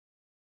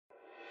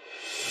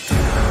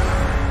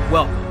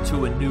Welcome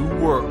to a new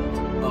world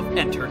of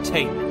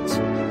entertainment.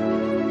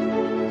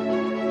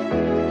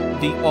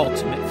 The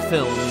Ultimate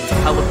Film and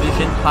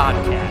Television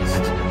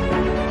Podcast.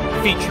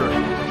 Featuring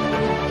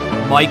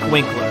Mike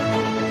Winkler,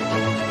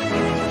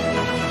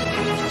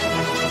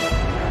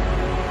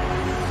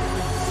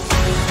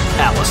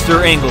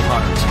 Alistair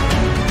Englehart,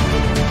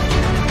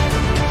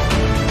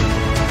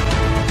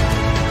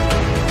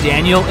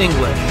 Daniel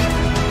English,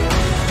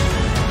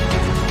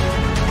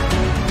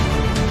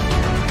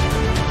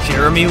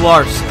 Jeremy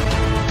Larson,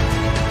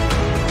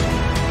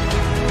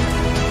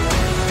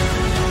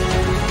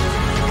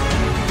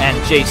 and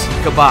Jason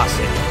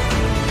Kabasi.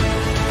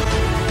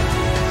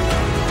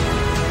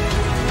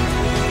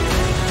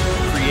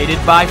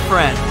 Created by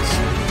friends.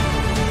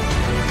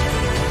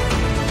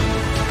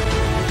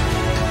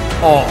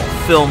 All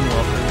film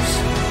lovers.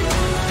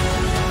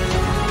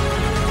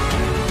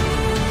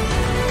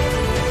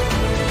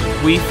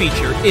 We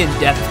feature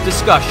in-depth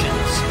discussions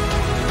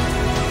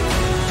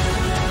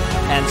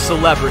and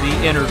celebrity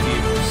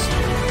interviews.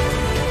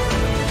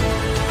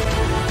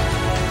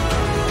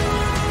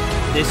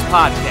 This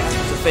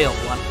podcast is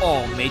available on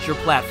all major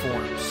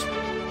platforms.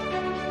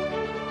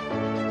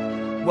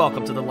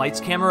 Welcome to the Lights,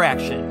 Camera,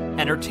 Action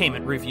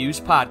Entertainment Reviews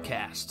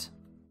Podcast.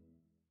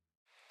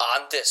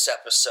 On this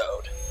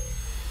episode,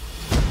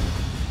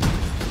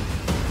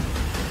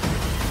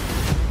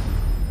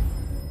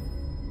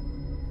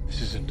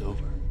 this isn't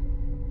over.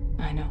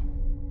 I know.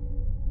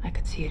 I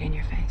could see it in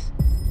your face.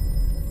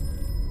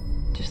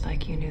 Just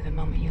like you knew the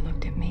moment you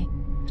looked at me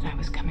that I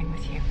was coming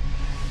with you.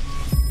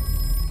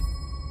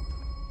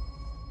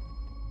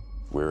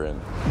 We're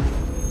in.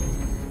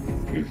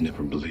 You've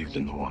never believed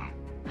in the one.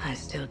 I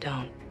still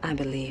don't. I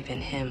believe in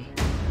him.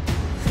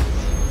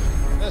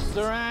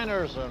 Mr.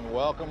 Anderson,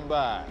 welcome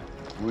back.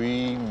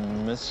 We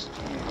missed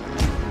you.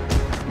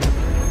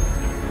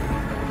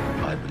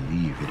 I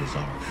believe it is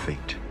our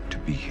fate to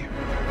be here.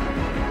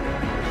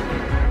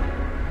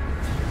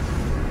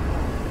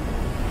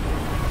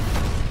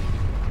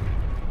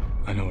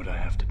 I know what I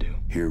have to do.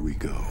 Here we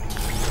go.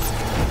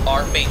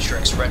 our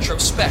Matrix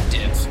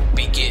retrospective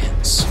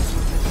begins.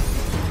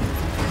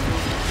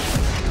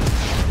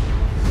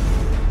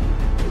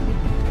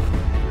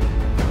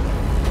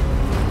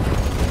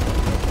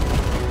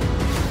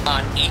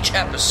 On each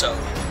episode,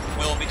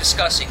 we'll be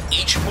discussing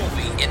each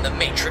movie in the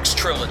Matrix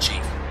trilogy.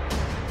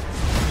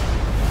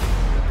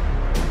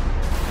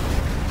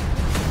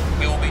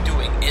 We will be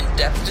doing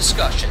in-depth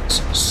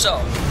discussions,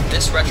 so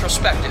this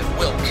retrospective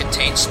will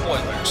contain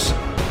spoilers.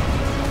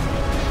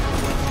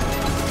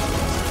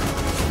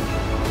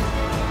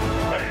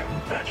 I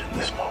have imagined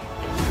this moment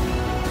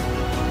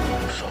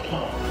so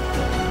long.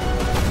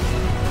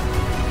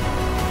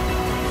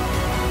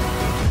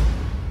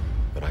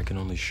 But I can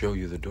only show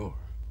you the door.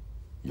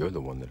 You're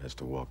the one that has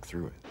to walk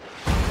through it.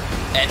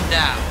 And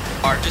now,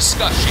 our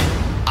discussion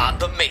on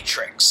The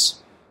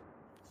Matrix.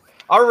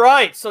 All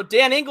right, so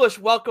Dan English,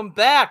 welcome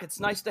back. It's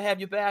nice to have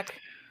you back.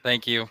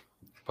 Thank you.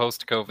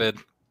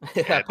 Post-COVID.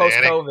 Yeah,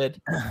 post-COVID.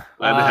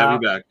 Glad to have you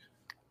back.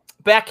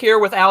 Back here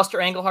with Alistair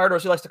Englehart, or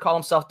as he likes to call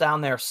himself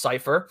down there,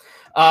 Cypher.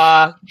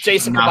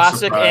 Jason Not Kabasic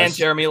surprised. and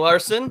Jeremy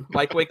Larson.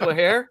 Mike Winkler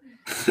here.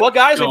 Well,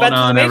 guys, we've Going been to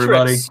The on, Matrix.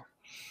 everybody?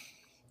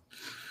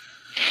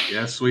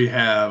 Yes, we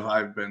have.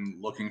 I've been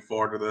looking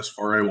forward to this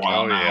for a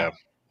while now.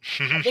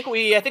 I think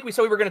we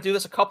said we were going to do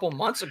this a couple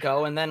months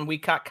ago, and then we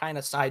got kind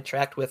of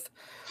sidetracked with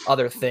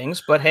other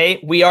things. But hey,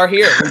 we are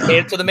here. We made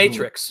it to The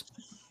Matrix.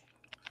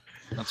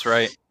 That's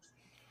right.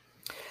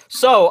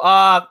 So,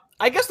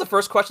 I guess the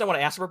first question I want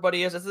to ask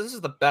everybody is this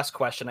is the best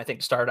question, I think,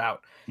 to start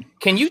out.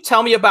 Can you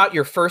tell me about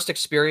your first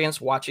experience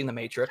watching The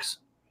Matrix?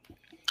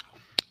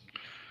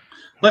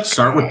 Let's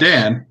start with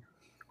Dan.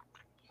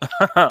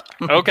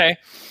 Okay.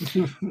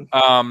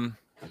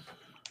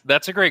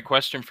 That's a great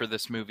question for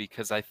this movie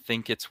because I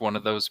think it's one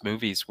of those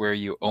movies where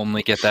you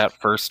only get that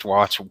first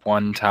watch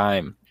one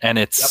time, and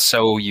it's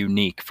so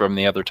unique from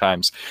the other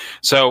times.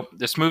 So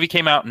this movie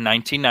came out in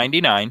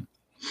 1999,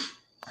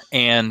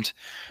 and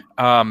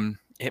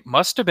it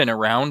must have been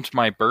around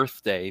my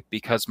birthday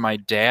because my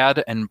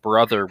dad and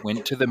brother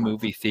went to the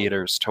movie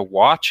theaters to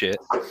watch it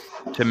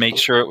to make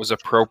sure it was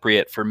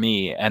appropriate for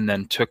me, and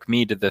then took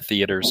me to the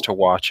theaters to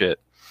watch it.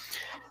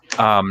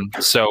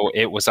 So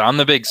it was on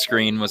the big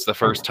screen, was the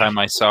first time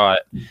I saw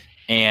it.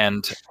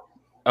 And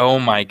oh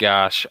my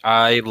gosh,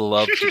 I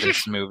loved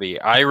this movie.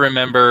 I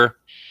remember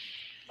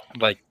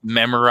like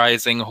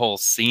memorizing whole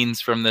scenes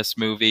from this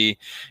movie,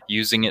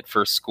 using it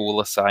for school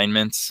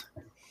assignments.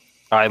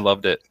 I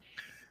loved it.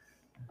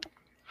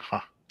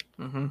 Huh.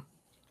 Mm-hmm.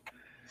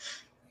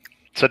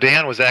 So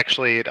Dan was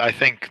actually, I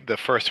think, the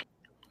first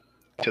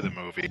to the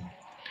movie.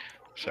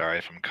 Sorry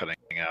if I'm cutting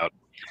out.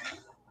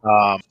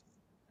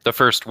 The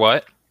first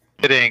what?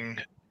 Hitting.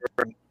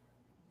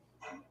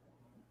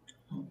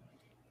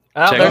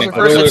 Oh, there's your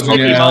first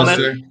spooky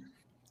moment.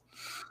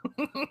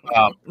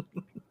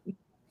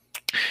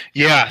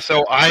 Yeah,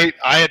 so I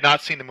had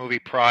not seen the movie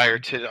prior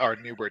to our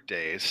Newbert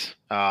days.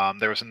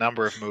 There was a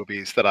number of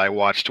movies that I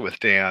watched with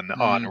Dan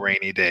on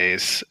rainy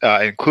days,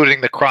 including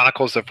The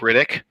Chronicles of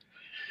Riddick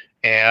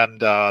and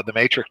the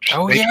Matrix.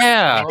 Oh, Matrix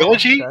yeah.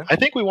 trilogy. Okay. I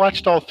think we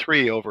watched all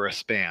three over a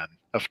span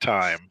of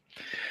time.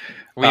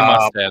 We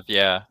must have,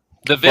 yeah.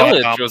 The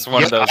Village was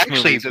one of those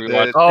movies we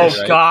watched. Oh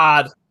right?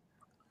 God,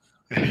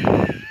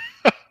 the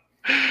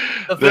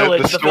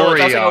Village. The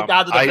Village. I was like, oh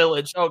God, the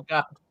Village. Oh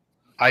God.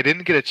 I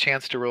didn't get a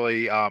chance to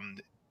really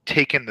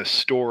take in the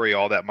story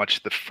all that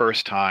much the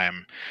first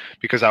time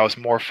because I was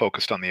more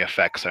focused on the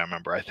effects. I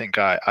remember. I think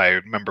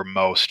I remember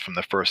most from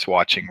the first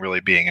watching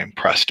really being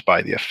impressed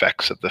by the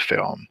effects of the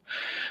film.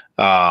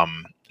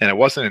 And it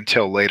wasn't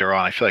until later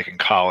on, I feel like in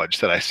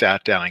college, that I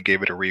sat down and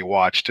gave it a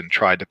rewatched and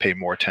tried to pay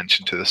more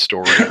attention to the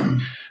story.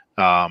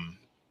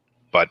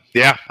 But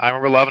yeah, I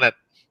remember loving it.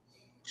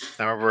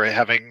 I remember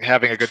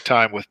having a good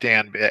time with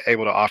Dan,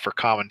 able to offer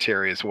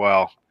commentary as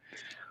well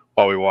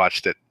while we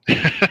watched it.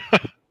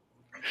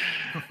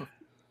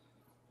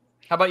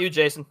 How about you,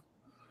 Jason?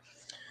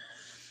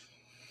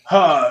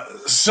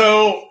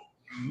 So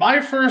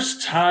my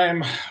first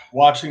time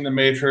watching The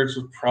Matrix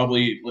was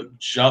probably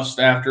just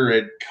after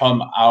it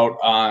come out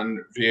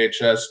on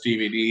VHS,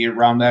 DVD,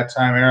 around that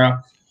time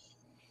era.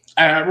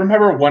 And I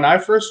remember when I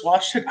first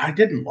watched it, I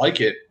didn't like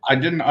it. I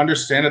didn't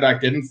understand it. I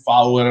didn't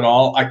follow it at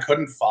all. I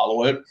couldn't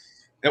follow it.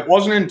 It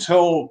wasn't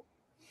until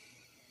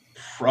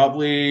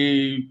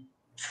probably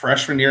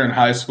freshman year in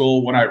high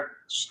school when I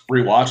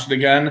rewatched it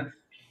again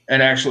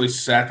and actually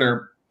sat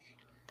there,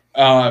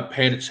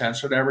 paid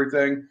attention to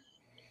everything,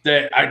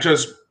 that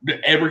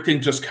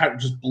everything just kind of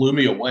just blew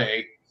me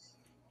away.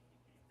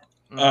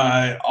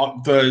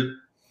 The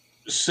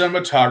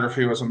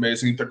cinematography was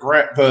amazing. The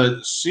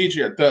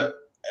CGI,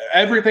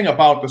 everything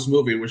about this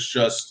movie was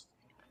just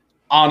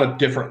on a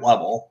different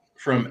level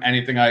from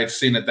anything I had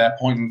seen at that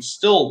point, and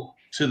still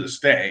to this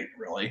day,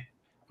 really.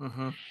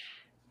 Mm-hmm.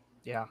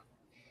 Yeah.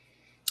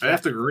 I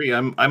have to agree.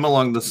 I'm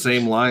along the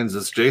same lines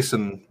as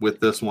Jason with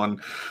this one.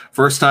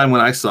 First time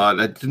when I saw it,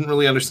 I didn't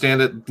really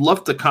understand it.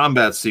 Loved the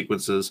combat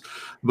sequences,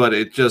 but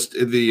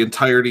the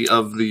entirety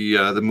of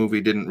the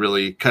movie didn't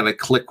really kind of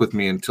click with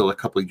me until a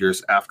couple of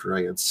years after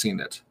I had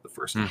seen it the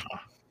first time.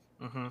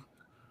 Mm-hmm.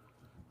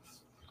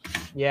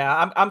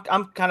 Yeah,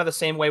 I'm kind of the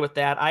same way with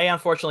that. I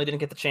unfortunately didn't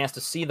get the chance to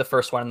see the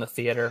first one in the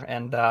theater,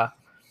 and I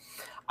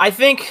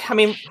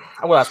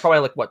was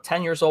probably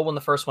 10 years old when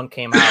the first one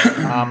came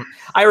out.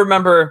 I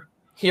remember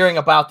hearing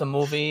about the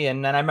movie,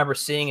 and then I remember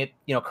seeing it,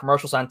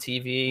 commercials on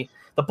TV.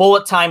 The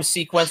bullet time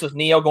sequence with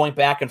Neo going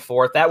back and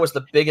forth, that was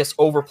the biggest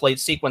overplayed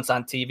sequence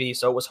on TV,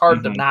 so it was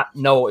hard to not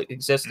know it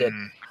existed.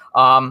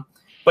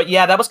 But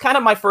yeah, that was kind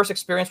of my first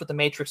experience with The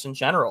Matrix in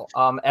general.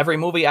 Every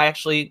movie I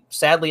actually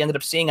sadly ended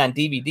up seeing on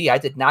DVD, I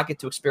did not get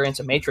to experience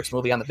a Matrix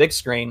movie on the big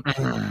screen.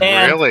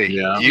 And, really?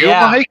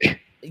 Yeah.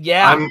 Mike?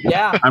 Yeah,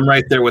 I'm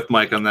right there with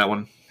Mike on that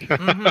one.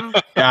 Mm-hmm.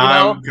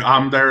 Yeah,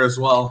 I'm there as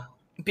well.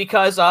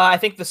 Because I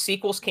think the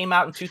sequels came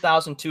out in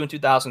 2002 and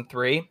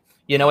 2003.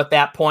 At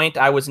that point,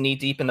 I was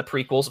knee-deep in the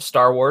prequels of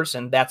Star Wars,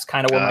 and that's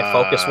kind of where my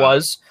focus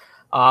was.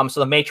 So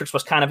The Matrix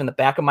was kind of in the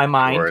back of my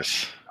mind.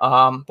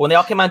 But when they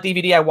all came on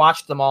DVD, I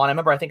watched them all. And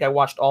I think I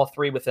watched all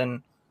three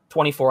within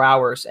 24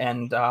 hours.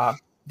 And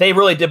they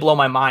really did blow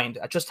my mind.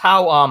 Just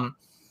how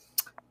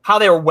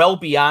they were well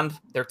beyond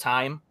their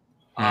time.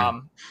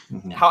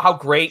 How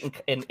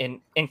great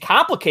and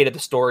complicated the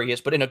story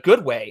is, but in a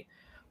good way.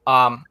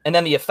 And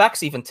then the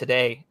effects even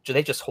today,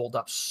 they just hold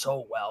up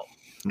so well.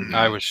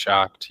 I was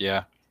shocked,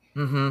 yeah.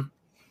 Mm-hmm.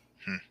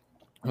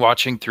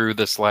 Watching through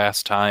this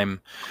last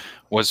time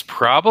was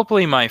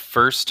probably my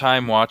first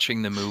time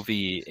watching the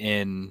movie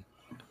we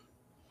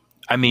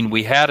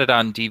had it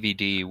on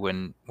DVD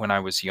when I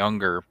was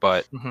younger,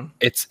 but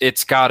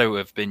it's got to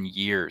have been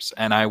years.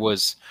 And I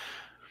was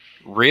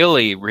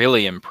really,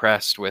 really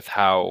impressed with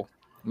how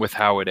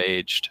it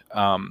aged.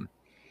 But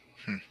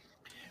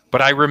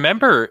I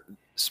remember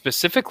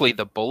specifically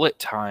the bullet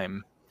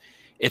time.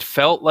 It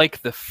felt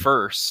like the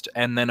first,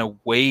 and then a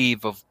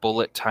wave of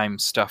bullet time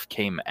stuff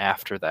came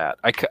after that.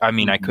 I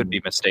could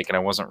be mistaken. I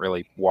wasn't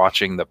really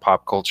watching the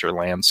pop culture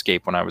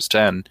landscape when I was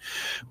 10,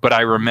 but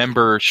I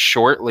remember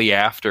shortly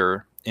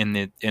after,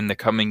 in the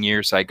coming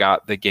years, I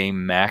got the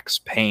game Max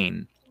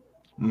Payne.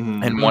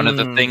 And one of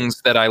the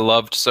things that I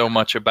loved so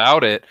much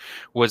about it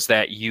was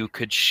that you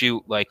could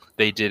shoot like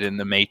they did in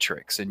The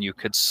Matrix, and you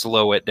could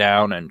slow it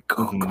down and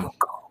go.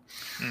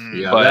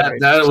 Yeah, but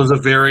that was a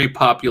very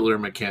popular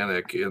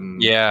mechanic in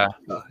the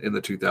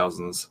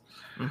 2000s.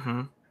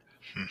 Mm-hmm.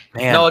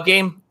 Man. No, a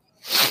game.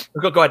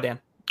 Go ahead, Dan.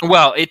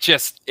 Well, it's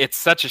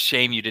such a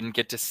shame you didn't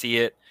get to see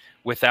it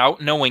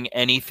without knowing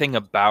anything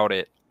about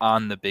it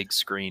on the big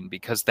screen,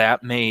 because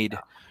that made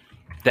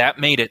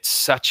it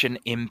such an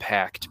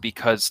impact.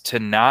 Because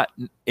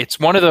it's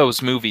one of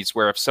those movies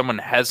where if someone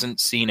hasn't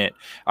seen it,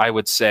 I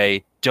would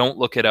say don't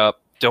look it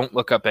up, don't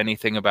look up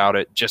anything about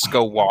it, just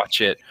go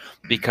watch it,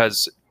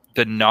 because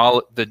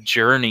the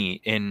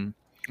journey in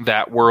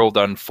that world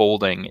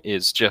unfolding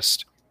is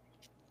just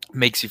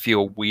makes you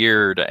feel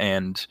weird,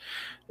 and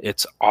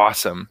it's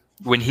awesome.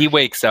 When he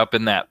wakes up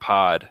in that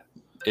pod,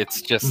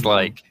 it's just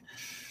like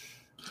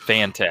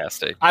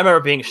fantastic. I remember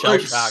being shell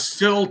Like, shocked.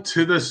 still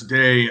to this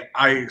day,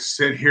 I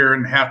sit here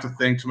and have to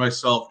think to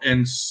myself,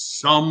 in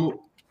some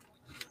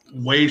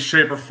way,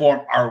 shape, or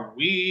form, are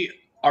we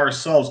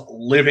ourselves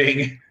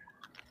living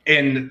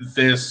in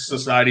this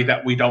society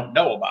that we don't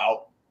know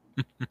about?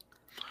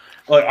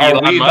 Like,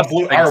 are we the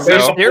blue? Are we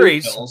the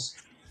blue pills?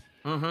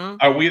 Mm-hmm.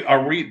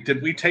 Are we?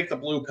 Did we take the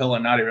blue pill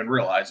and not even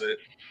realize it?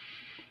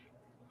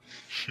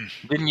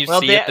 Didn't you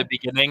see at the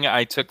beginning?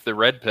 I took the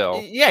red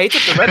pill. Yeah, he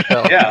took the red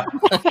pill. Yeah.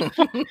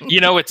 You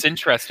know, it's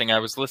interesting. I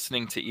was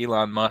listening to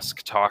Elon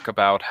Musk talk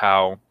about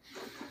how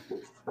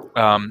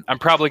I'm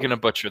probably going to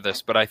butcher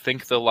this, but I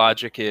think the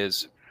logic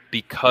is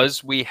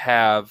because we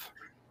have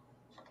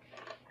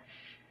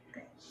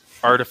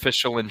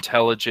artificial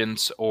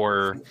intelligence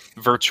or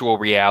virtual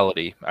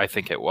reality, I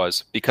think it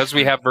was, because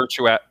we have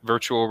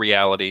virtual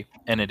reality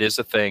and it is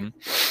a thing,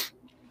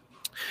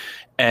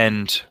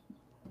 and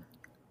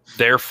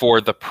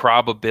therefore the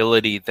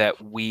probability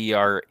that we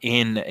are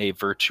in a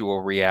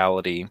virtual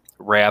reality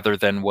rather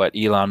than what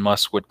Elon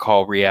Musk would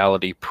call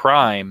reality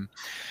prime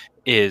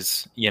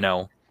is,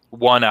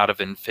 1 out of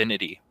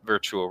infinity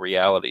virtual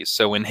realities.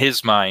 So in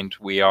his mind,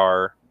 we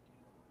are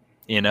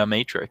in a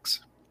matrix.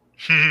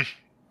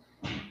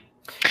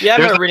 Yeah, I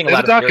remember reading a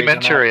lot of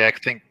documentary, I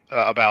think,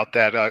 about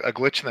that. A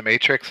Glitch in the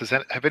Matrix.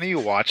 Have any of you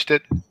watched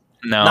it?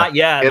 No, not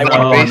yet. It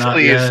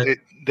basically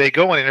they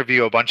go and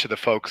interview a bunch of the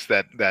folks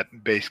that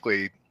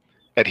basically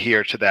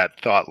adhere to that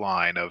thought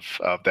line of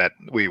that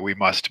we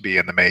must be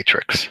in the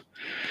Matrix.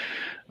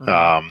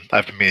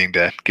 I've been meaning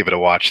to give it a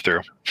watch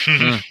through.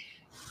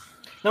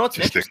 No, it's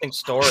an interesting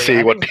story.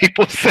 See what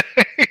people say.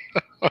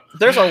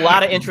 There's a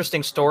lot of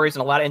interesting stories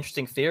and a lot of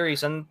interesting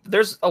theories, and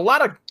there's a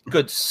lot of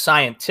good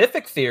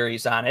scientific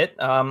theories on it.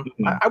 I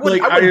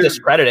wouldn't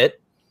discredit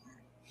it.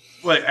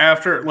 Like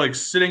after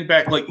sitting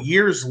back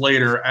years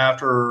later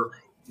after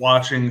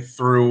watching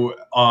through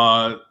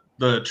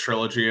the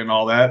trilogy and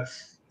all that,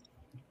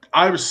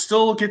 I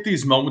still get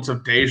these moments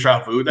of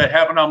deja vu that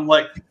happen. I'm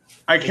like,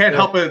 I can't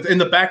help it. In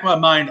the back of my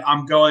mind,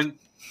 I'm going,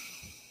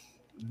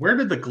 where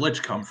did the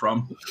glitch come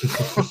from?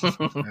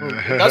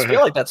 It does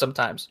feel like that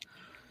sometimes.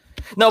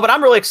 No, but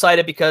I'm really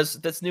excited because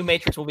this new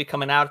Matrix will be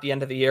coming out at the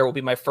end of the year. Will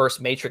be my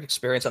first Matrix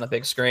experience on the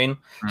big screen.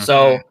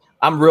 So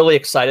I'm really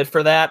excited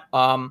for that.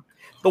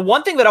 The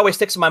one thing that always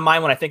sticks in my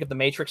mind when I think of the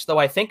Matrix, though,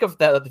 I think of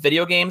the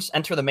video games,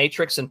 Enter the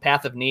Matrix and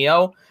Path of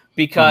Neo,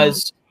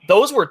 because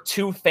those were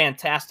 2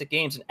 fantastic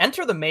games. And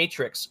Enter the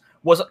Matrix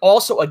was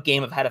also a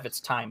game ahead of its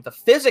time. The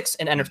physics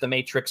in Enter the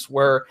Matrix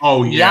were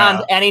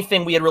beyond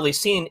anything we had really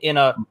seen in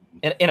a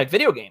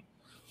video game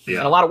in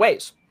a lot of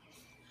ways.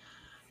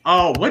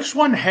 Oh, which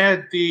one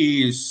had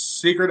the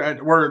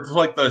secret, where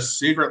the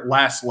secret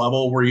last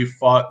level where you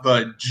fought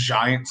the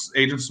giant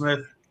Agent Smith?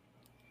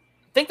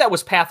 I think that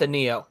was Path of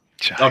Neo.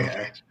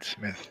 Agent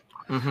Smith.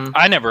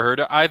 I never heard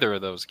of either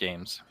of those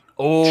games.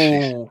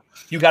 Oh,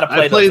 you got to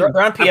play those.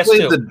 They're on PS2. I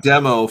played the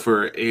demo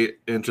for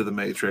Enter the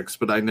Matrix,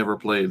 but I never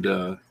played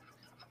them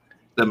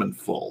in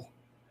full.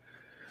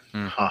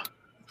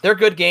 They're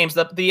good games.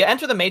 The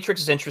Enter the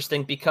Matrix is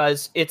interesting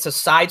because it's a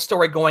side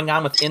story going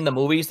on within the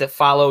movies that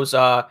follows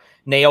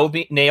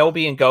Niobe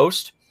and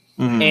Ghost,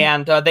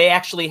 and they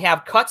actually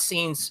have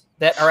cutscenes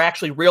that are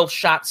actually real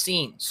shot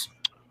scenes.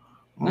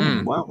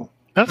 Wow.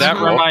 That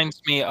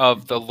reminds me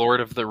of the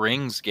Lord of the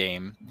Rings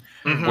game,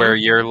 where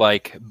you're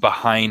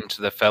behind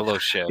the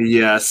Fellowship.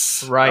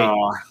 Yes. Right.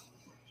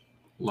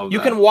 Love you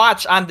that. can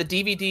watch on the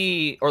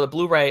DVD or the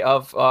Blu-ray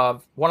of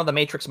one of the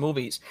Matrix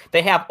movies.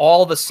 They have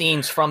all the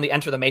scenes from the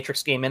Enter the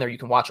Matrix game in there. You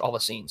can watch all the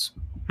scenes.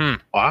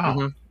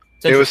 Wow.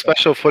 It was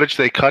special footage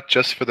they cut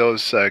just for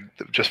those,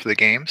 just for the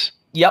games?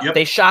 Yep.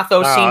 They shot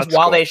those scenes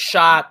while they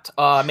shot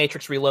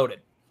Matrix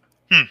Reloaded.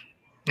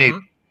 Neat.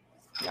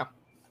 Yeah.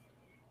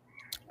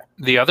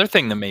 The other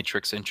thing the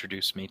Matrix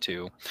introduced me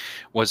to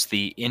was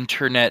the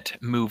Internet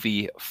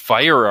Movie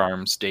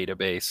Firearms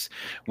Database,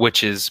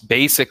 which is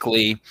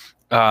basically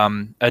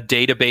a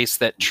database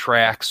that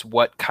tracks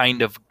what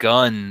kind of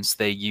guns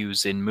they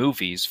use in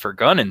movies for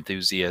gun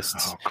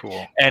enthusiasts. Oh,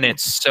 cool. And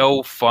it's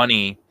so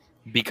funny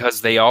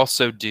because they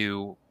also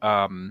do,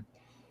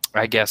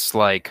 I guess,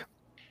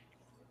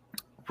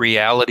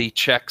 reality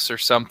checks or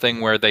something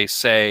where they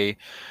say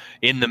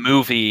in the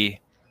movie,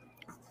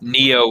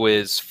 Neo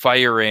is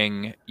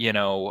firing,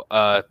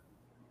 a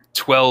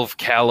 12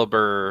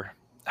 caliber.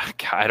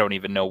 I don't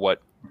even know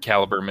what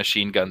caliber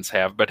machine guns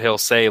have, but he'll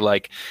say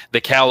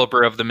the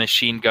caliber of the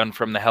machine gun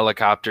from the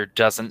helicopter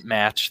doesn't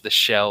match the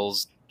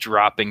shells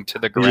dropping to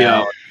the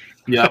ground.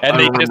 Yeah. And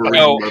they just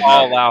go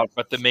all out,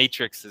 but the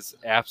Matrix is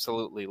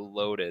absolutely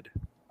loaded.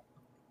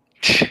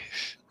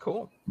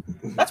 Cool.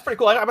 That's pretty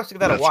cool. I must give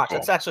that a watch. Cool.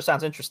 That actually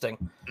sounds interesting.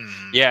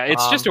 Yeah,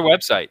 it's just a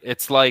website.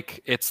 It's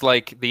like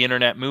the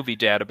Internet Movie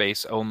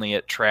Database, only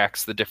it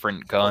tracks the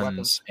different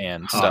guns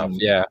and stuff.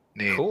 Yeah.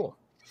 Neat. Cool.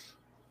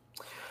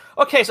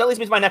 Okay, so that leads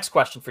me to my next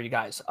question for you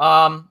guys.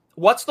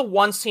 What's the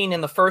one scene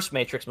in the first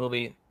Matrix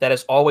movie that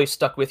has always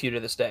stuck with you to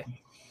this day?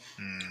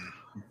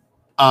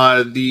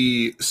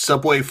 The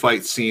subway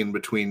fight scene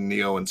between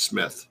Neo and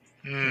Smith.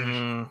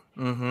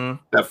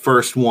 That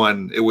first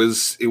one, it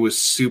was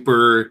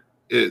super.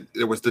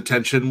 There was the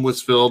tension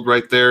was filled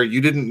right there.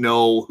 You didn't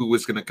know who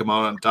was going to come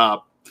out on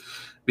top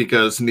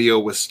because Neo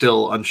was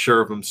still unsure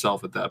of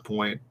himself at that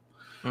point.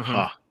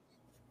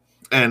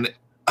 And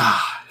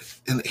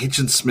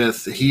Agent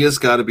Smith, he has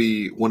got to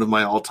be one of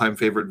my all-time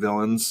favorite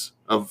villains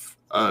of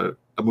a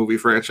movie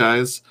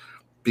franchise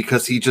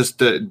because he's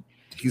an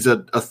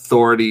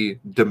authority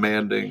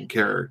demanding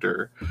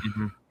character.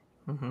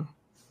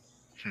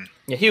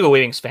 Yeah, Hugo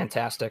Weaving's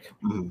fantastic.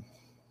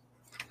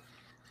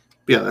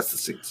 Yeah, that's the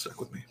scene that stuck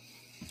with me.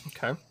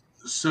 Okay.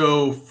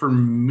 So for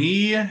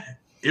me,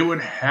 it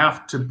would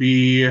have to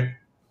be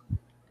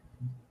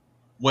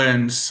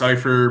when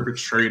Cypher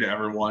betrayed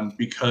everyone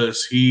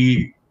because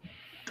I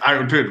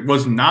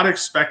was not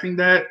expecting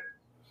that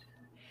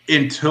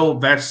until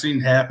that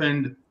scene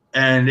happened,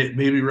 and it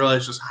made me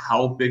realize just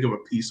how big of a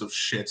piece of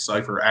shit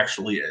Cypher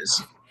actually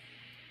is.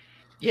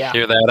 Yeah.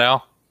 Hear that,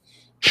 Al?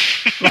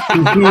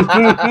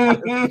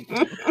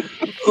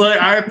 Like,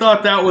 I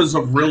thought that was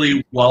a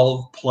really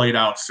well played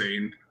out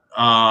scene.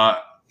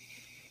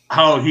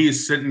 How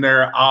he's sitting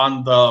there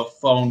on the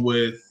phone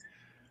with,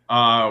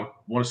 I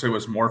want to say it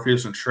was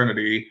Morpheus and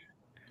Trinity,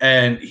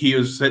 and he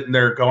was sitting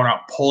there going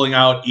out, pulling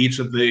out each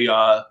of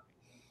the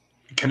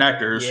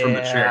connectors from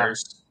the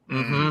chairs.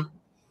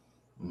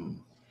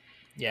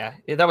 Yeah,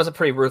 that was a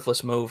pretty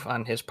ruthless move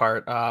on his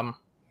part. I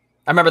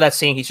remember that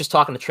scene. He's just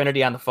talking to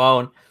Trinity on the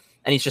phone,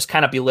 and he's just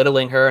kind of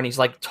belittling her, and he's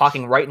like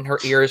talking right in her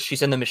ears.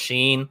 She's in the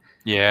machine.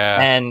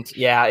 Yeah. And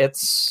yeah,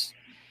 it's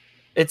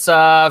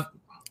a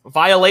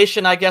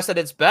violation, I guess, at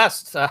its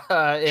best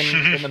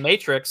in the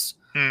Matrix.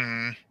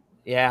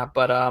 Yeah,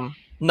 but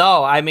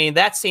no, I mean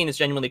that scene is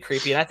genuinely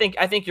creepy, and I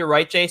think you're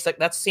right, Jace.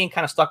 That scene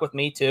kind of stuck with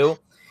me too,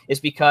 is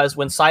because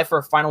when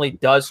Cypher finally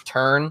does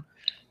turn,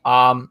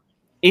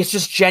 it's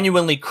just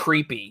genuinely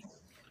creepy.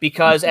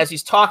 Because as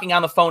he's talking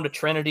on the phone to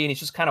Trinity, and he's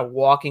just kind of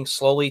walking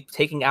slowly,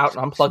 taking out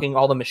and unplugging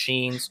all the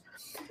machines,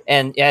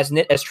 and as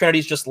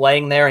Trinity's just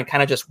laying there and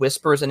kind of just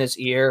whispers in his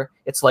ear,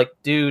 it's like,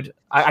 dude,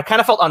 I kind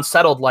of felt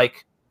unsettled.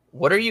 Like,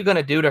 what are you going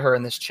to do to her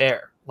in this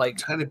chair? Like,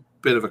 tiny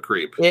bit of a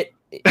creep. It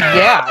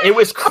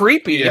was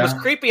creepy. Yeah. It was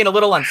creepy and a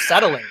little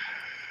unsettling.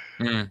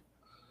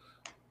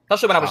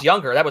 Especially when I was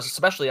younger. That was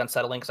especially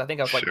unsettling because I think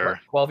I was like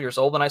 12 years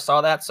old when I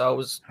saw that. So it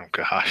was. Oh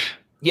gosh.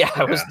 Yeah,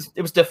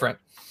 it was different.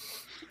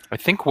 I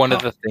think one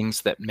of the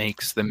things that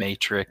makes The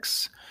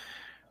Matrix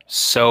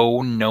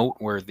so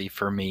noteworthy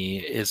for me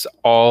is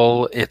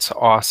all its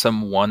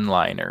awesome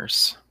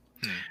one-liners.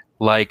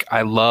 Like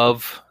I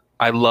love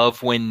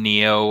when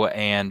Neo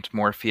and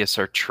Morpheus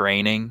are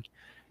training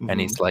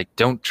and he's like,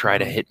 "Don't try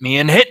to hit me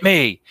and hit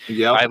me."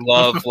 Yeah. I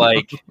love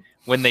like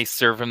when they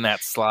serve him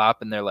that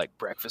slop and they're like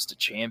breakfast of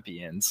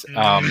champions.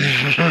 I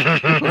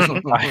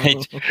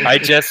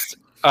just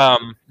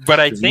but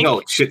I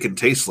think chicken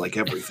tastes like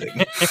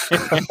everything.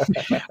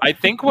 I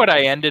think what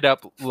I ended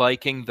up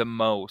liking the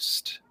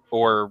most,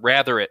 or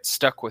rather it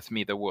stuck with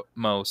me the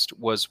most,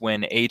 was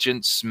when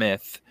Agent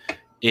Smith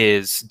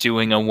is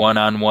doing a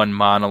one-on-one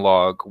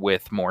monologue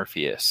with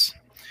Morpheus.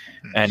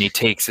 And he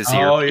takes his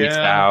earpiece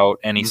out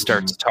and he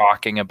starts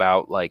talking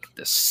about like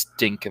the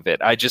stink of it.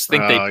 I just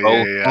think they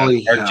both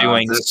are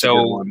doing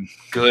so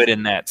good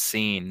in that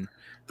scene.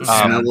 The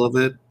smell of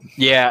it.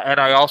 Yeah, and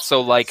I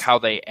also like how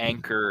they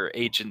anchor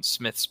Agent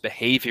Smith's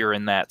behavior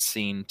in that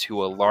scene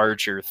to a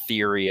larger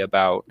theory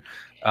about,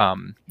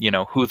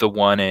 who the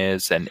one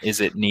is, and is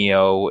it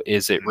Neo?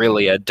 Is it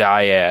really a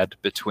dyad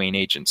between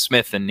Agent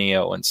Smith and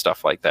Neo and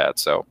stuff like that?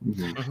 So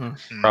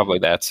probably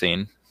that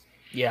scene.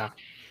 Yeah.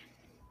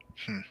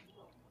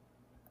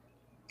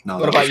 No,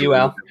 what about you,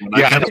 Al?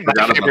 Yeah, I think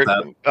my favorite,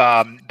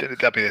 I mean,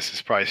 this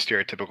is probably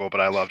stereotypical,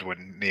 but I loved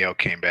when Neo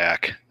came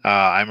back.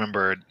 I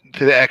remember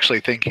actually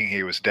thinking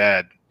he was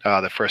dead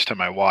the first time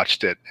I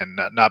watched it, and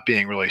not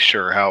being really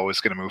sure how it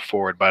was going to move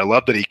forward. But I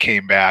love that he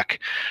came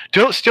back.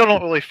 Still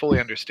don't really fully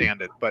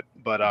understand it, but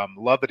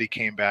love that he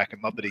came back,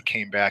 and love that he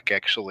came back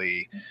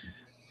actually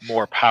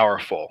more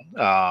powerful.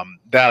 That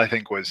I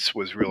think was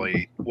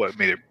really what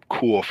made it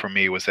cool for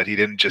me, was that he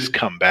didn't just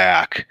come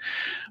back,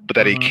 but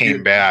that he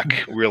came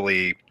back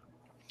really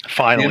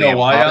finally,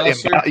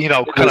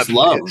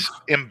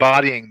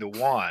 embodying the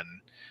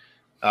one,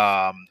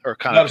 or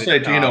kind of. Say,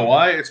 do you know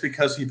why? It's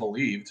because he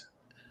believed.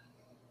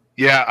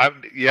 I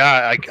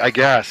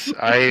guess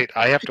I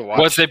have to watch.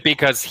 Was it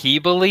because he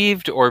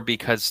believed, or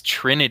because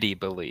Trinity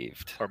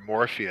believed, or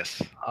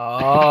Morpheus?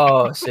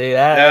 Oh, see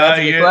that's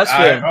a good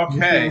question.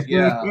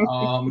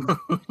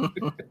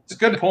 It's a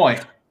good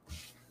point.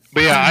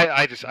 But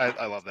yeah,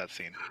 I love that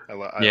scene. I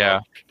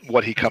love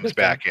what he comes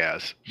back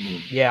as.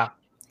 Yeah.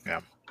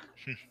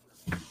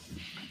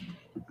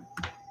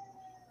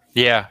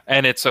 Yeah,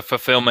 and it's a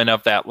fulfillment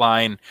of that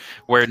line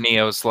where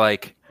Neo's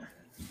like,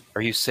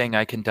 "Are you saying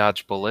I can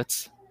dodge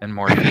bullets?" And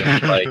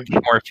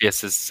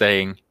Morpheus is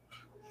saying,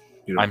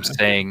 "I'm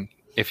saying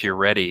if you're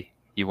ready,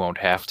 you won't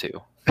have to,"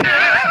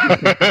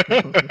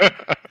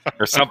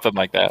 or something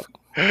like that.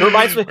 It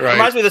reminds me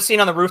of the scene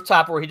on the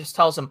rooftop where he just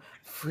tells him,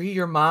 "Free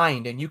your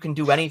mind, and you can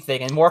do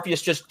anything." And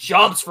Morpheus just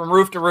jumps from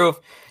roof to roof,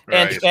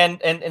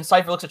 and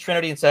Cypher looks at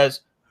Trinity and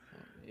says,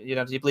 "Do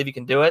you believe he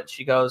can do it?"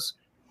 She goes,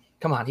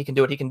 "Come on, he can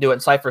do it. He can do it."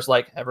 And Cypher's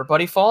like,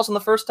 "Everybody falls on the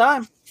first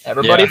time.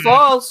 Everybody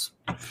falls."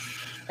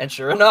 And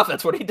sure enough,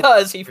 that's what he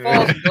does. He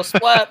falls and goes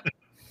splat.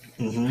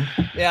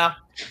 Mm-hmm. Yeah.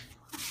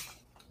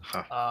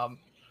 Huh.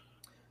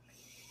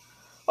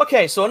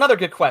 Okay, so another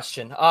good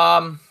question.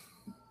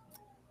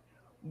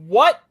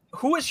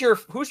 Who's your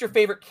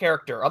favorite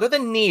character other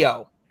than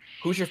Neo?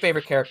 Who's your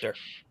favorite character?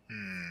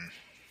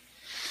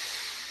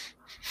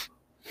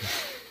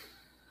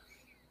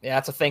 Yeah,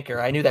 that's a thinker.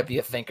 I knew that'd be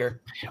a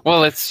thinker.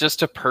 Well, it's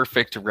just a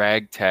perfect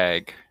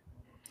ragtag.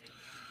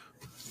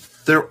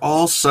 They're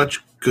all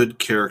such good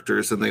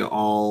characters, and they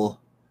all,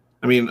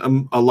 I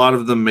mean, a lot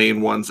of the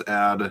main ones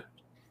add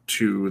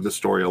to the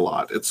story a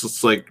lot. It's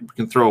just like we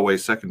can throw away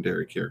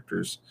secondary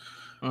characters.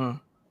 I'm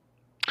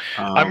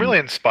really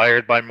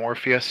inspired by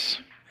Morpheus.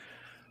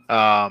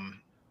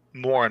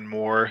 More and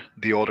more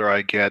the older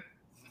I get,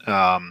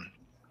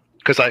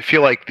 because I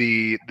feel like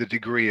the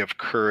degree of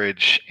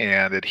courage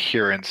and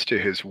adherence to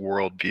his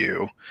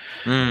worldview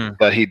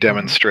that he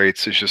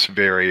demonstrates is just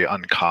very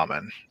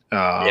uncommon.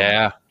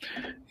 I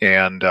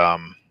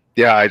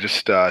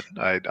just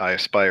I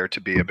aspire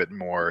to be a bit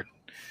more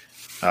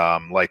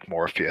like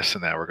Morpheus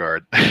in that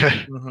regard.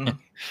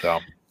 So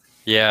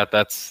yeah,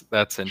 that's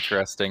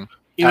interesting.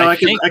 I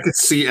could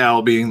see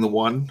Al being the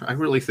one. I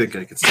really think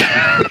I could see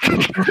Al.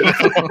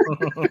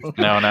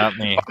 No, not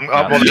me.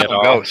 I'm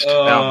Ghost.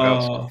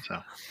 So.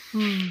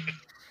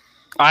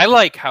 I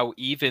like how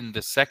even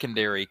the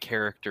secondary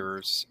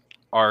characters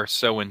are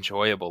so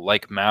enjoyable.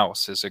 Like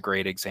Mouse is a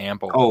great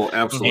example. Oh,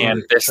 absolutely.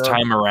 And this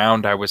time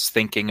around, I was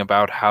thinking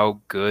about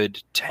how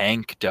good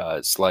Tank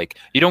does. Like,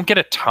 you don't get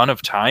a ton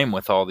of time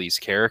with all these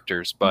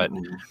characters, but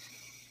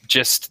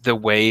just the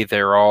way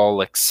they're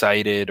all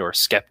excited or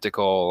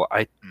skeptical,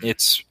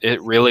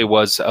 it really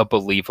was a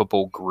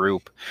believable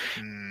group.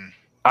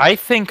 I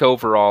think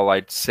overall,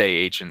 I'd say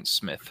Agent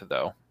Smith,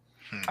 though.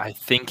 I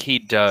think he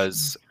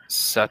does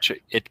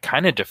it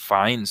kind of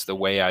defines the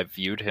way I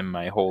viewed him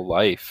my whole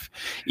life.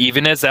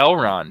 Even as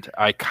Elrond,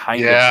 I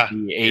kind of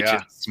see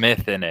Agent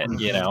Smith in it,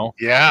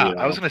 Yeah,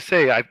 I was going to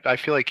say, I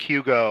feel like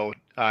Hugo,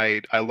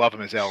 I love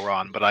him as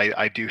Elrond, but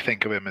I do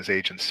think of him as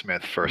Agent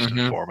Smith first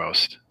and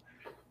foremost.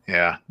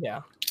 Yeah.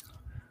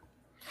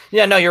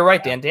 Yeah, no, you're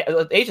right, Dan.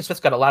 Agent Smith's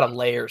got a lot of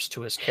layers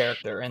to his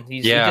character, and he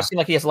just seems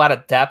like he has a lot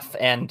of depth,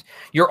 and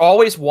you're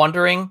always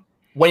wondering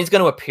when he's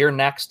going to appear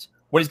next,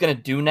 what he's going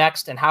to do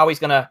next, and how he's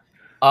going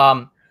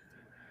to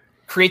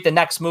create the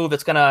next move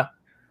that's going to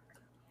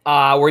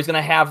where he's going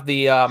to have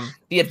the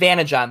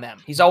advantage on them.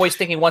 He's always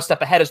thinking one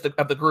step ahead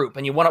of the group,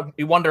 and you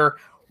wonder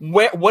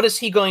what is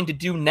he going to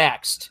do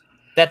next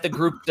that the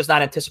group does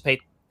not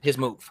anticipate his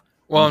move.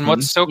 Well, and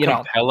what's so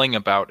compelling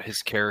about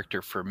his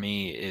character for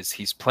me is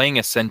he's playing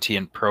a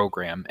sentient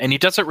program, and he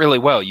does it really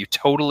well. You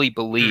totally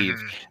believe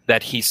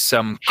that he's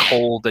some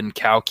cold and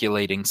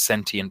calculating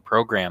sentient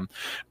program,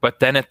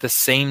 but then at the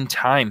same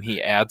time,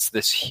 he adds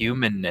this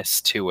humanness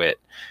to it,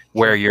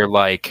 where you're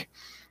like,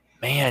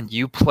 man,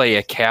 you play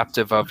a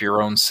captive of your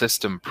own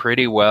system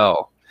pretty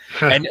well.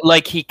 And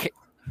like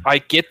I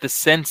get the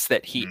sense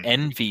that he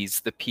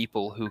envies the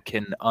people who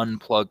can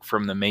unplug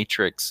from the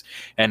Matrix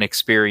and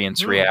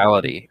experience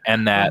reality,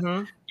 and that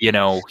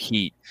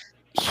he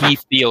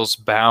feels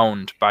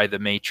bound by the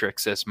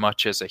Matrix as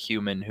much as a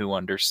human who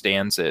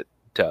understands it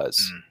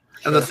does.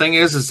 And the thing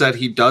is that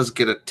he does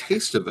get a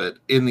taste of it.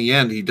 In the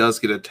end, he does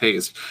get a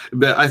taste.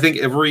 But I think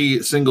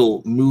every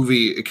single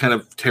movie, it kind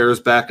of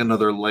tears back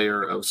another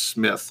layer of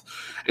Smith.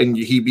 And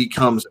he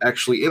becomes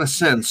actually, in a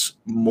sense,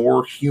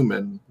 more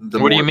human.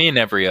 What do you mean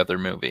every other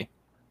movie?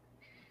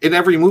 In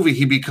every movie,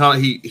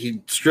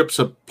 he strips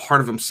a part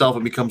of himself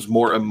and becomes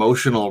more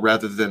emotional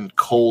rather than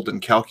cold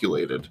and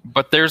calculated.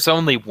 But there's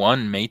only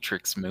one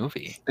Matrix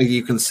movie. And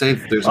you can say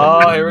that there's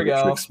only one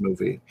Matrix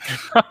movie.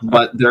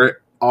 But there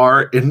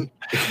are, in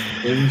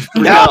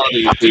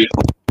reality,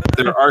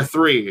 there are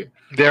three.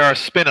 There are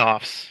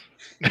spin-offs.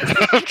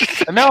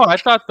 No, I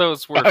thought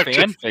those were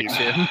fan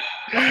fiction.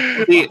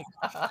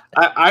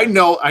 I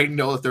know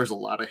that there's a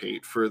lot of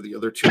hate for the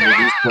other two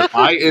movies, but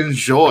I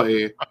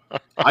enjoy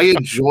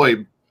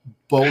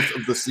both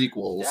of the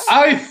sequels.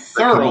 I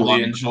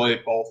thoroughly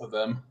enjoy both of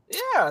them.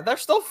 Yeah, they're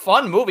still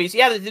fun movies.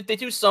 Yeah, they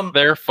do some.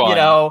 They're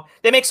fun.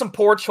 They make some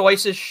poor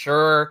choices,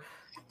 sure.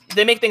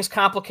 They make things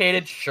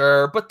complicated,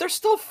 sure, but they're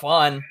still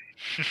fun.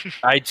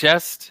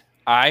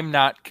 I'm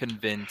not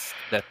convinced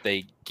that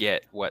they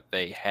get what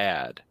they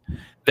had.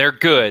 They're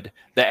good.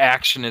 The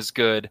action is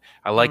good.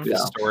 I like the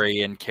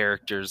story and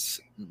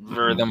characters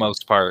for the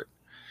most part.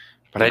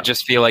 But I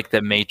just feel like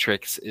The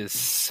Matrix is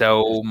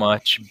so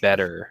much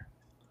better.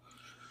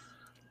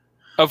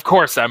 Of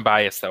course, I'm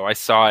biased, though. I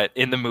saw it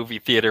in the movie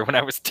theater when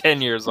I was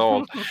 10 years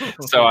old.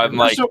 So I'm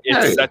like,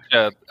 it's such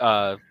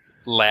a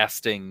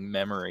lasting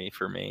memory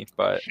for me.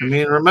 But I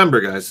mean, remember,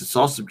 guys, it's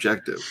all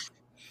subjective.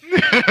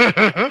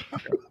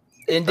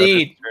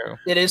 Indeed.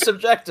 It is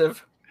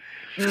subjective.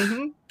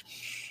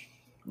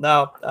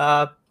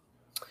 No.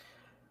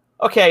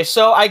 Okay,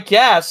 so I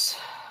guess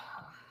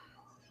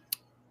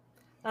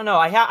I don't know.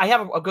 I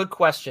have a good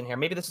question here.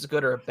 Maybe this is a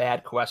good or a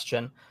bad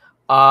question.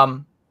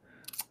 But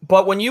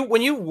when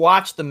you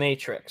watch The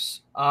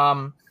Matrix,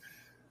 when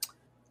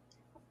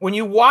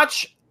you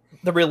watch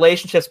the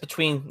relationships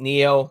between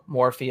Neo,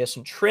 Morpheus,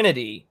 and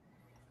Trinity,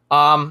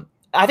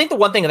 I think the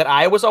one thing that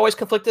I was always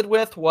conflicted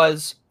with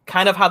was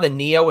kind of how the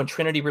Neo and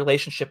Trinity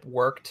relationship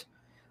worked,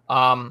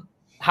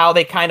 how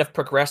they kind of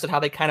progressed it, how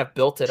they kind of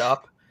built it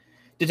up.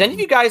 Did any of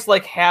you guys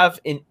like have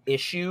an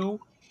issue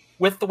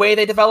with the way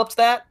they developed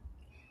that?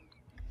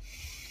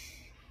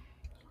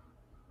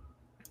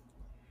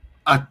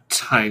 A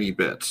tiny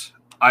bit.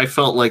 I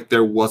felt like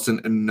there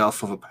wasn't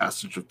enough of a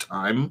passage of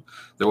time.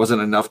 There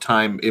wasn't enough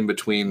time in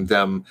between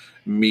them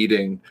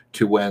meeting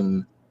to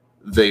when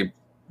they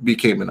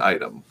became an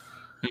item.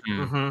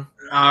 Mm-hmm.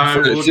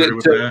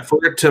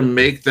 For it to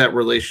make that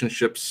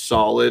relationship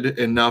solid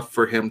enough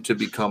for him to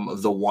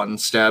become the one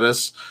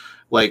status,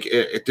 like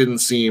it didn't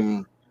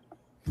seem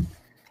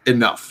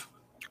enough.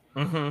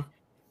 Mm-hmm.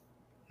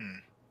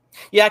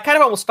 Yeah, I kind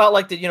of almost felt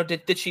like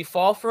did she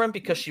fall for him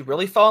because she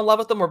really fell in love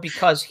with him, or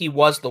because he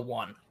was the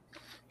one?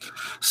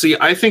 See,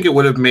 I think it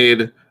would have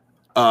made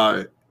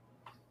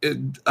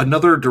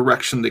another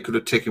direction they could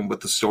have taken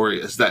with the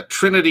story is that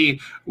Trinity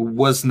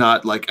was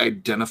not like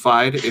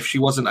identified. If she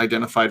wasn't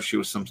identified, she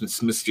was some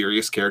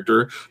mysterious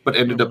character, but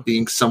ended up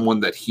being someone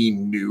that he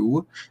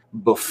knew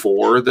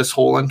before this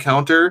whole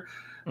encounter.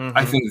 Mm-hmm.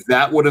 I think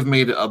that would have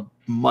made a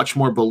much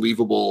more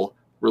believable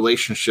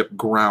relationship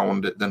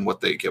ground than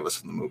what they give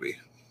us in the movie.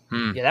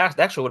 Yeah, that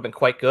actually would have been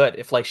quite good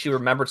if like she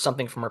remembered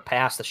something from her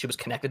past that she was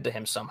connected to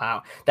him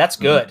somehow. That's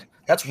good. Mm-hmm.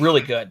 That's really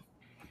good.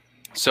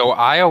 So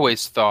I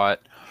always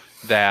thought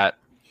that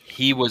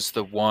he was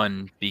the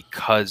one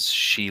because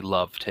she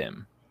loved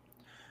him.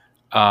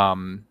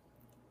 And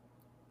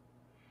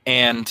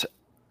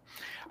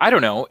I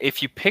don't know,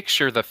 if you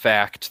picture the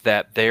fact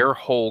that their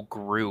whole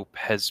group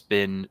has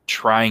been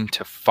trying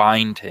to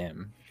find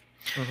him,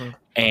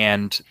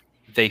 and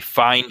they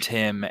find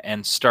him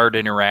and start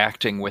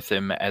interacting with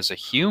him as a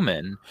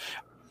human,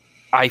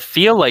 I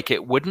feel like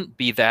it wouldn't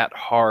be that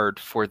hard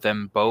for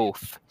them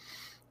both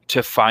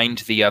to find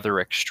the other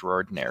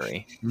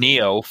extraordinary.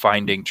 Neo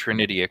finding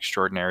Trinity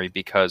extraordinary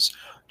because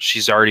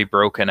she's already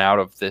broken out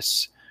of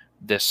this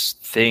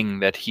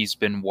thing that he's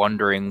been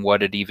wondering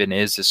what it even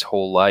is his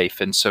whole life.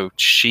 And so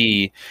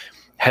she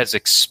has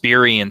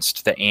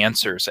experienced the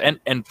answers. And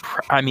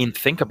I mean,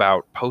 think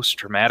about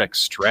post-traumatic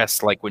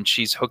stress. Like when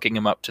she's hooking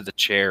him up to the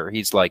chair,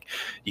 he's like,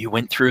 you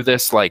went through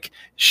this? Like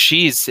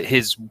she's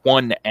his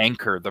one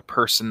anchor, the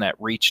person that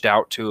reached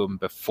out to him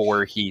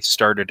before he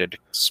started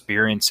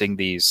experiencing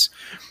these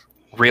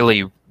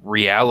really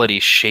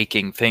reality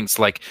shaking things.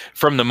 Like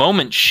from the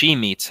moment she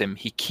meets him,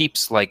 he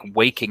keeps like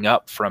waking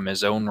up from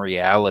his own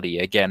reality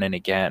again and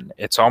again.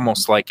 It's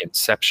almost like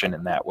Inception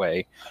in that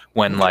way,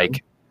 when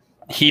like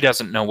he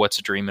doesn't know what's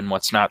a dream and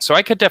what's not. So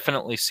I could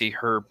definitely see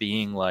her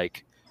being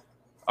like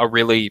a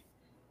really,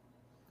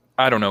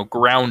 I don't know,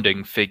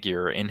 grounding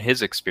figure in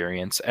his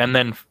experience. And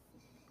then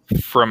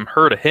from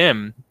her to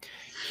him,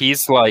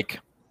 he's like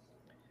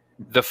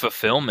the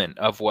fulfillment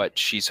of what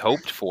she's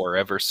hoped for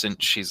ever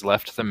since she's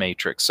left the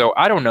Matrix. So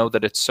I don't know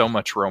that it's so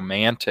much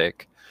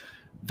romantic,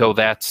 though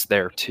that's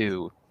there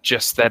too.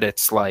 Just that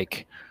it's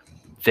like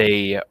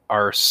they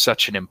are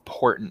such an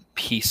important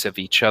piece of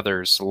each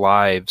other's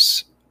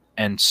lives.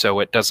 And so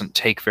it doesn't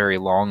take very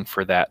long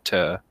for that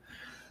to,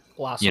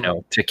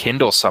 blossom, to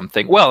kindle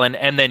something. Well,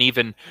 and then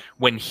even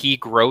when he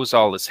grows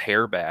all his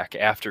hair back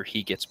after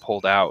he gets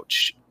pulled out,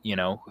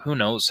 who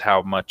knows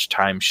how much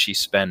time she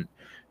spent,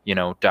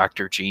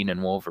 Dr. Jean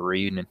and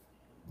Wolverine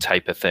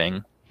type of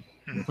thing.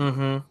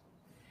 Mm-hmm.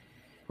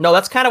 No,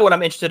 that's kind of what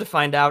I'm interested to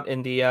find out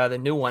in the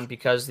new one,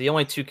 because the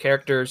only two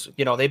characters,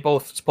 they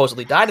both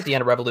supposedly died at the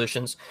end of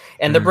Revolutions,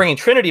 and they're bringing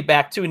Trinity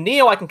back too.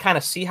 Neo, I can kind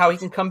of see how he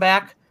can come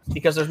back,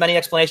 because there's many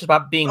explanations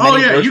about being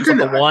many versions of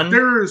the one.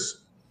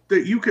 There's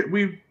that you could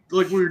we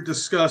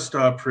discussed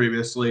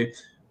previously.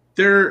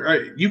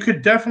 You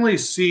could definitely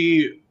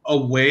see a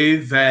way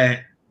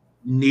that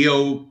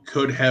Neo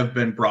could have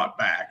been brought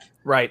back.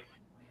 Right.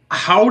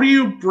 How do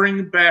you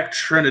bring back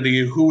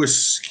Trinity, who was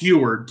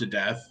skewered to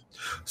death?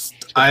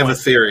 I have a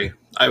theory.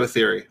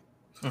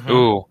 Mm-hmm.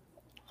 Ooh,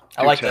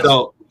 I like that.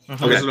 So,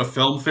 Is it a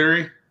film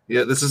theory?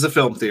 Yeah, this is a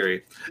film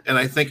theory, and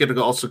I think it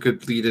also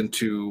could lead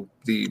into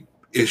the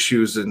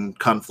issues and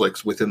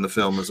conflicts within the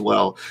film as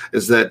well.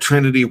 Is that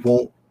Trinity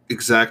won't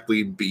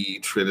exactly be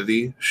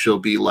Trinity? She'll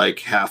be like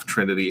half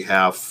Trinity,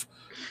 half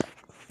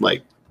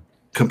like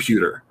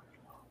computer.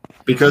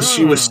 Because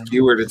she was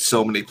skewered in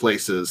so many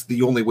places,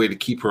 the only way to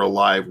keep her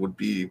alive would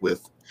be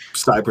with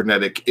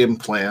cybernetic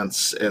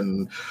implants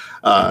and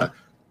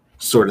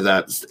sort of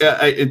that.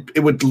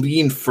 It would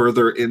lean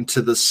further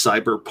into the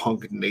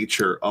cyberpunk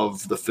nature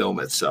of the film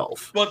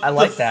itself. But I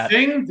like that. The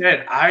thing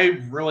that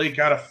I really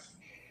gotta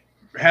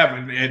have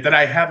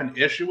an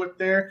issue with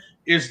there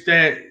is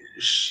that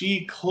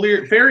she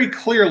very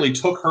clearly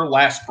took her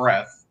last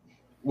breath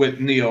with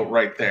Neo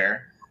right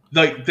there.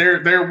 like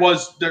there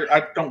was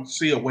I don't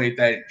see a way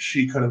that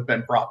she could have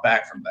been brought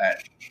back from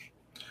that.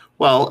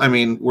 Well, I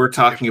mean, we're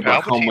talking If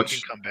about how Palpatine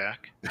much. can come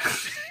back.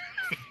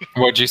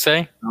 What'd you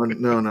say?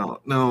 No.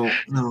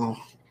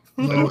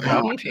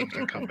 Palpatine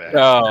can come back.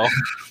 Oh,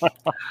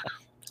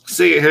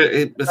 See,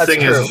 the That's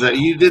thing true. is that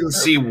you didn't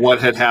see what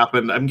had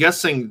happened. I'm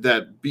guessing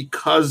that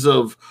because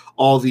of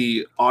all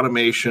the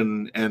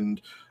automation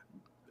and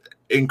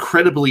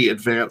incredibly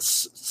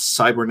advanced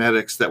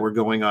cybernetics that were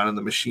going on in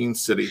the Machine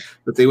City,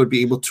 that they would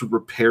be able to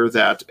repair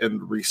that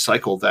and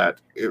recycle that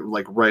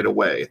like right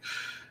away.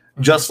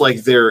 Just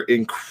like their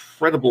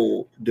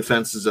incredible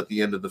defenses at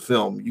the end of the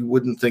film, you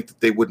wouldn't think that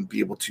they wouldn't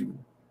be able to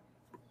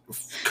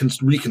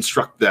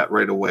reconstruct that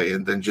right away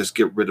and then just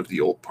get rid of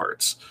the old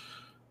parts.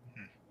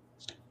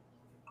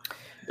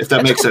 If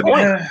that makes sense.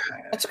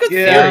 That's a good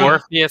Yeah. theory.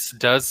 Morpheus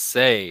does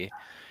say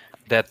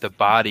that the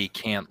body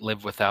can't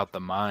live without the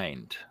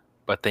mind,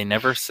 but they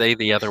never say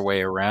the other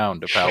way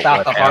around about Without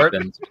what the heart?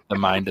 happens with the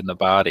mind and the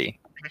body.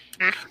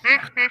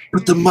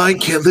 But the mind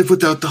can't live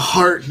without the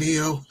heart,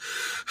 Neo.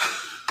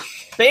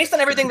 Based on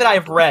everything that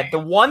I've read, the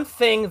one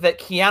thing that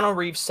Keanu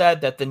Reeves said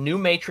that the new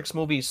Matrix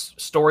movie's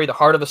story, the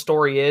heart of the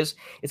story is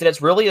that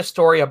it's really a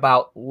story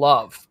about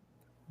love.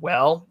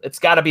 Well, it's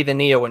got to be the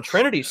Neo and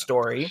Trinity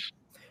story.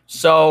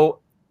 So,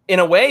 in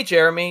a way,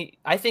 Jeremy,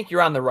 I think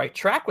you're on the right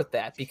track with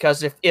that,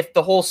 because if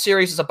the whole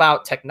series is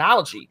about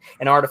technology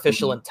and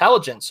artificial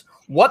intelligence,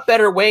 what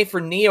better way for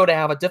Neo to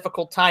have a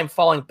difficult time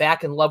falling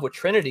back in love with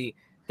Trinity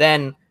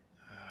than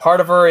part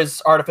of her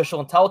is artificial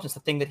intelligence, the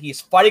thing that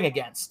he's fighting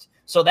against.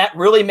 So that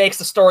really makes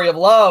the story of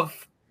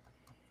love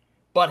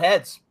butt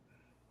heads.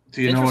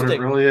 Do you know what it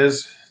Interesting. really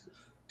is?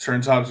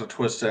 Turns out it's a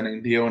twist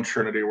ending. Neo and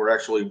Trinity were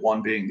actually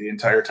one being the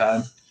entire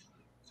time.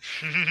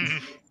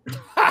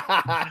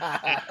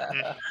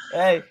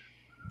 Hey,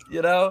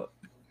 you know,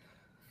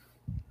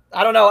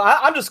 I don't know.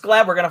 I'm just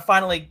glad we're going to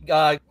finally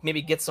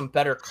maybe get some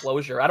better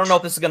closure. I don't know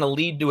if this is going to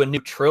lead to a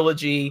new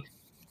trilogy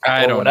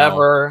I or don't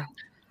whatever.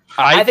 know.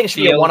 I think it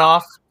should be a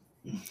one-off.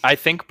 I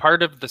think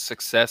part of the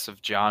success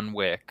of John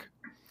Wick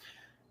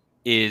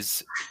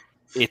is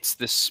it's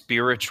the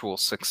spiritual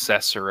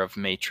successor of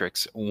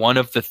Matrix. One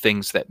of the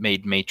things that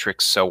made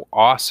Matrix so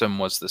awesome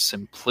was the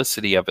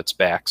simplicity of its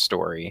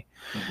backstory.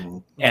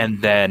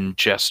 And then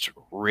just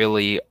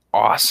really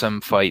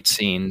awesome fight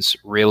scenes,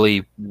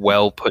 really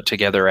well put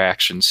together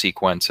action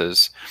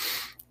sequences.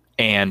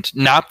 And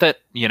not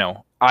that, you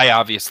know, I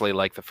obviously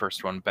like the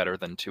first one better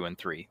than 2 and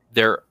 3.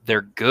 They're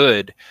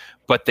good,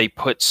 but they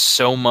put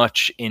so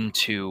much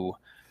into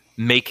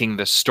making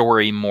the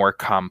story more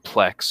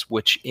complex,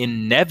 which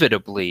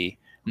inevitably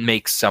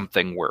makes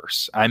something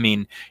worse. I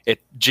mean,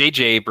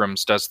 J.J.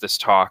 Abrams does this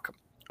talk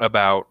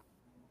about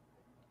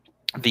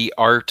the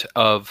art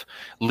of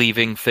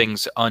leaving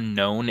things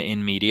unknown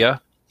in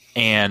media,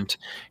 and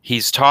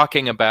he's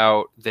talking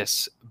about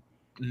this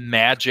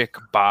magic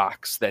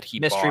box that he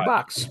Mystery bought.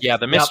 box. Yeah,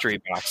 the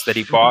mystery box that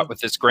he bought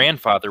with his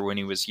grandfather when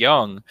he was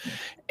young.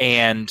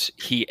 And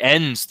he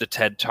ends the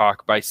TED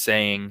Talk by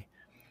saying,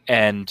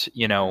 and,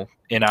 you know,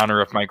 in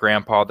honor of my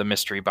grandpa, the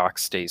mystery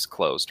box stays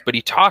closed. But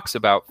he talks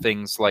about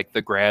things like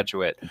The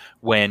Graduate,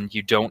 when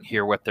you don't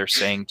hear what they're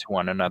saying to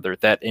one another,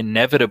 that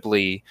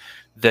inevitably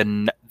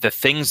the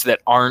things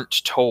that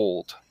aren't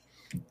told,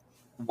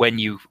 when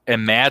you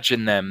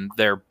imagine them,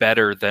 they're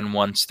better than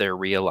once they're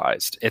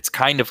realized. It's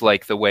kind of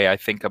like the way I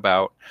think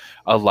about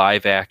a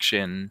live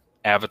action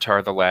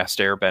Avatar: The Last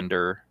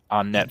Airbender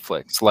on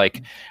Netflix.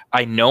 Like,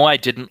 I know I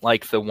didn't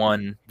like the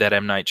one that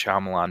M. Night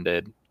Shyamalan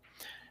did.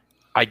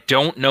 I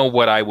don't know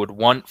what I would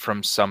want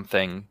from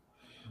something,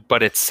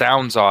 but it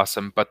sounds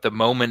awesome. But the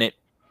moment it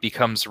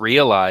becomes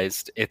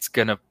realized,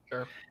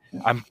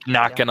 I'm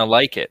not gonna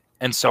like it.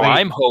 And so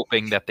I'm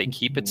hoping that they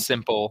keep it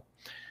simple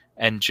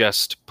and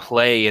just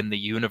play in the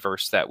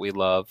universe that we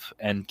love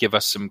and give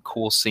us some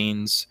cool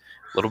scenes,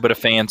 a little bit of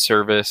fan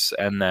service,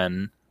 and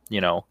then,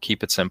 you know,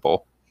 keep it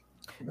simple.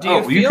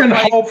 You can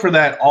hope for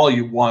that all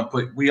you want,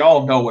 but we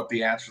all know what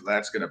the answer to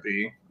that's going to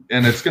be.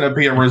 And it's going to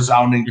be a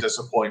resounding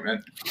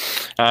disappointment.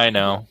 I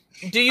know.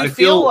 Do you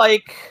feel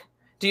like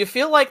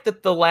that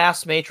the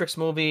last Matrix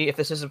movie, if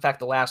this is in fact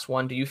the last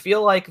one, do you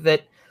feel like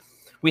that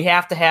we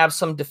have to have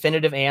some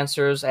definitive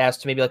answers as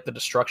to maybe like the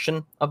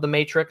destruction of the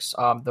Matrix,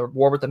 the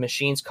war with the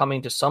machines coming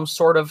to some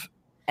sort of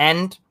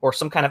end or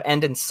some kind of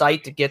end in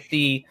sight to get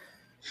the...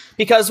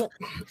 Because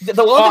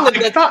the one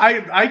thing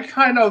I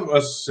kind of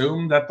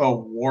assumed that the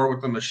war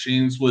with the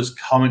machines was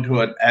coming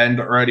to an end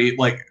already,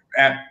 like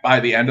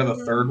by the end of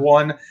the third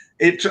one.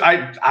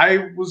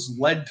 I was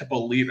led to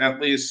believe,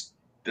 at least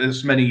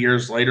this many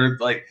years later,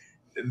 like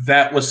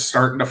that was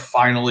starting to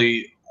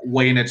finally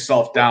wane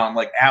itself down.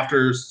 Like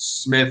after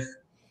Smith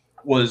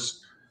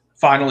was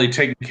finally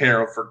taken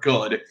care of for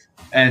good,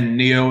 and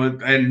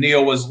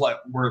Neo was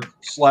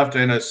left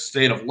in a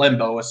state of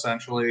limbo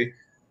essentially.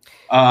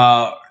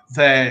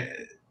 That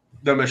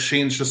the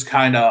machines just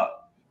kind of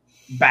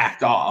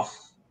backed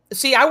off.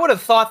 See, I would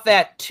have thought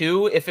that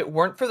too if it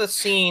weren't for the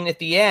scene at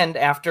the end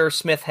after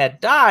Smith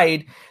had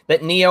died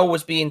that Neo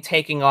was being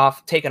taken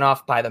off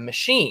by the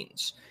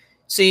machines.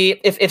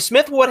 See, if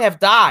Smith would have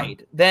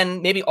died,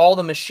 then maybe all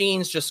the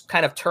machines just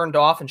kind of turned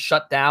off and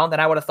shut down. Then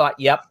I would have thought,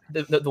 yep,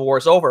 the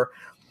war's over.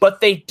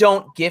 But they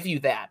don't give you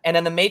that. And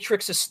then the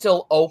Matrix is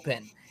still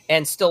open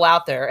and still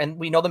out there. And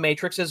we know the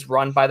Matrix is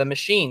run by the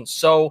machines.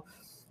 So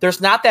there's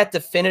not that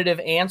definitive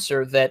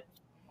answer that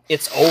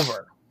it's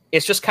over.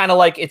 It's just kind of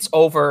like it's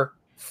over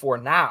for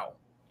now.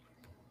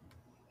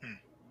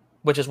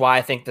 Which is why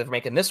I think they're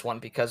making this one,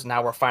 because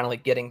now we're finally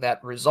getting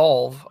that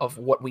resolve of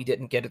what we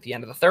didn't get at the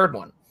end of the third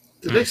one.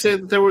 Did they say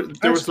that there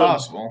was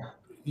possible?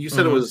 You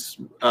said it was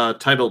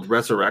titled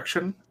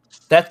Resurrection?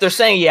 That they're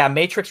saying, yeah,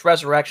 Matrix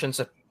Resurrections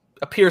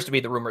appears to be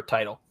the rumored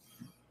title.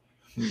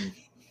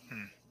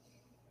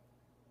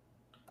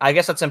 I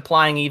guess that's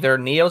implying either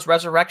Neo's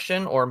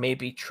resurrection or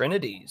maybe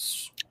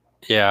Trinity's.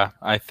 Yeah,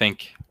 I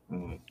think.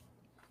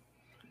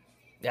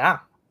 Yeah.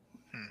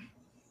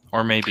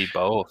 Or maybe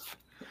both.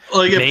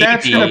 Like, if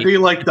that's going to be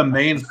like the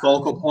main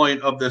focal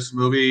point of this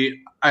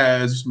movie,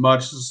 as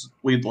much as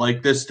we'd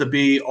like this to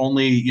be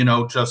only, you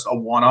know, just a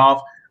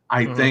one-off,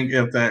 I think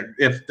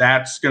if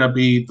that's going to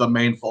be the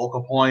main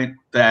focal point,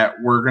 that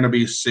we're going to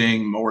be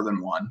seeing more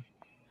than one.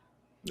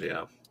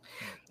 Yeah.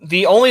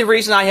 The only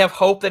reason I have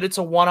hope that it's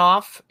a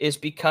one-off is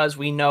because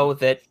we know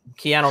that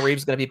Keanu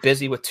Reeves is going to be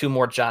busy with 2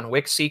 more John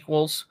Wick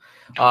sequels.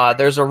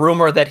 There's a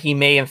rumor that he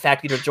may, in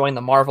fact, either join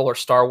the Marvel or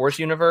Star Wars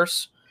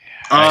universe.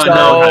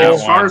 No,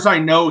 as far as I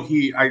know,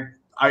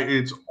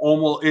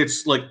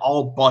 it's like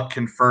all but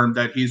confirmed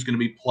that he's going to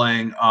be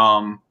playing.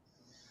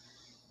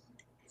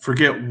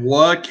 Forget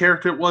what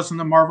character it was in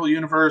the Marvel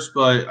universe,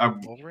 but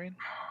Wolverine.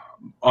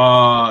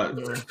 No.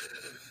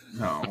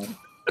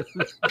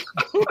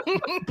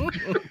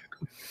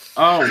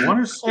 I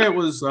want to say it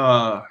was.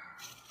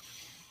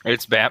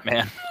 It's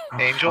Batman.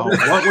 Angel.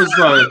 What was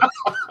the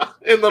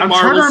in the I'm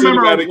Marvel trying to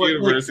remember Cinematic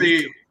Universe?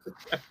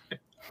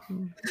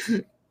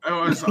 It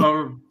was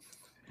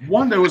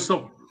one that was the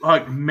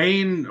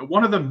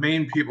one of the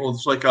main people.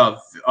 It's like a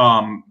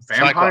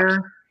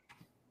vampire.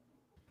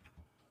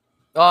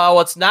 Well,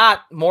 it's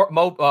not more.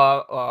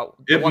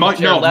 It one might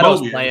Jared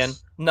Leto's playing.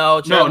 No,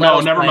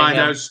 never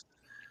mind.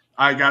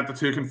 I got the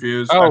two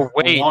confused. Oh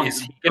wait,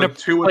 is he gonna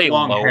two play with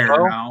long Lobo?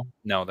 hair now?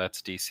 No,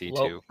 that's DC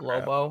too.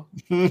 Lobo.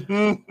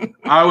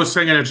 I was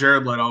thinking of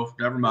Jared Leto.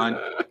 Never mind.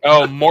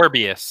 Oh,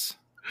 Morbius.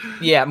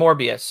 Yeah,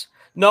 Morbius.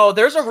 No,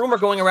 there's a rumor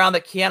going around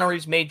that Keanu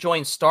Reeves may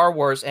join Star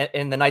Wars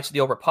in the Knights of the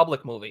Old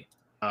Republic movie.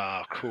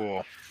 Oh,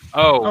 cool.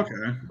 Oh,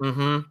 okay.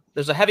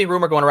 There's a heavy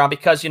rumor going around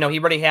because, you know, he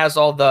already has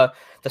all the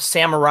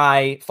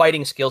samurai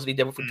fighting skills that he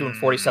did with doing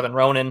 47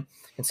 Ronin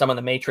and some of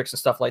the Matrix and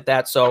stuff like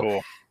that. So,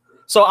 Cool.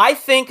 So I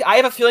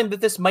have a feeling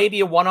that this may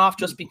be a one-off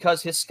just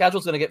because his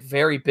schedule's going to get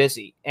very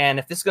busy. And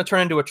if this is going to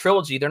turn into a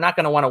trilogy, they're not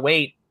going to want to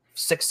wait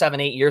 6,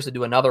 7, 8 years to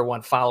do another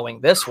one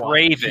following this one.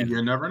 Craven.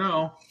 You never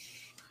know.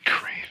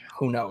 Craven.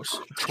 Who knows?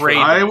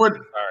 Craven. I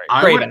would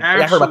Craven.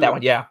 actually, I heard about that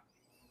one. Yeah.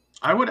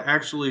 I would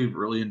actually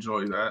really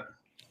enjoy that.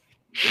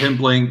 Him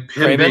being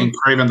Craven?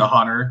 Craven the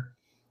Hunter.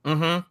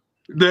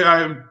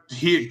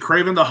 Mm-hmm.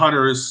 Craven the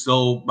Hunter is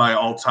still my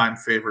all-time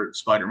favorite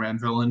Spider-Man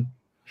villain.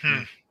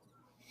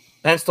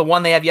 And it's the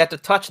one they have yet to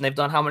touch, and they've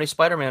done how many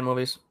Spider-Man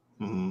movies?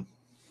 Mm-hmm.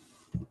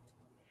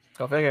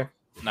 Go figure.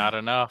 Not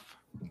enough.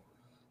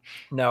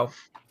 No.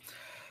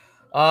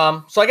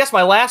 So I guess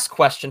my last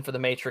question for the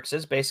Matrix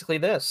is basically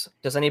this: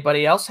 does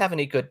anybody else have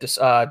any good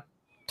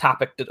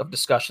topic of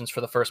discussions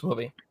for the first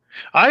movie?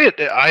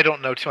 I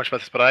don't know too much about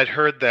this, but I'd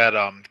heard that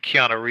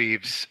Keanu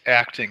Reeves'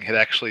 acting had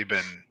actually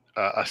been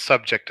a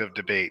subject of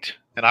debate,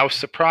 and I was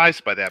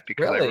surprised by that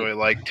because I really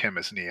liked him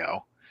as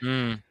Neo.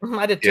 I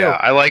did too. Yeah,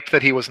 I liked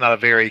that he was not a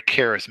very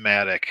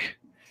charismatic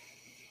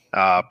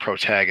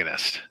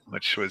protagonist,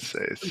 which was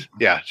just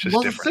well,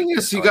 different. The thing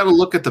is, you got to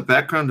look at the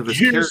background of his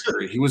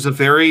character. He was a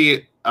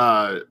very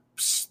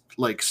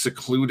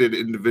secluded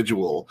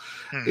individual.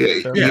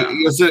 He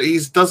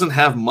doesn't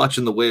have much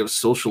in the way of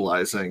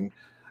socializing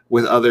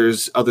with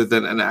others other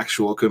than an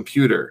actual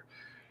computer.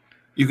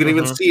 You can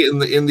even see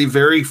it in the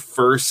very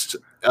first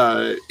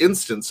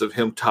instance of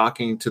him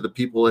talking to the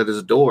people at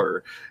his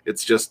door.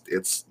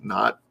 It's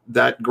not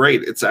that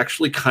great. It's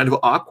actually kind of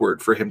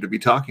awkward for him to be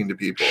talking to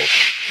people.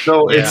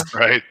 So it's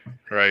right.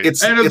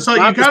 It's like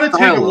you got to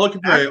take a look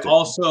at it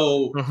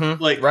also,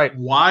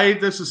 why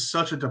this is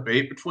such a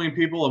debate between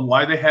people and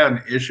why they had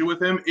an issue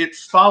with him. It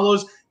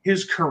follows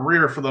his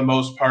career for the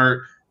most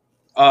part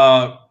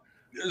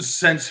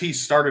since he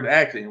started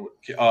acting with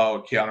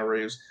Keanu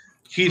Reeves.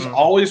 He's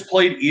always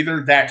played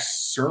either that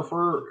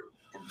surfer,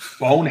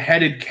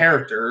 boneheaded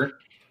character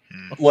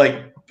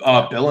like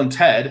Bill and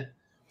Ted,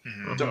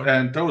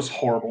 and those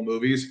horrible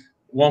movies.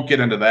 Won't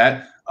get into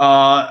that.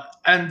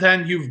 And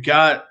then you've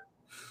got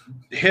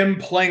him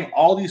playing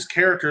all these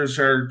characters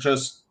that are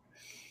just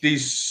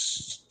these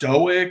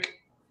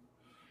stoic,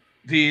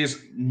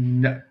 these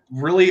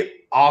really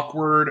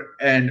awkward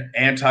and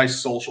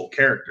antisocial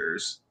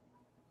characters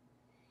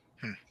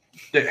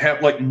that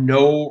have like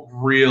no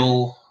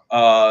real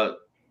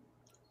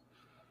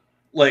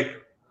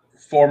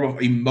form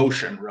of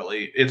emotion.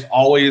 Really,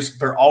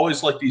 they're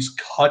always like these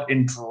cut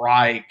and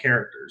dry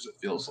characters. It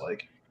feels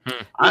like.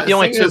 The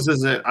only thing is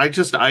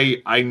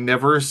that I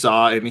never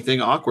saw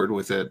anything awkward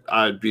with it.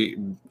 I'd be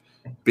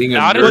being a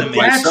nerd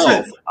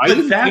myself.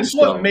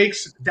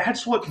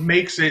 That's what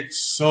makes it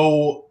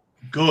so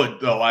good,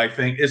 though. I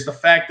think is the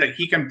fact that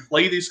he can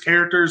play these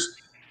characters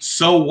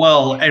so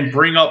well and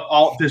bring up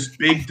all this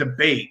big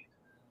debate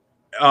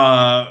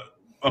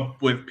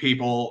with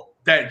people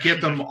that get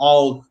them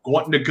all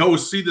wanting to go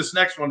see this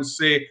next one to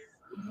say,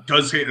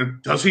 does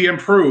he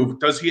improve?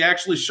 Does he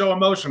actually show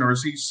emotion, or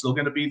is he still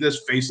going to be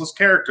this faceless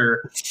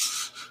character?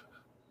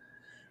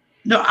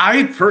 No,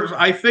 I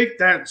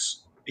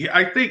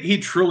think he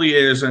truly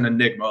is an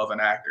enigma of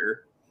an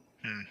actor.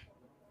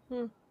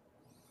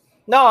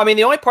 No, I mean,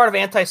 the only part of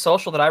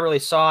Antisocial that I really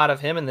saw out of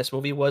him in this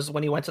movie was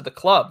when he went to the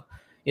club.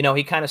 You know,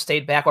 he kind of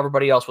stayed back while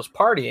everybody else was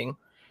partying,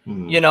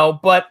 you know,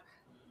 but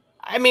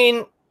I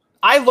mean,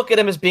 I look at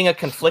him as being a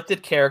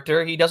conflicted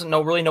character. He doesn't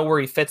really know where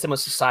he fits in with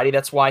society.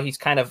 That's why he's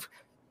kind of,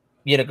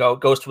 you know,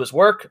 goes to his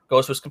work,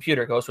 goes to his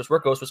computer, goes to his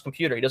work, goes to his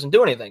computer. He doesn't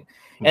do anything.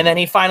 And then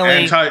he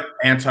finally...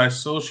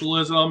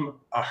 Anti-socialism,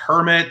 a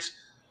hermit.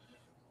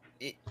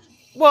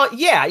 Well,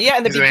 yeah.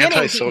 In the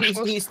beginning,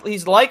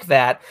 he's like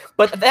that,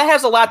 but that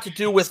has a lot to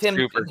do with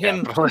him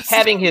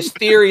having his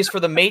theories for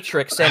the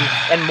Matrix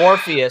and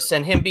Morpheus,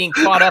 and him being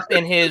caught up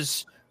in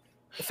his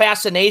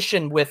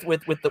fascination with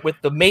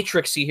the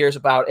Matrix he hears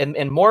about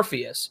and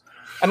Morpheus.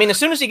 I mean, as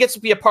soon as he gets to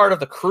be a part of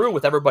the crew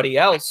with everybody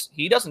else,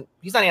 he's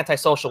not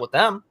antisocial with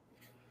them.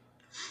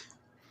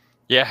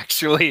 Yeah,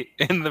 actually,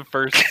 in the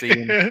first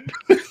scene,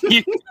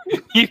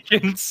 you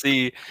can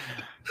see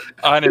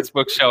on his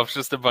bookshelf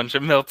just a bunch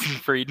of Milton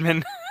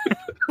Friedman.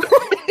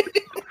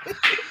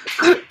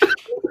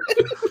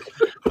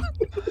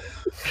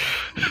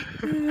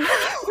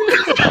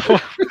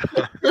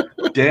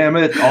 Damn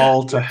it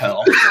all to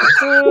hell.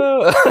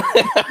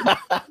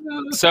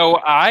 So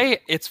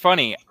it's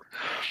funny.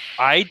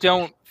 I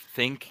don't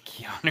think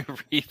Keanu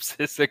Reeves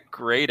is a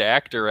great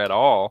actor at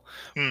all,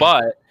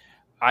 but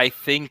I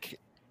think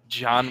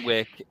John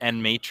Wick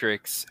and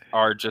Matrix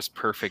are just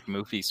perfect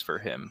movies for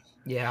him.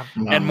 Yeah.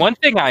 And one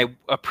thing I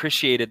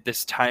appreciated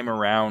this time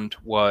around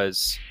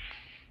was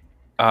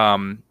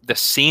the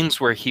scenes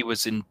where he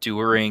was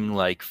enduring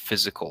like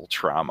physical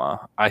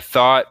trauma. I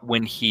thought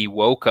when he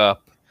woke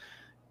up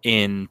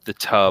in the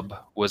tub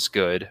was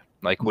good,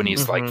 like when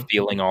he's like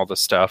feeling all the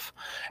stuff.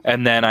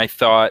 And then I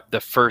thought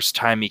the first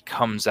time he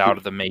comes out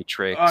of the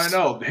Matrix, I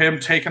know him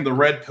taking the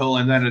red pill,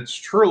 and then it's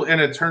true, and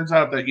it turns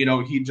out that, you know,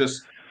 he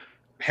just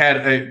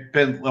had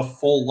been a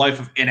full life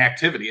of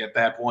inactivity at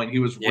that point. He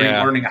was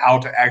relearning how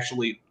to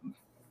actually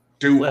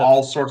do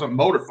all sorts of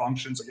motor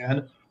functions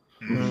again.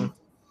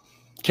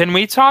 Can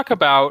we talk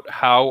about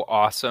how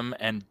awesome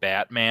and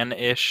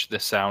Batman-ish the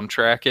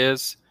soundtrack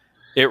is?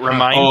 It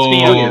reminds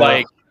me of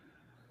like,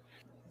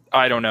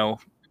 I don't know,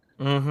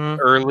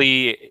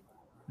 early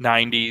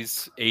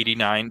 90s,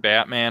 89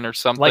 Batman or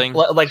something.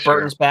 Like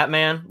Burton's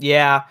Batman?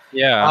 Yeah.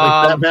 Yeah.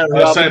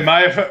 I'll say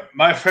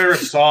my favorite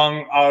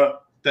song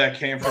that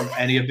came from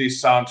any of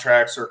these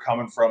soundtracks are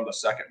coming from the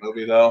second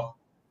movie, though.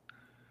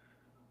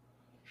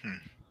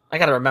 I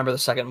gotta remember the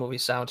second movie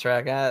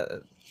soundtrack.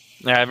 I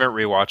haven't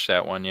rewatched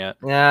that one yet.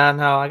 Yeah,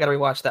 no, I gotta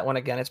rewatch that one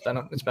again. It's been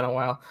a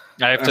while.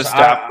 I have to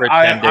stop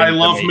pretending. I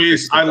love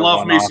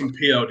me some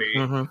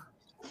POD.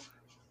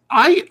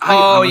 I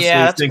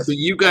honestly think that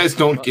you guys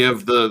don't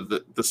give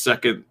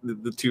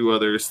the two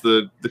others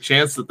the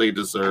chance that they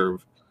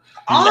deserve.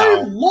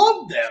 I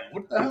love them.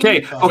 What the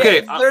hell okay.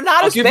 They're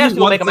not as bad as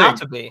people make them out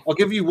to be. I'll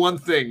give you one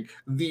thing.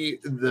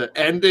 The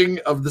ending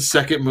of the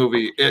second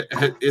movie,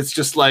 it's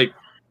just like.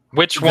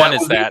 Which one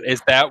is that?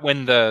 Is that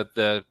when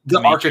the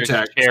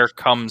architect chair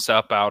comes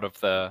up out of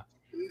the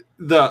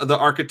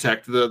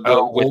architect, the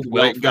old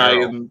white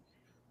guy?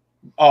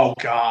 Oh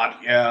God,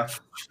 yeah.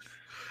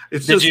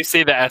 Did you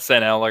see the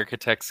SNL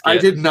architect skit? I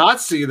did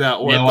not see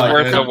that one. It's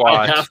worth a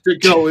watch. I have to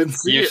go and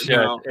see you it should.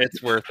 now.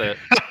 It's worth it.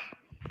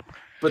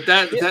 But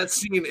that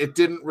scene, it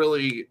didn't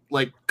really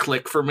like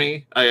click for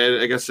me.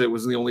 I guess it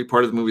was the only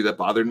part of the movie that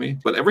bothered me,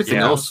 but everything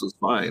else was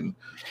fine.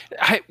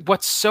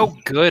 What's so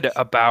good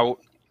about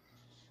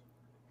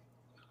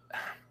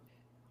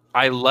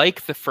I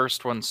like the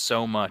first one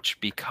so much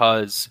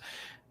because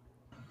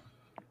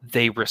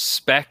they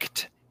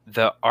respect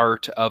the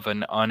art of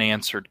an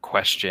unanswered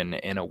question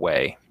in a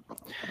way.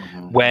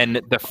 When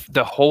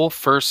the whole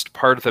first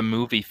part of the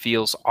movie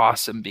feels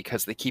awesome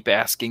because they keep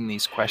asking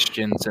these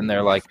questions and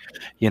they're like,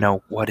 you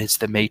know, what is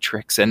the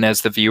Matrix? And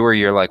as the viewer,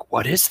 you're like,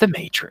 what is the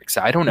Matrix?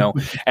 I don't know.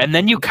 And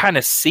then you kind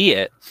of see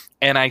it.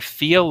 And I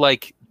feel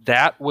like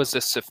that was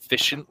a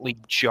sufficiently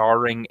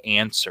jarring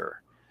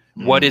answer.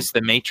 What is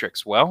the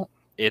Matrix? Well,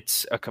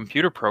 it's a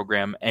computer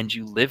program and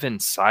you live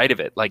inside of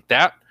it. Like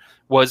that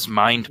was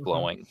mind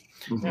blowing.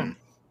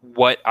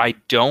 What I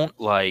don't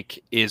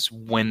like is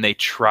when they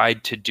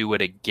tried to do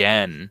it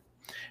again,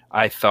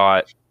 I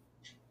thought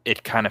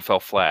it kind of fell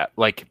flat.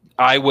 Like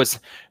I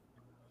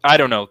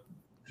don't know,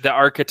 the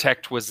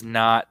architect was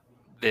not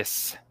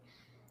this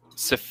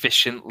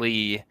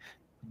sufficiently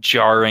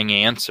jarring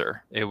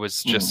answer. It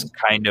was just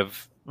kind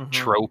of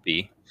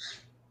tropey.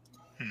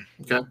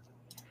 Okay.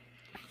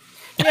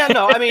 Yeah,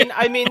 no, I mean,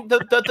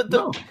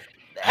 the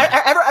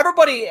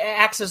everybody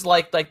acts as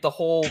like the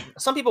whole.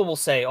 Some people will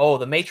say, "Oh,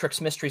 the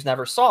Matrix mystery is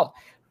never solved."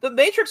 The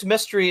Matrix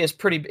mystery is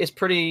pretty.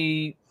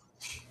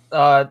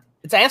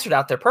 It's answered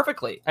out there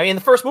perfectly. I mean,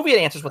 the first movie it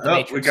answers what the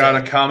Matrix. We got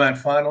a comment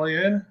finally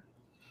in.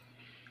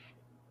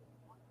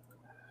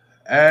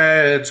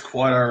 It's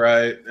quite all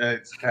right.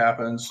 It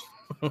happens.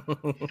 But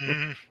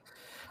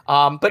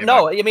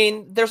no, I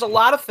mean, there's a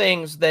lot of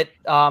things that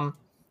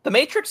the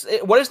Matrix.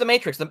 What is the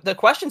Matrix? The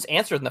question's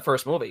answered in the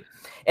first movie,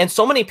 and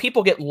so many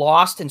people get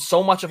lost in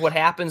so much of what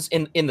happens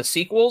in the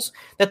sequels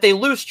that they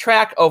lose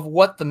track of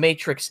what the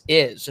Matrix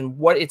is and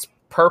what its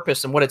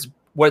purpose and what its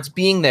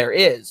being there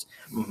is.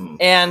 Mm-hmm.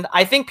 And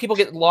I think people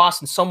get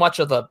lost in so much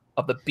of the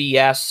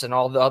BS and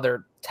all the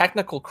other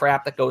technical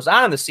crap that goes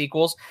on in the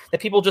sequels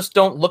that people just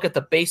don't look at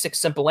the basic,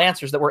 simple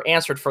answers that were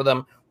answered for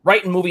them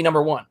right in movie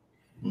number 1.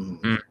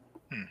 Mm-hmm.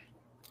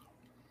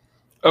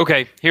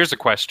 Okay, here's a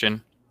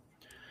question.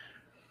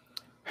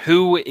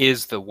 Who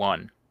is the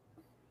one?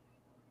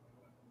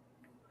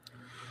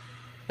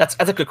 That's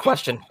a good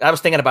question. I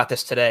was thinking about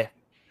this today.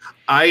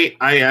 I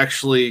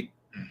actually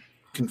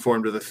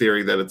conform to the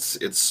theory that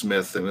it's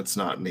Smith and it's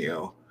not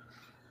Neo.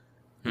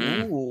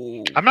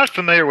 Ooh. I'm not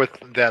familiar with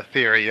that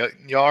theory.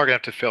 Y'all are gonna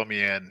have to fill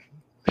me in.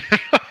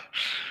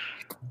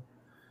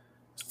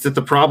 That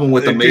the problem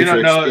with the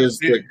Matrix is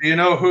do you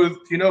know who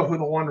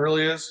the one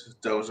really is?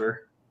 Dozer.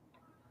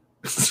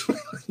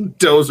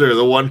 Dozer,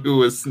 the one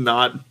who is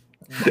not.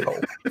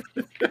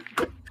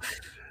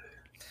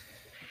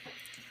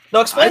 No,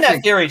 explain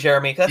that theory,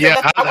 Jeremy. I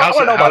want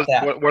to know about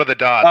that. What are the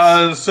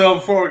dots? So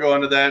before we go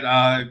into that,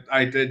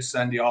 I did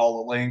send you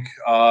all a link.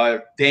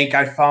 Think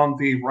I found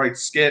the right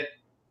skit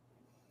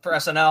for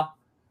SNL.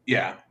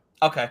 Yeah.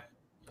 Okay.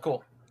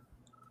 Cool.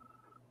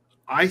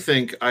 I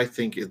think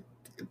it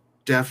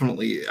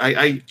definitely.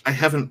 I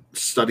haven't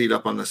studied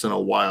up on this in a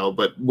while,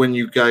 but when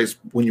you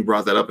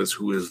brought that up as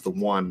who is the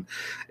one,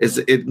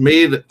 it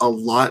made a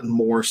lot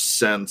more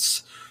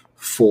sense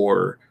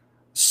for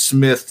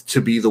Smith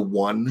to be the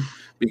one,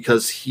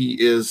 because he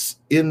is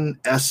in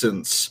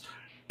essence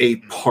a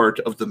part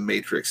of the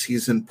Matrix.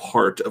 He's in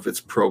part of its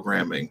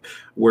programming,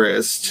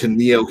 whereas to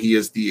Neo he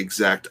is the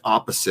exact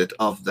opposite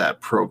of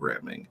that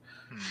programming.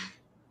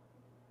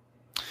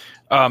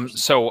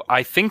 So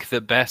I think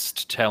the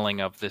best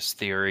telling of this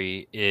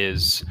theory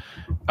is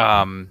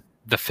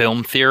the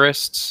film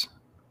theorists.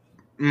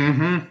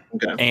 Mm-hmm.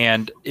 Okay.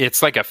 And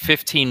it's like a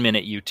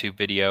 15-minute YouTube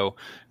video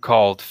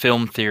called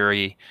Film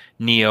Theory,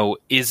 Neo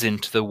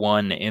Isn't the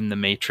One in the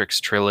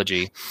Matrix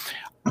Trilogy.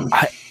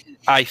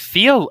 I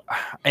feel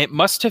it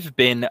must have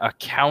been a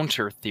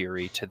counter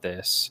theory to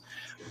this,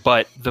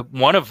 but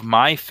one of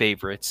my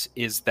favorites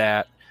is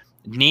that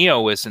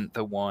Neo isn't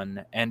the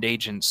one and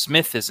Agent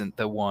Smith isn't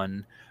the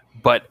one,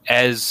 but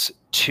as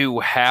two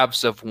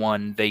halves of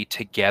one, they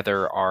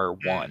together are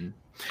one.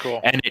 Cool.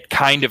 And it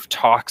kind of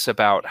talks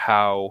about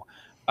how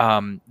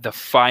the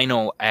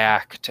final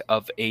act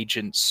of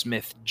Agent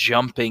Smith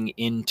jumping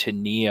into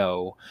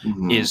Neo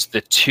is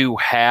the two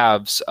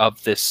halves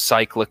of this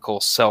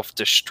cyclical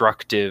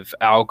self-destructive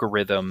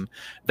algorithm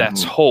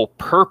that's whole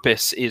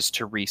purpose is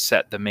to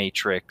reset the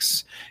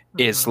Matrix,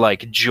 is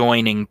like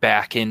joining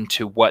back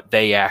into what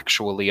they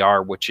actually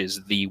are, which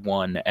is the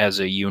one as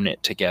a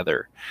unit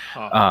together.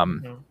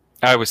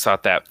 I always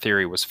thought that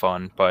theory was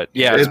fun, but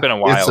yeah, it's been a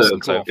while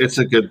since it's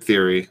a good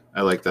theory.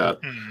 I like that.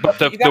 But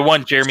the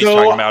one Jeremy's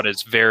talking about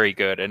is very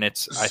good, and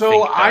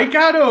I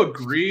gotta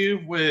agree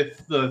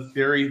with the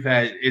theory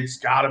that it's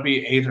gotta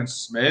be Agent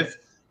Smith,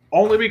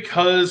 only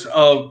because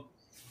of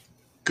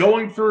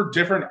going through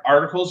different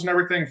articles and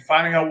everything,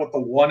 finding out what the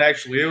one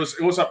actually is.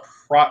 It was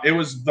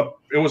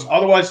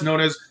otherwise known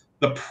as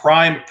the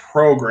Prime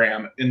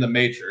program in the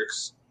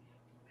Matrix.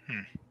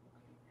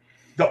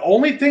 The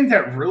only thing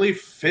that really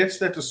fits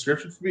that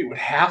description for me would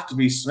have to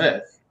be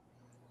Smith.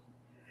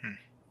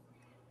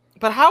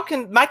 But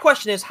my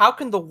question is, how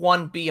can the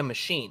one be a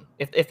machine?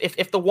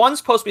 If the one's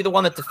supposed to be the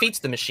one that defeats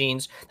the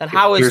machines, then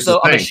how is a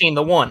machine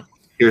the one?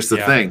 Here's the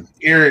thing.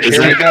 Here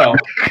we go.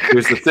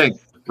 Here's the thing,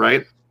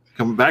 right?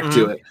 Coming back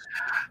to it,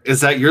 is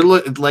that you're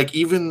like,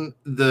 even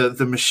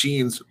the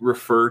machines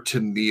refer to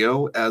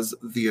Neo as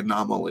the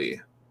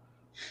anomaly.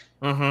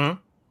 Mm-hmm.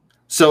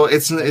 So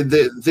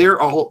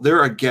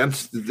they're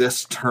against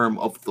this term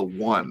of the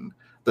one,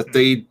 that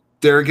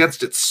they're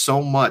against it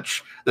so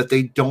much that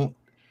they don't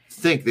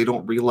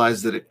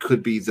realize that it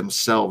could be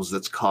themselves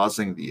that's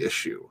causing the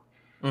issue.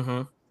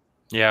 Mm-hmm.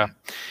 Yeah.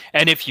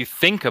 And if you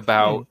think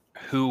about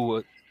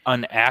who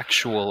an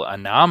actual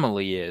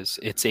anomaly is,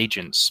 it's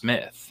Agent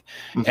Smith.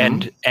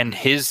 And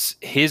his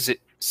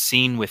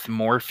scene with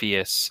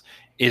Morpheus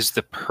is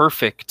the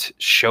perfect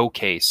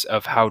showcase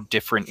of how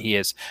different he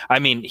is. I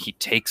mean, he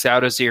takes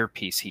out his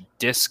earpiece, he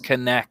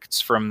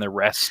disconnects from the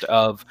rest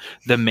of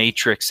the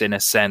Matrix in a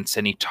sense,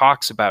 and he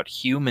talks about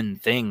human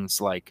things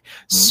like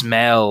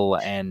smell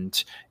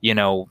and,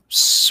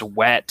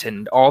 sweat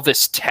and all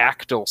this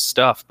tactile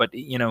stuff, but,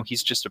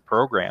 he's just a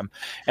program.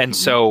 And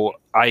so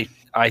I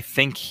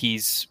think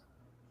he's,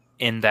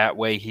 in that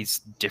way, he's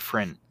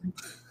different.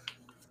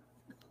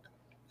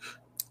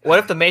 What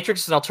if the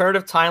Matrix is an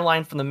alternative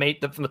timeline from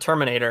the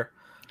Terminator?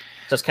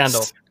 Says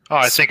Kendall. Oh,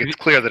 I think it's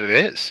clear that it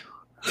is.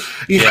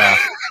 Yeah.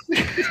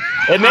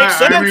 It makes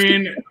sense. I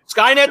mean,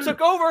 Skynet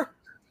took over.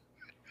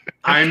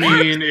 I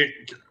mean,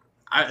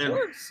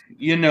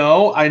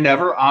 I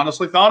never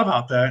honestly thought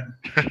about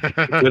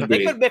that.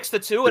 They could mix the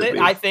two, and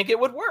I think it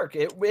would work.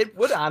 It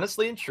would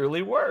honestly and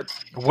truly work.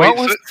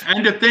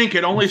 And to think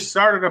it only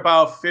started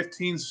about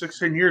 15,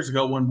 16 years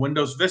ago when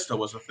Windows Vista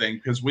was a thing,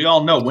 because we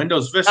all know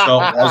Windows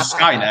Vista was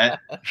Skynet.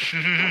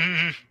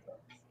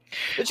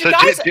 Did you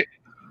guys?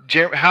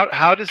 Jeremy,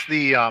 how does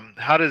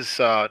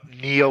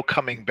Neo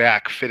coming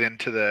back fit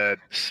into the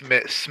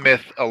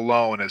Smith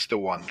alone as the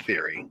one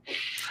theory?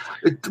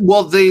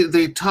 Well,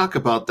 they talk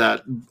about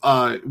that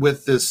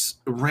with this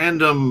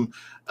random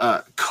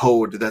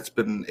code that's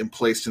been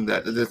placed in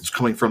that's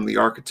coming from the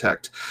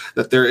architect,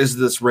 that there is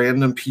this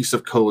random piece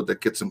of code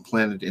that gets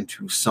implanted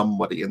into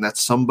somebody, and that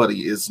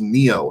somebody is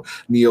Neo.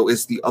 Neo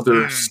is the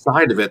other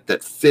side of it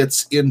that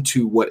fits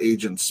into what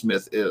Agent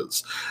Smith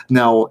is.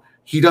 Now,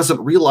 he doesn't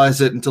realize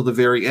it until the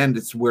very end.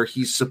 It's where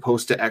he's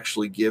supposed to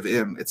actually give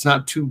in. It's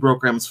not two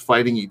programs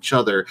fighting each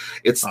other.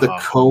 It's the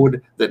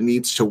code that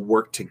needs to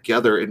work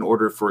together in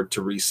order for it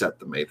to reset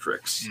the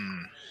Matrix.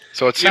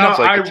 So it sounds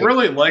like I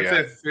really like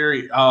that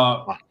theory.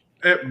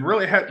 It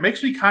really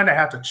makes me kind of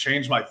have to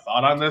change my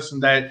thought on this,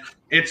 and that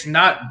it's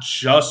not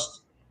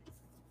just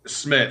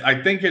Smith. I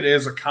think it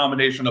is a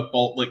combination of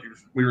both, like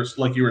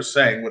you were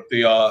saying, with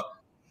the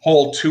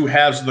whole two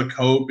halves of the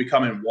code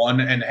becoming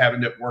one and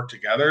having it work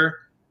together.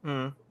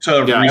 To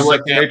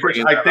reset the Matrix.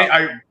 I think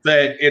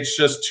that it's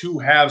just two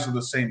halves of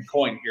the same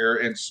coin here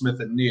in Smith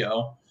and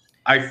Neo.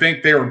 I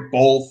think they were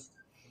both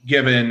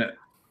given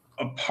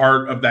a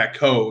part of that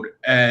code,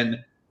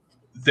 and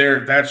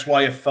that's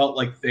why it felt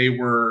like they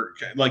were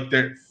like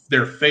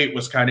their fate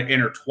was kind of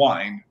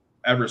intertwined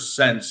ever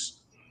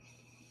since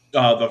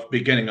the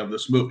beginning of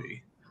this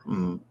movie.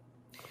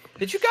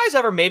 Did you guys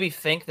ever maybe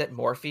think that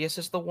Morpheus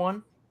is the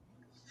one?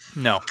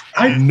 No.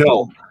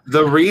 No.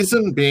 The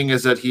reason being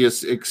is that he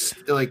is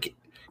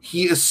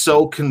he is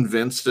so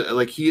convinced,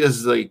 like he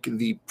is like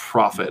the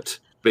prophet,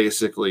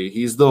 basically.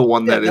 He's the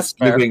one that is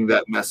giving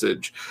that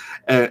message.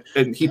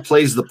 And he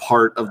plays the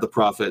part of the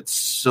prophet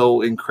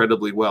so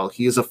incredibly well.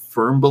 He is a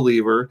firm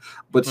believer,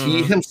 but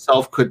he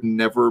himself could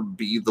never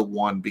be the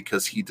one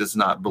because he does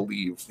not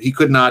believe. He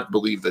could not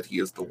believe that he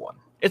is the one.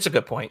 It's a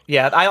good point.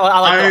 Yeah, I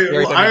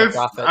like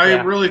that.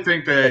 I really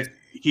think that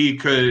he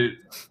could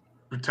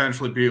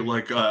potentially be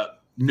like a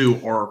new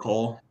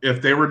Oracle.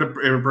 If they were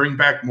to bring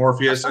back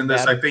Morpheus in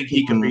this, I think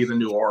he can be the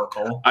new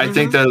Oracle. I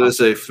think that is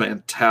a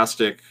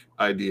fantastic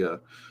idea.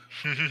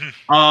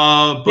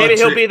 Maybe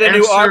he'll be the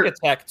new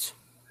architect.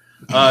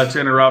 To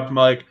interrupt,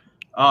 Mike.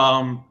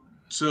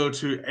 So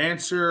to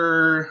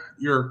answer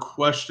your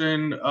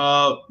question,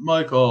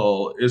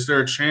 Michael, is there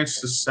a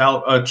chance to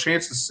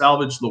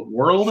salvage the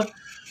world?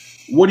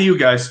 What do you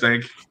guys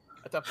think?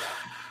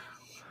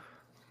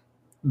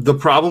 The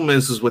problem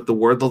is with the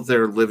world that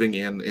they're living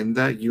in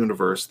that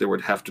universe, there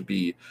would have to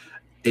be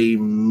a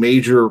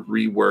major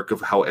rework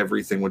of how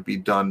everything would be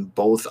done,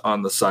 both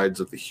on the sides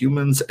of the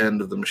humans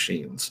and of the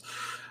machines.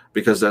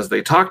 Because as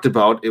they talked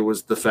about, it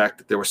was the fact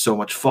that there was so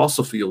much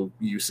fossil fuel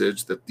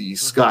usage that the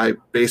sky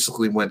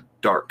basically went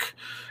dark.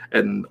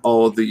 And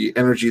all of the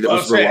energy that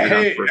was relied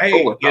on for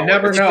solar power. You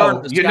never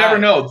know. You never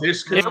know.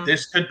 This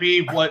could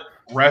be what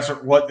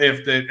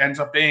if it ends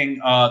up being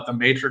the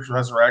Matrix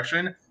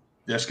Resurrection.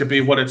 This could be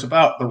what it's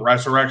about, the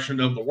resurrection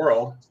of the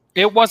world.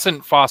 It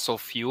wasn't fossil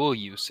fuel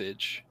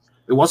usage.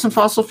 It wasn't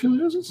fossil fuel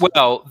usage?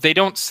 Well, they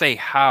don't say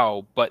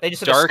how, but they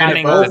just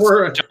darkening the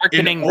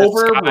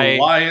sky,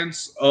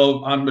 reliance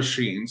on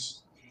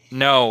machines.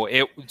 No,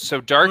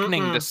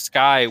 darkening the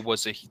sky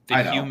was the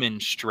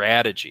human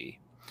strategy.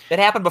 It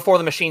happened before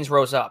the machines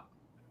rose up.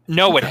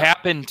 No, it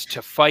happened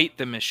to fight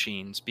the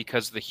machines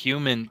because the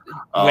human.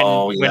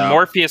 When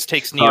Morpheus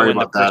takes Neo in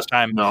the first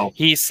time,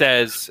 he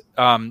says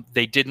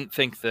they didn't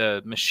think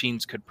the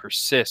machines could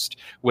persist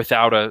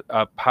without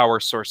a power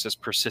source as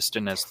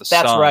persistent as the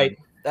sun. That's right.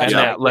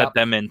 That led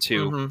them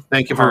into.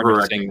 Thank you for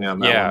correcting me on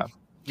that one.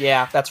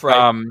 Yeah, that's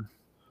right.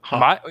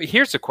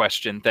 Here's a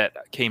question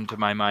that came to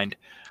my mind.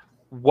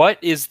 What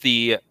is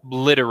the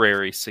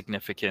literary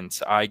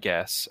significance, I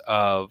guess,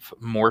 of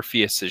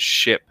Morpheus's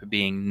ship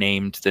being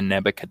named the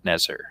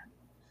Nebuchadnezzar?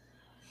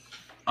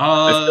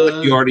 I feel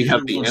like you already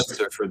have the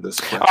answer for this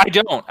question. I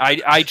don't.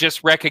 I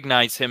just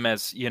recognize him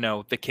as,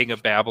 the king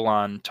of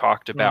Babylon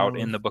talked about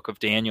in the book of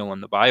Daniel in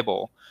the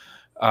Bible.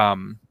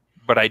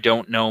 But I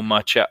don't know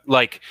much.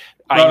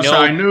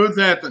 I knew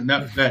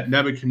that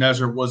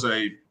Nebuchadnezzar was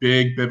a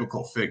big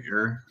biblical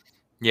figure.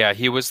 Yeah,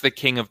 he was the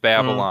king of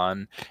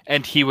Babylon,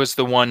 and he was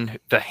the one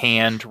the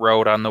hand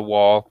wrote on the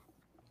wall,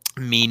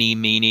 "Meeny,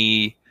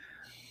 meeny,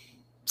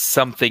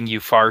 something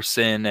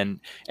Upharsin,"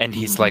 and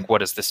he's like, "What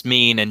does this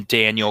mean?" And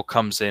Daniel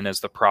comes in as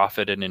the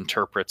prophet and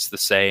interprets the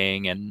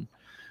saying, and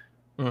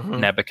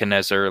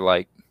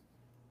Nebuchadnezzar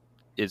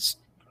is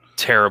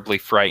terribly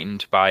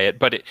frightened by it.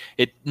 But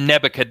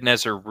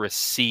Nebuchadnezzar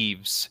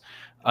receives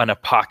an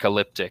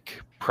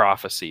apocalyptic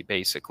prophecy,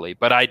 basically.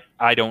 But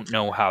I don't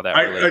know how that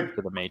relates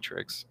to the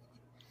Matrix.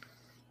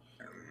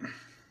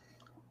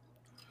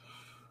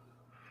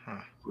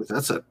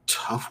 That's a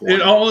tough one.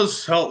 It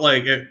almost felt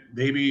like it.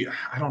 Maybe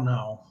I don't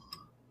know.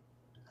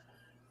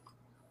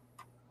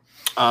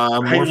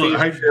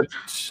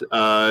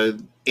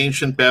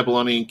 Ancient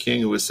Babylonian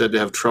king who was said to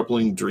have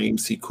troubling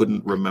dreams he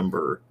couldn't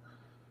remember.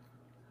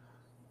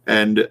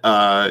 And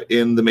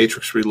in The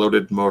Matrix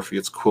Reloaded,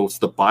 Morpheus quotes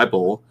the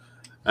Bible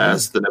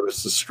as the Nemesis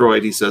is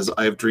destroyed. He says,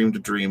 "I have dreamed a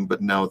dream,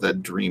 but now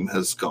that dream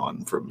has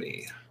gone from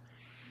me."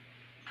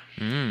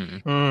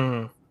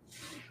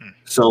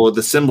 So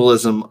the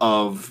symbolism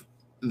of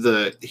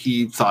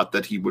he thought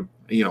that he would,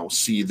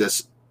 see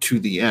this to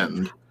the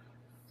end,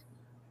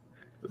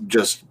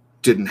 just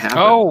didn't happen.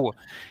 Oh,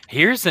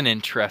 here's an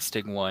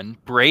interesting one.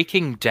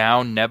 Breaking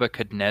down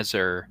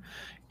Nebuchadnezzar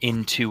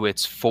into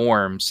its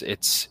forms.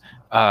 It's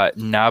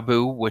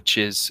Nabu, which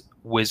is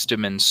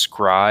wisdom and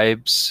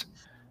scribes.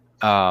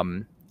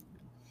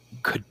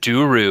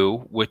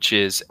 Kuduru, which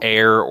is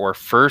heir or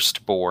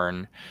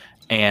firstborn,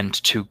 and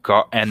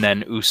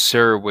then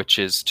Usur, which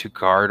is to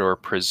guard or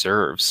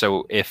preserve.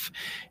 So if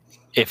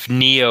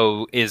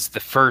Neo is the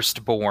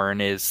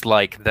firstborn, is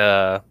like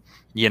the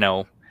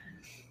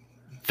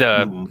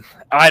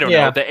I don't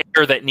know, the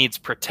heir that needs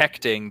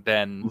protecting,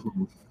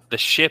 then the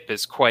ship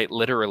is quite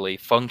literally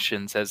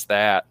functions as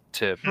that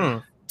to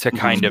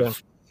kind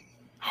of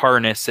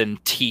harness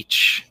and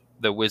teach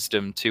the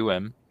wisdom to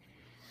him.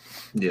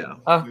 Yeah,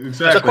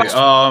 exactly.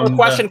 The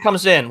question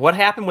comes in: what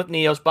happened with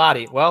Neo's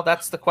body? Well,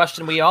 that's the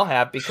question we all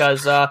have,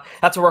 because that's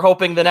what we're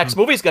hoping the next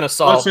movie's going to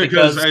solve.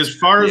 Because as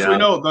far as we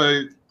know,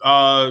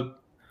 the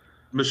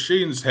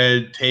machines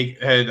had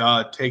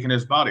taken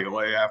his body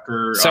away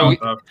after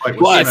the fight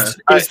with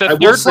Smith. Is the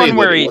third one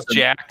where he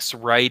jacks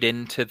right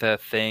into the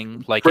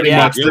thing, like pretty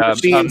much a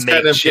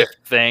makeshift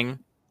thing?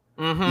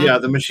 Mm-hmm. Yeah,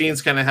 the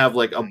machines kind of have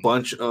like a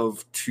bunch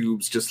of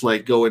tubes just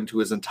like go into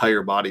his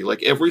entire body.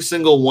 Like every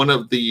single one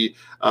of the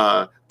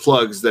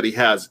plugs that he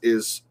has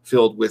is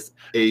filled with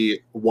a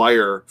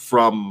wire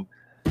from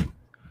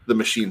the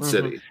Machine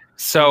City.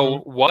 So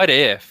what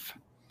if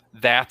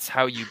that's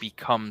how you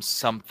become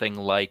something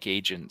like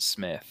Agent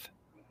Smith?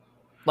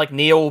 Like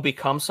Neo will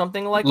become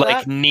something like that?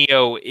 Like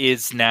Neo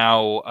is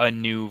now a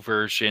new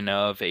version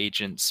of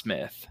Agent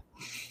Smith.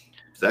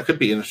 That could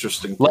be an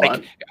interesting plot.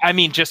 Like, I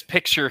mean, just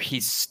picture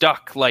he's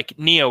stuck. Like,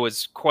 Neo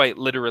is quite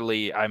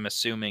literally, I'm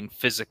assuming,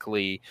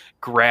 physically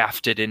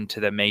grafted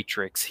into the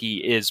Matrix. He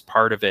is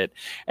part of it.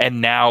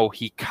 And now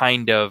he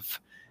kind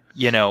of,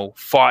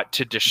 fought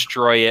to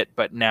destroy it,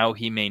 but now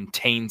he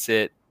maintains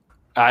it.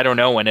 I don't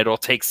know, and it'll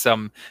take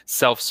some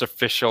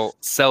self-sacrificial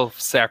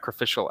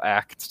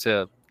act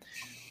to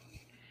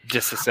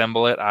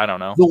disassemble it. I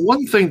don't know. The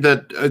one thing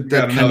that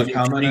kind of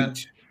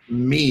intrigued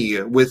me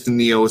with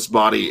Neo's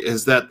body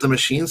is that the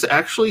machines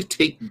actually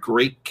take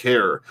great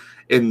care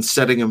in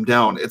setting him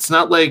down. It's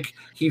not like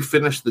he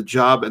finished the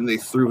job and they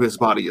threw his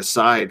body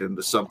aside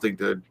into something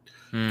to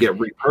get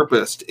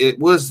repurposed. It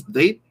was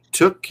they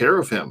took care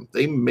of him.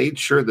 They made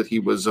sure that he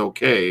was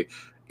okay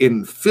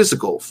in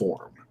physical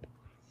form.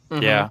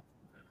 Yeah.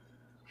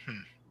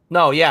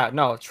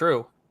 No,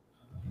 true.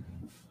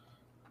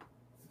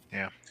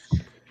 Yeah.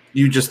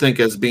 You just think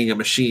as being a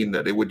machine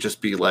that it would just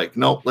be like,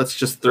 nope, let's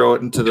just throw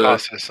it into the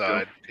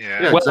side.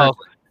 Yeah. Well,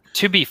 exactly.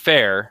 To be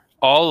fair,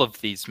 all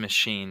of these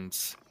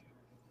machines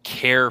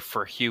care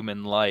for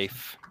human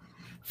life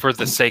for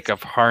the sake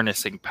of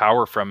harnessing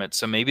power from it.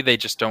 So maybe they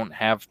just don't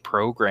have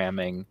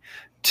programming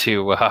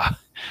to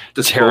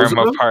tear them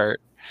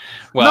apart.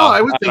 Well, no, I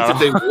would think that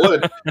they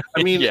would.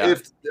 I mean, Yeah.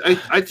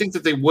 I think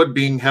that they would,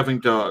 being having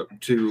to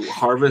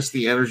harvest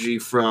the energy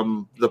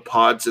from the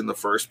pods in the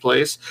first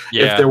place.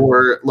 Yeah. If there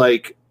were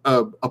like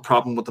a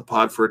problem with the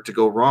pod for it to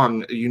go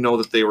wrong,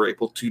 that they were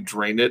able to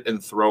drain it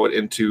and throw it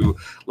into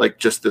like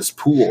just this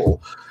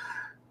pool.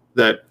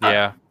 That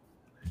They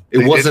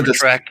wasn't did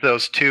retract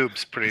those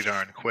tubes pretty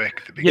darn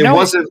quick. It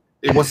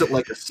wasn't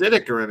like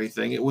acidic or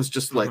anything. It was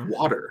just like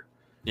water.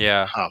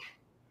 Yeah. I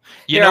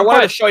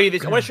wanted to show you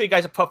this. I want to show you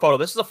guys a photo.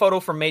 This is a photo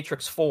from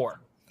Matrix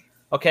 4.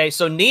 Okay,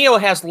 so Neo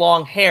has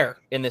long hair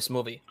in this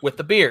movie with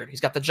the beard.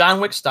 He's got the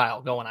John Wick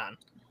style going on.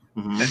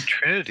 And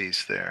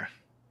Trinity's there.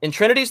 And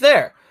Trinity's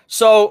there.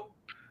 So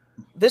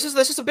this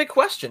is a big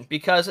question,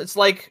 because it's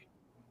like,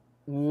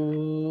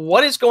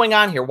 what is going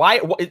on here? Why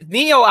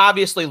Neo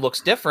obviously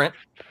looks different.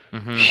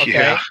 Okay.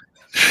 Yeah.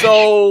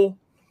 So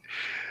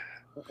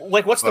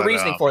like, what's the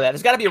reasoning for that?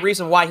 There's got to be a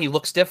reason why he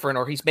looks different,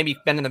 or he's maybe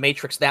been in the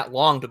Matrix that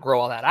long to grow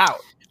all that out.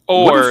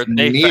 Or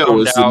Neo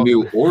is the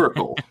new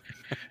Oracle.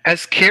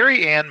 Has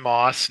Carrie Ann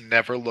Moss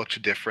never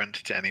looked different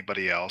to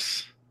anybody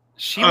else?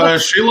 She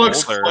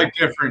looks quite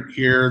different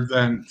here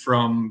than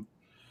from.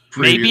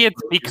 Maybe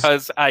it's movies.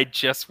 because I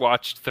just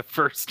watched the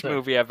first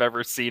movie I've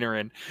ever seen her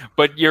in.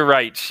 But you're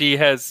right; she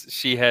has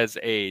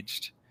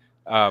aged.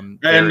 From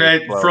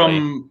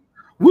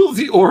Will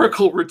the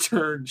Oracle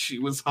return? She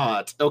was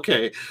hot.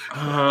 Okay.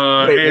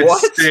 Wait, it's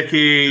what?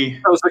 sticky.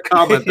 That was a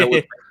comment that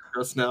was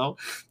just now.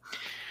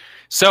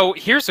 So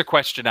here's a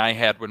question I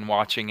had when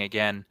watching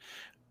again.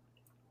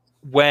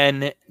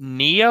 when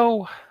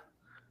Neo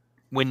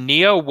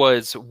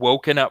was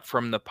woken up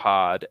from the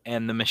pod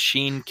and the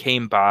machine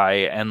came by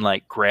and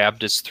like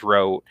grabbed his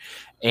throat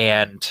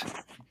and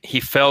he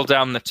fell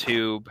down the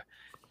tube,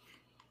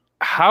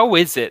 how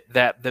is it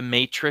that the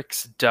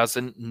Matrix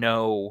doesn't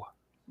know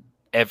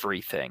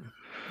everything?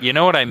 You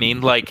know what I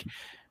mean? Like,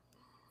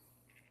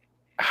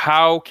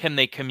 how can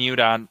they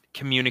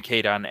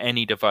communicate on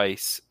any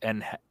device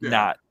and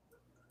not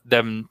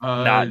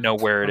know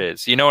where it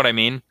is? You know what I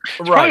mean?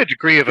 Right. A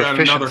degree of got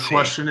efficiency. Another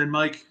question in,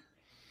 Mike.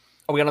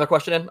 Oh, we got another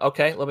question in?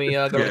 Okay, let me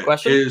go to the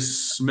question.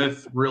 Is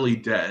Smith really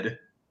dead?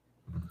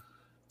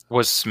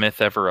 Was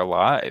Smith ever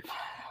alive?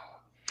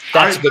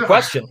 That's a good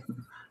question.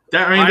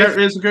 That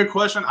is a good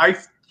question. I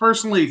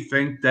personally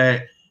think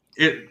that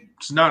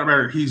it's not a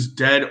matter if he's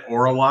dead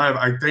or alive.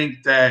 I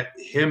think that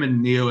him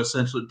and Neo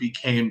essentially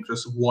became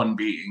just one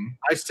being.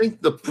 I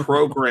think the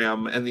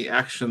program and the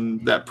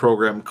action that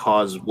program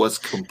caused was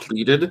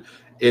completed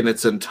in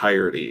its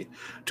entirety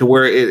to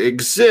where it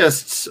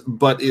exists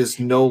but is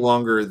no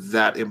longer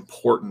that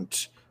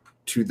important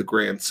to the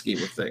grand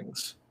scheme of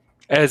things.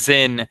 As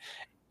in,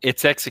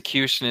 its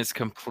execution is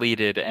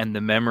completed and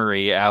the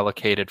memory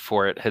allocated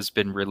for it has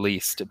been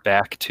released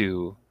back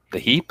to the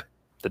heap,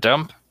 the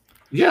dump?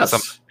 Yes.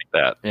 Something like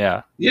that,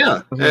 yeah.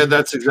 Yeah, and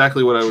that's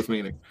exactly what I was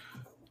meaning.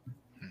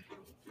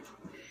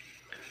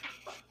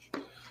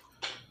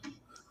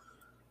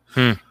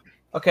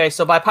 Okay,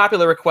 so by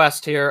popular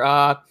request here,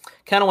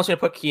 Ken wants me to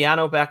put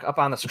Keanu back up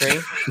on the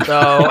screen.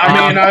 So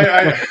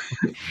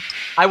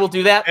I will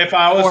do that. If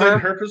I was in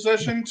her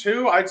position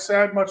too, I'd say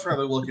I'd much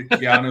rather look at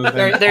Keanu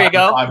than there you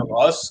go. 5 of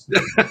us.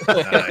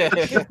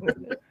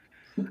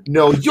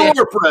 No,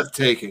 you're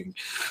breathtaking.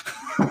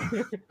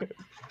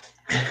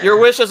 Your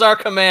wish is our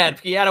command.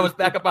 Keanu is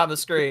back up on the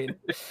screen.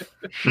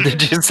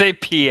 Did you say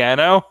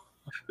piano?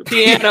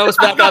 Piano is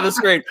back on the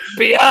screen.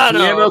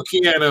 Piano.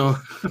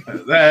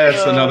 Keanu.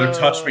 That's another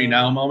touch me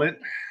now moment.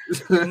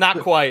 Not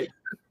quite.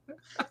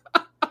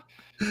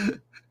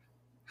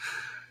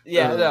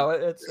 Yeah, no,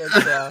 it's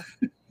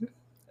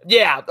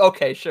yeah,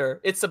 okay, sure.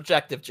 It's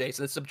subjective,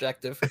 Jason. It's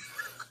subjective.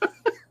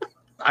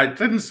 I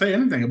didn't say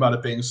anything about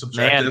it being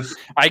subjective.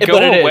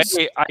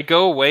 Man, I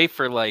go away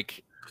for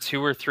like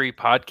 2 or 3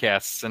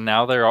 podcasts, and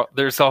now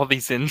there's all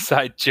these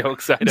inside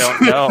jokes I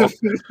don't know.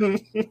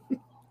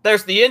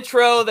 There's the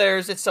intro.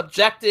 It's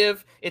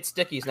subjective. It's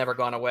Sticky's never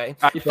gone away.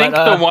 I think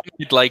the one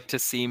you'd like to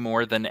see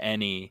more than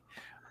any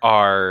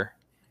are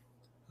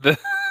the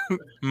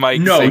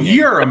Mike. No, singing.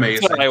 you're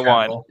amazing. That's what I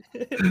want.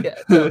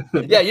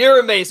 Yeah, you're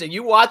amazing.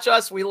 You watch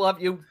us. We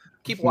love you.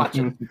 Keep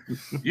watching.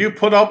 You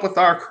put up with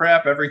our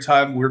crap every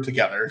time we're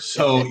together,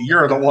 so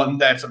you're the one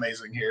that's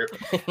amazing here.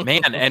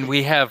 Man, and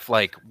we have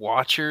like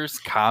watchers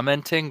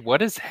commenting.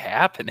 What is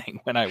happening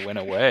when I went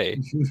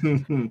away?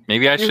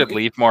 Maybe I should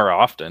leave more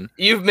often.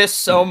 You've missed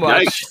so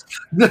much.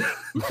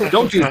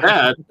 Don't do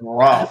that.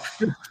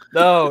 Rough.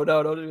 No,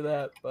 don't do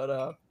that.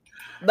 But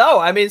no,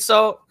 I mean,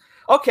 so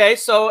okay.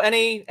 So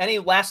any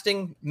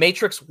lasting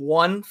Matrix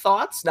 1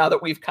 thoughts now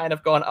that we've kind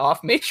of gone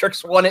off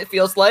Matrix 1? It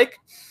feels like.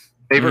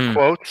 Favorite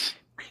quotes?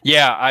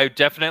 Yeah, I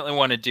definitely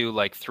want to do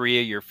like 3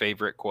 of your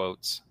favorite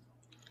quotes.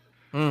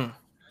 Oh.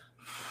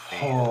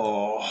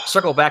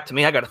 Circle back to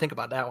me. I got to think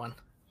about that one.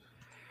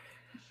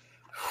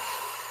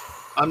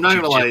 I'm not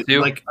gonna lie.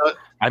 Like,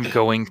 I'm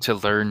going to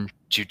learn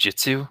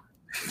jujitsu.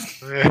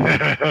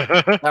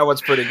 That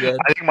one's pretty good.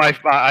 I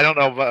think I don't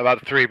know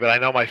about 3, but I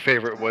know my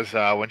favorite was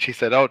when she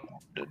said, "Oh,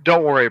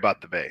 don't worry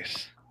about the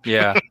base."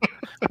 Yeah.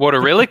 What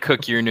to really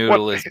cook your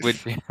noodle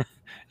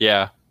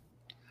yeah.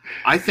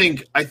 I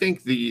think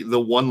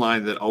the one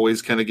line that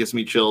always kind of gives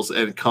me chills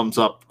and comes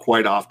up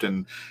quite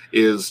often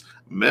is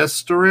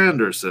Mr.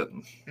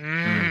 Anderson.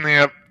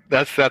 Yep,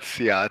 that's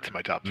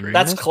my top 3.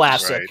 That's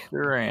classic.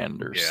 Mr.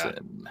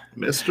 Anderson.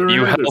 Yeah. Mr.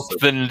 You Anderson.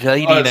 help the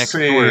lady next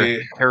door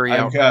carry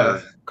out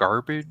her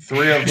garbage.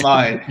 3 of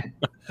mine.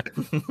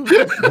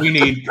 We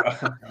need.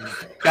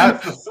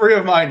 Got the 3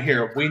 of mine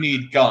here. We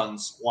need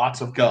guns. Lots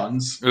of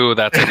guns. Ooh,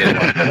 that's a good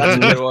one. That's a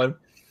good one.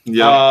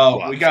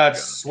 Yeah, we got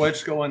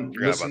Switch going.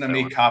 Listen to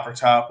me, Copper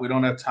Top. We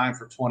don't have time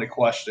for 20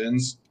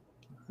 questions.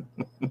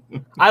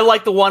 I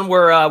like the one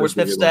where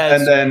Smith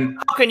says, and then,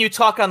 "How can you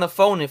talk on the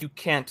phone if you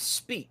can't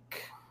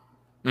speak?"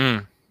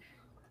 And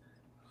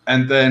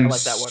then, I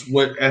like that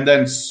one. And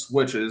then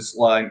Switch's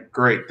line,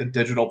 "Great, the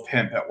digital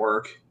pimp at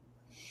work."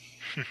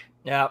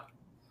 Yeah,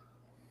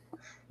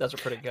 those are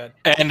pretty good.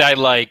 And I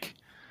like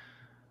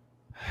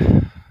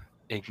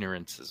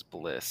ignorance is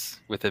bliss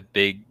with a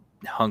big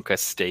hunk of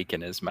steak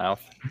in his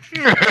mouth.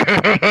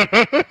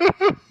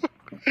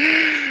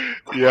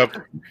 Yep.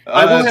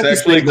 That's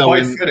actually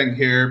quite fitting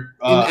here.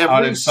 How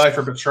did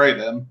Cypher betray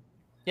them?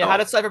 Yeah, how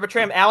did Cypher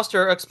betray him?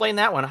 Alistair, explain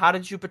that one. How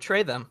did you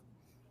betray them?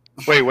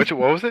 Wait, what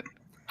was it?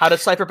 How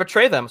did Cypher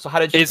betray them? So how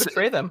did you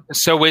betray them?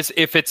 So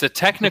if it's a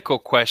technical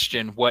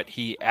question, what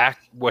he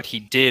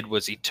did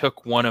was he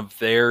took one of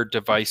their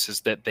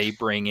devices that they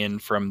bring in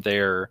from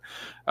their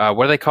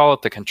what do they call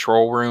it? The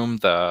control room,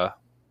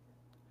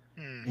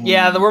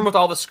 Yeah, the room with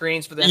all the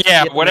screens for the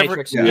whatever.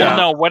 Matrix. Well,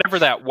 no, whatever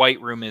that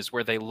white room is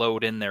where they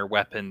load in their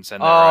weapons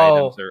and their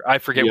items. Or I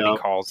forget what he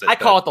calls it. I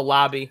call it the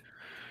lobby.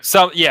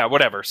 So yeah,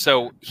 whatever.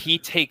 So he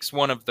takes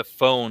one of the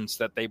phones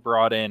that they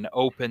brought in,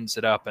 opens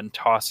it up, and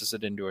tosses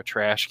it into a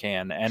trash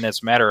can. And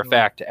as a matter of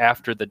fact,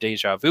 after the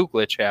deja vu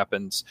glitch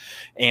happens,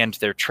 and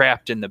they're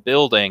trapped in the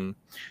building,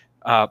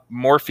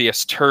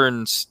 Morpheus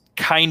turns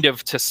kind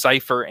of to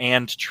Cypher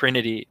and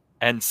Trinity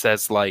and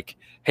says like,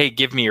 "Hey,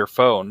 give me your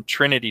phone."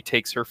 Trinity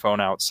takes her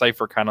phone out.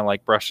 Cypher kind of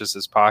like brushes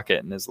his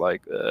pocket and is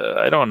like,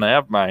 "I don't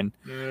have mine."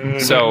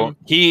 So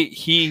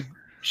he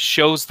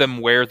shows them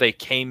where they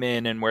came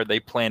in and where they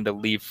plan to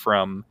leave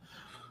from,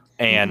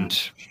 and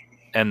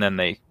then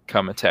they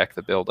come attack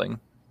the building.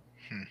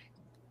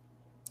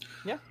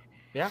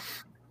 Yeah.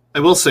 I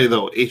will say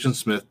though, Agent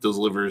Smith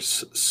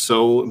delivers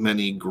so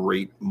many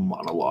great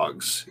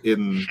monologues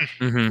in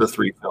the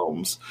three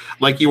films.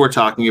 Like you were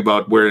talking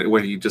about, where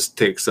he just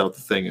takes out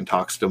the thing and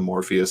talks to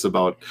Morpheus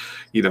about,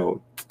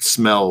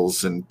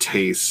 smells and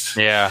tastes.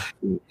 Yeah.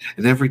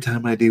 And every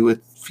time I do,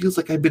 it feels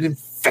like I've been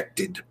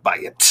infected by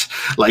it.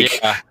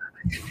 Like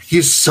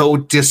he's so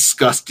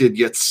disgusted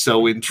yet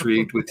so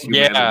intrigued with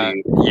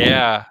humanity.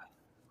 Yeah.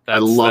 I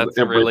love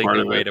every really part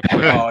good of way it. to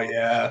put it. Oh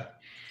yeah.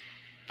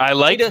 I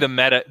like the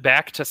meta.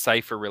 Back to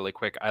Cypher really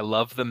quick. I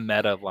love the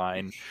meta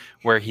line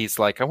where he's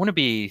like, "I want to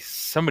be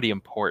somebody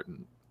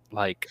important,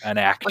 like an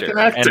actor."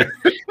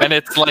 And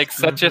it's like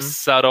such a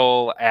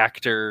subtle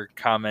actor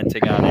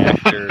commenting on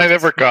actors. I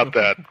never got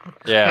that.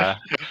 Yeah.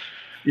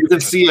 You can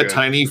see a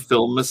tiny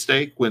film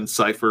mistake when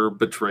Cypher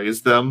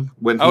betrays them.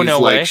 When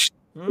he's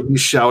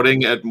he's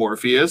shouting at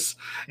Morpheus.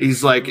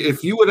 He's like,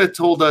 "If you would have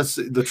told us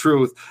the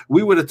truth,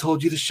 we would have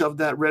told you to shove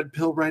that red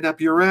pill right up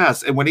your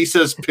ass." And when he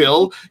says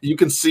pill, you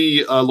can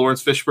see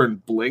Lawrence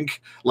Fishburne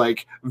blink,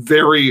 like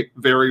very,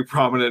 very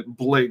prominent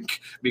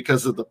blink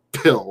because of the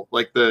pill,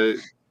 like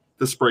the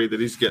spray that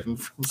he's getting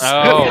from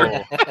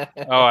Cypher.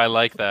 Oh, I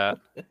like that.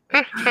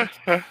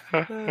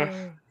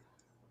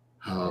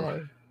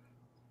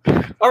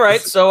 All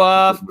right, so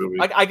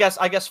I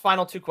guess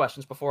final two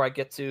questions before I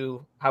get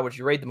to how would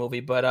you rate the movie.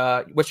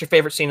 But what's your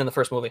favorite scene in the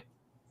first movie?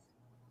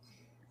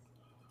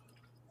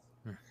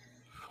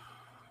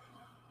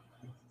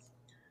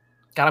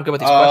 God, I'm good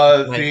with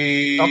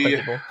these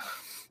questions.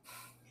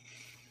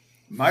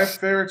 My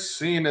favorite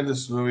scene in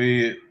this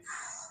movie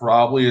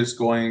probably is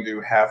going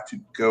to have to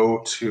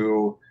go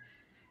to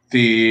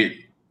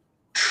the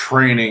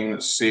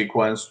training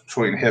sequence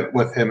between him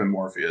and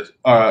Morpheus.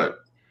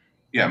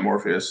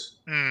 Morpheus.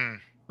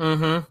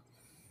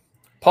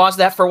 Pause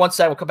that for 1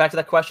 second. We'll come back to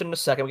that question in a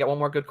second. We got one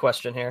more good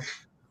question here.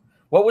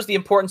 What was the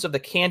importance of the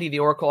candy the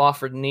Oracle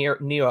offered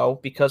Neo?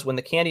 Because when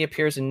the candy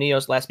appears in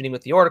Neo's last meeting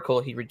with the Oracle,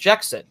 he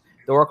rejects it.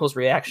 The Oracle's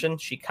reaction,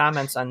 she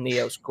comments on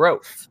Neo's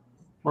growth.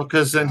 Well,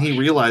 because then he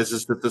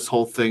realizes that this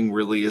whole thing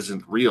really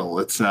isn't real.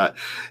 It's not.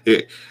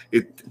 It.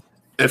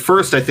 At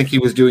first, I think he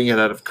was doing it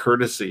out of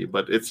courtesy,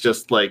 but it's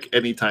just like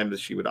any time that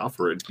she would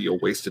offer it, it'd be a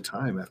waste of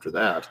time after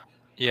that.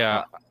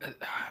 Yeah.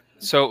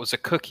 So it was a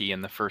cookie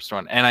in the first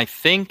one. And I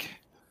think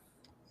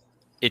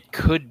it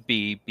could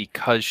be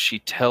because she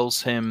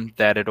tells him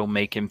that it'll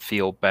make him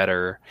feel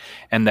better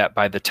and that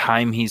by the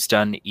time he's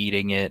done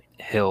eating it,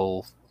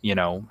 he'll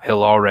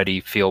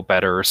already feel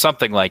better or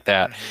something like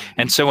that.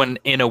 And so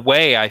in a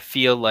way, I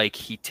feel like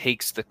he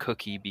takes the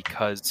cookie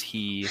because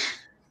he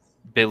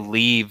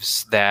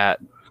believes that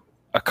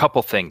a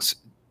couple things,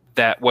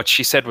 that what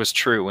she said was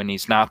true and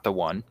he's not the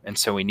one, and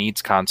so he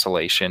needs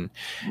consolation.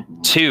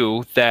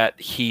 2, that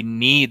he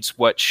needs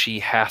what she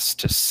has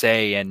to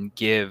say and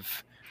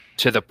give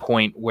to the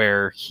point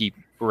where he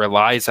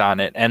relies on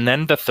it. And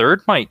then the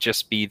third might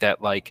just be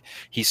that like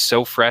he's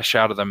so fresh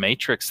out of the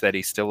Matrix that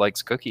he still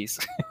likes cookies.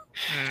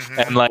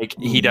 And like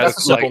he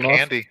does like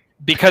candy.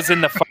 Because in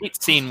the fight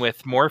scene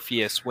with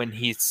Morpheus, when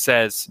he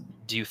says,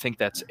 "Do you think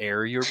that's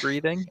air you're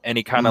breathing?" and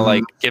he kind of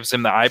like gives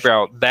him the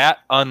eyebrow, that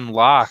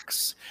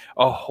unlocks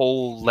a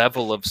whole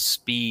level of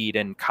speed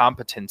and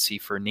competency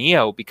for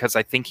Neo, because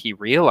I think he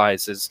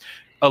realizes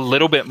a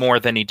little bit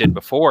more than he did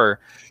before.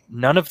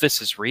 None of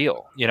this is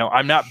real.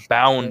 I'm not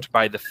bound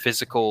by the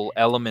physical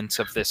elements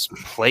of this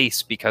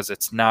place because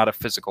it's not a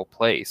physical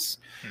place.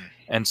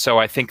 And so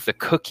I think the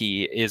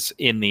cookie is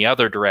in the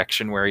other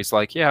direction where he's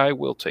like, "Yeah, I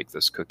will take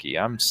this cookie.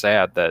 I'm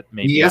sad that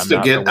maybe he has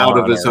to get out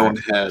of his own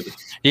head."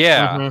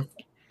 Yeah.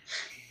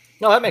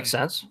 No, that makes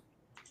sense.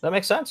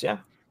 Yeah.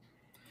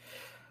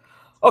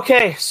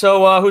 Okay,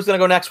 so who's going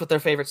to go next with their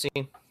favorite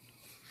scene?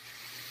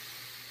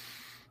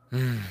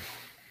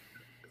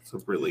 It's a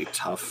really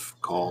tough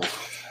call.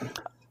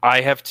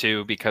 I have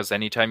 2 because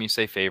anytime you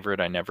say favorite,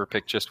 I never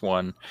pick just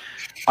one.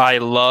 I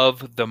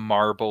love the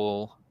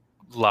marble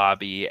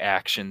lobby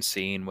action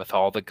scene with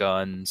all the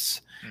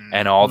guns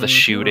and all the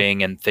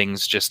shooting and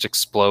things just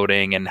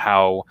exploding and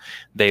how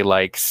they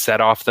like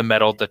set off the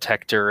metal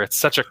detector. It's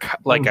such a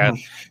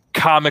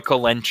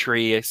comical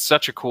entry. It's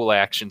such a cool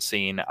action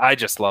scene. I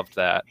just loved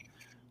that.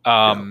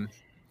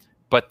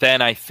 But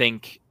then I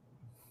think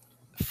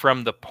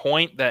from the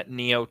point that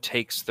Neo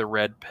takes the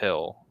red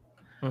pill,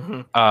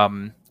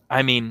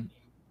 I mean,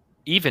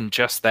 even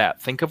just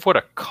that, think of what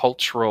a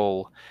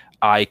cultural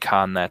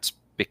icon that's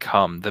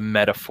become, the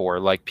metaphor.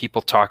 Like,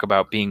 people talk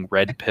about being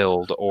red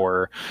pilled,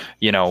 or,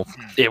 you know,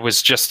 it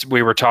was just,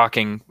 we were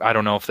talking, I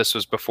don't know if this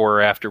was before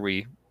or after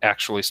we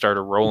actually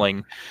started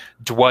rolling,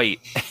 Dwight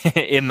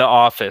in The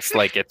Office.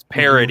 Like, it's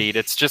parodied,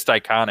 it's just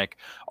iconic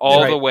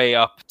all the way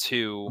up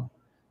to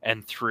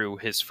and through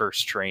his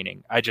first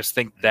training. I just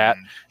think that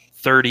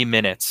 30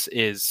 minutes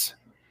is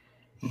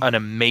an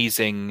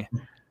amazing,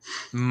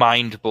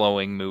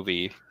 mind-blowing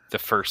movie the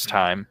first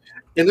time.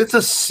 And it's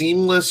a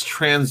seamless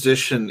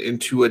transition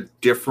into a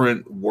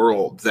different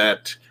world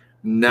that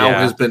now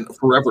has been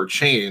forever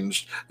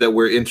changed, that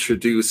we're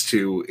introduced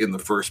to in the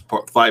first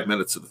 5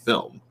 minutes of the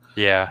film.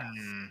 Yeah.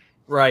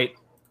 Right.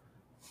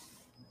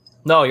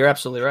 No, you're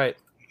absolutely right.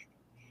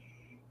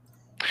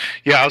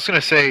 Yeah, I was going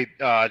to say,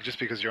 just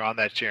because you're on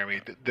that,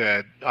 Jeremy,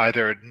 the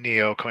either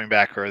Neo coming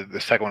back or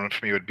the second one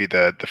for me would be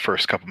the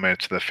first couple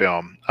minutes of the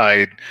film.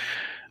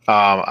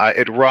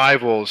 It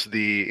rivals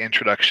the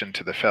introduction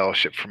to the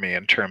Fellowship for me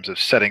in terms of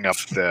setting up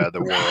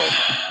the world.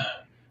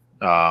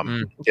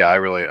 Yeah, I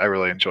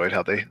really enjoyed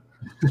how they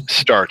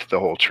start the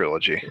whole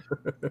trilogy.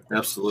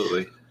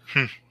 Absolutely.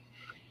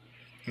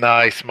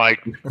 Nice,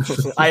 Mike.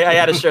 I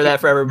had to share that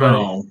for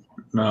everybody.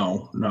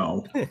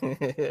 No.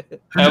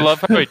 I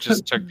love how he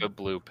just took the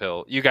blue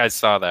pill. You guys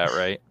saw that,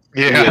 right?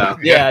 Yeah.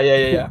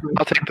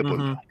 I'll take the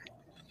blue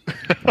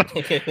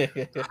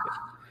pill.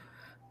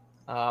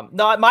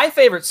 No, my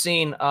favorite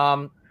scene,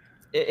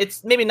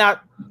 it's maybe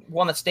not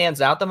one that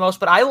stands out the most,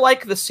 but I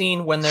like the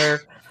scene when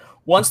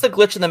once the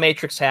glitch in the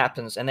Matrix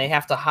happens and they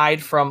have to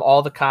hide from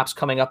all the cops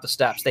coming up the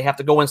steps, they have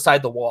to go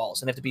inside the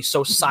walls and they have to be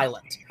so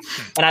silent.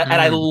 And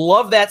I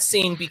love that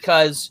scene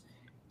because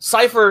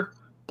Cypher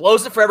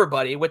blows it for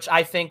everybody, which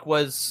I think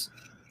was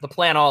the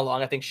plan all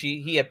along. I think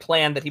he had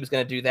planned that he was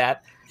going to do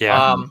that.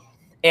 Yeah.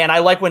 And I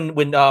like when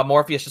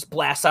Morpheus just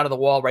blasts out of the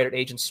wall right at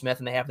Agent Smith,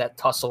 and they have that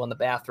tussle in the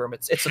bathroom.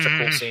 It's such a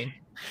cool scene.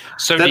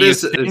 So do you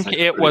think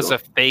it was a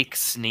fake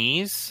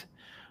sneeze,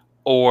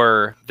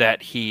 or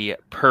that he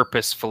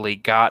purposefully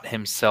got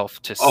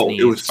himself to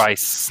sneeze by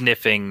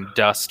sniffing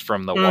dust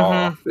from the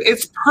wall?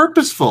 It's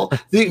purposeful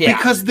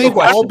because they've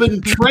all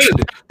been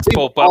trained.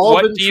 But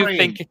what do you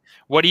think?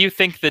 What do you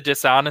think the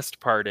dishonest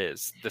part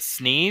is? The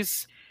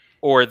sneeze,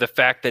 or the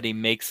fact that he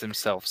makes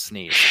himself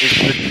sneeze? Is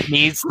the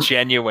sneeze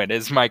genuine?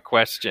 Is my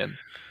question.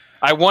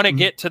 I want to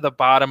get to the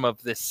bottom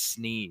of this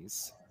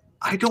sneeze.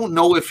 I don't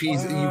know if you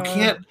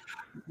can't.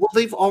 Well,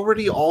 they've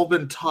already all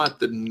been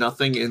taught that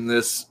nothing in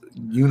this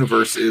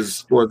universe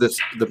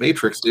the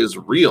Matrix is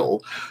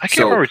real. I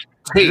can't remember.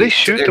 Did they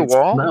shoot the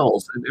wall?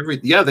 Smells and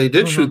everything. Yeah, they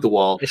did shoot the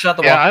wall. They shot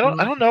the wall. Yeah, I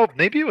don't know.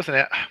 Maybe it was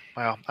I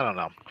don't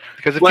know.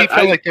 Because if he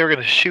felt like they were going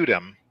to shoot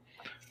him.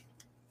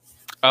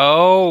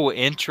 Oh,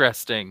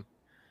 interesting.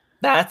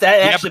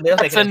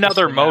 That's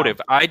another motive.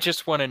 I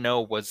just want to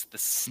know, was the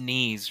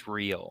sneeze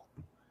real?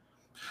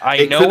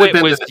 I know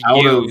it was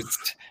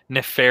used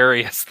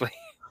nefariously.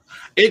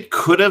 It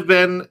could have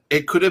been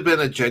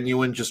a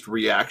genuine just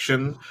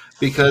reaction,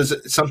 because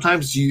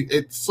sometimes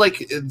it's like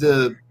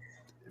the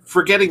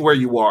forgetting where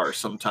you are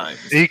sometimes.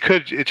 It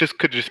could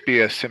just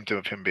be a symptom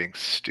of him being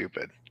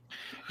stupid.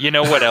 You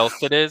know what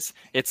else it is?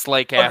 It's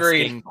like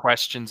asking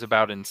questions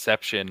about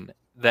Inception.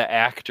 The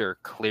actor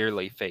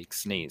clearly fake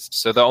sneezed.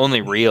 So the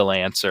only real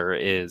answer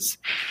is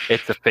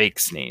it's a fake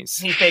sneeze.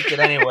 He faked it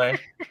anyway.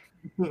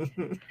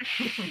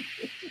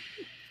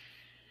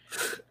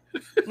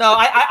 No,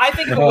 I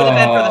think if it would have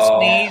been for the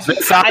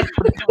sneeze,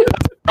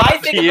 I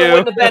think if it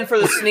wouldn't have been for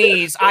the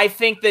sneeze, I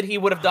think that he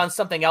would have done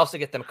something else to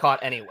get them caught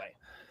anyway.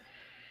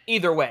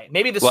 Either way.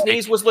 Maybe the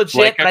sneeze was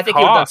legit, but I think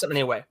he would have done something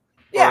anyway.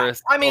 Yeah,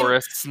 or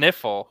a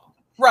sniffle.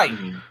 Right.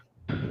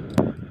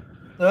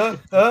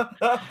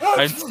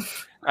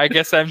 I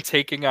guess I'm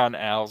taking on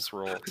Al's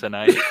role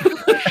tonight.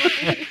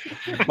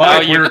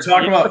 Mike, we were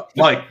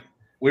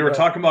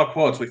talking about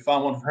quotes. We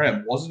found one for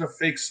him. Was it a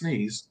fake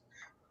sneeze?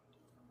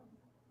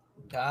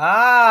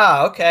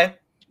 Ah, okay.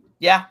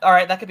 Yeah, all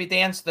right. That could be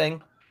Dan's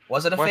thing.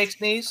 Was it a fake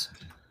sneeze?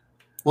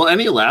 Well,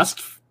 any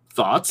last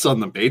thoughts on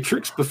the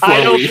Matrix before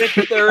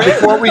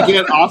before we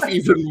get off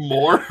even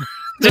more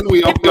than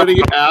we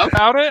already have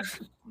about it?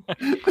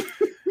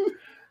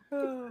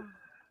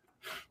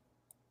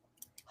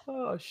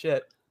 Oh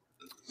shit.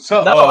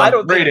 So no, I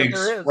don't ratings think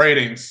there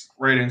is.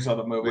 Ratings of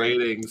the movie.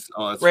 Ratings.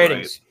 Oh, that's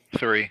ratings. Right.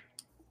 3.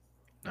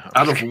 No,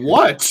 out of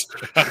what?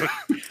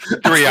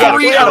 3 out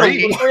of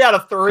 3. 3 out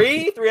of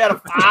 3? 3 out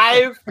of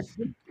 5?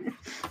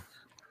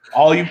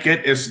 All you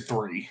get is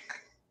 3.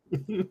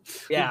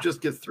 Yeah. You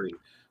just get 3.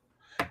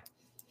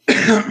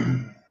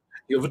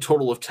 You have a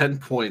total of 10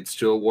 points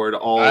to award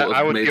all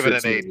I of would Matrix give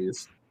it an 8.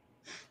 movies.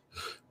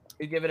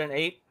 You give it an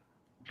 8?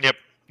 Yep,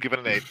 give it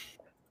an 8.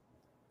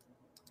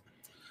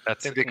 I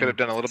think they could have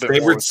done a little bit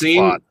favorite more. Scene?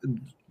 Plot.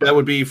 That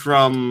would be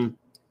from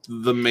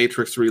The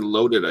Matrix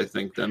Reloaded, I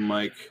think, then,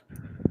 Mike.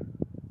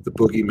 The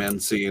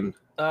boogeyman scene.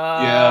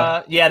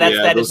 That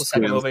is the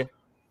second movie.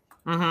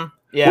 Mm-hmm.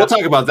 Yeah. We'll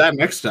talk about that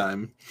next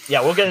time.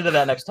 Yeah, we'll get into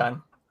that next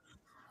time.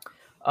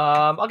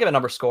 I'll give a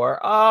number score.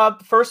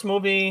 The first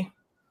movie,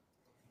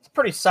 It's a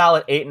pretty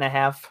solid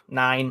 8.5,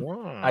 9,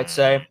 I'd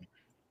say.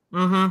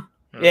 Mm-hmm.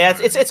 Yeah,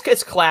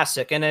 it's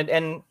classic,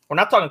 and we're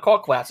not talking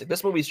cult classic.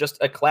 This movie's just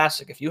a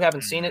classic. If you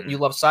haven't seen it and you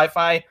love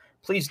sci-fi,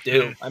 please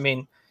do. I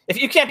mean,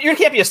 if you can't be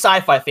a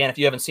sci-fi fan if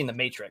you haven't seen The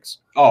Matrix.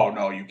 Oh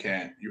no, you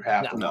can't. You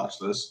have to watch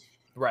this.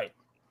 Right.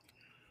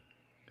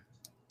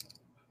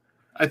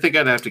 I think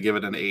I'd have to give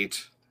it an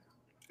 8.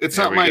 It's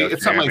not my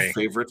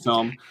favorite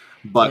film,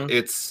 but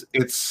it's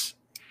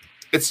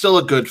still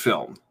a good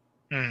film.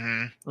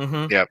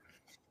 Yep.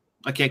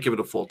 I can't give it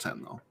a full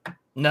 10 though.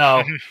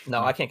 No,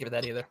 I can't give it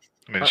that either.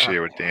 I'm gonna see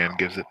what Dan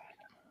gives it.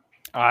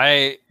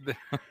 I'm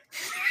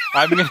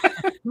gonna.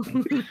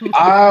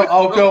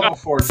 I'll go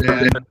before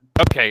Dan.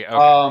 Okay.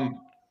 I'd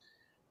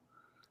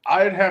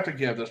have to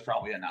give this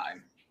probably a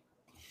 9.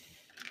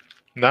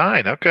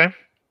 9. Okay.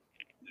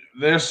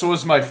 This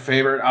was my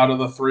favorite out of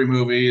the 3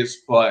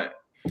 movies, but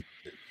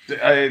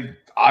I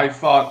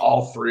thought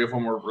all 3 of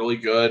them were really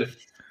good.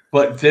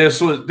 But this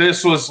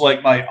was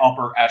like my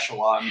upper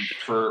echelon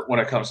for when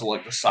it comes to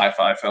like the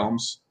sci-fi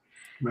films.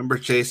 Remember,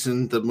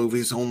 Jason, the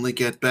movies only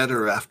get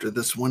better after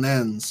this one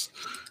ends.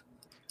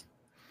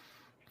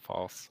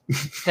 False.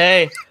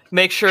 Hey,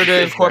 make sure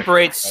to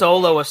incorporate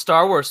Solo, a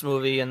Star Wars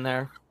movie, in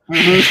there. All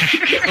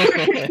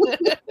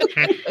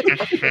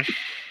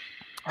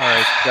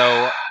right,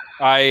 so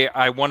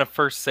I want to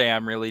first say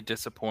I'm really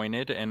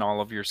disappointed in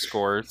all of your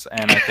scores,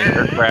 and I think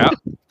they're crap.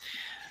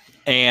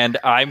 And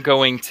I'm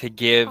going to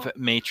give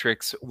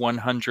Matrix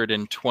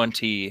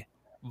 120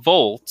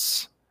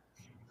 volts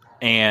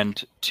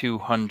and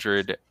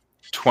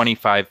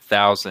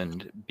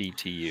 225,000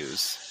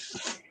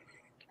 BTUs.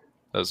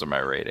 Those are my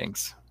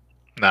ratings.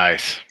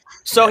 Nice.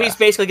 So he's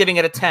basically giving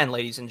it a 10,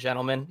 ladies and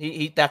gentlemen.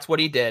 He that's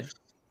what he did.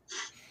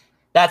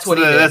 That's what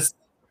he did.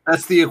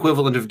 That's the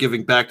equivalent of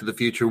giving Back to the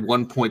Future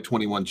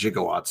 1.21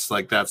 gigawatts.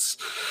 Like that's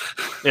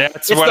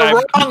it's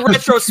the wrong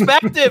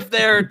retrospective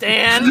there,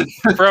 Dan.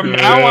 From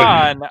now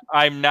on,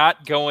 I'm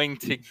not going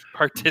to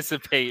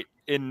participate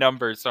in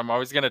numbers, so I'm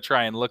always going to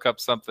try and look up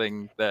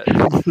something that's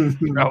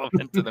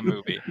relevant to the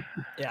movie.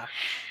 Yeah.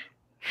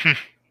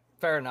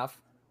 Fair enough.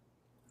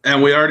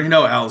 And we already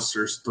know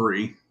Alistair's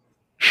 3.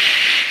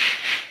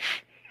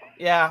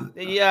 Yeah.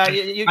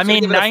 I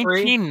mean,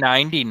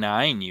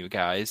 1999, you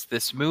guys.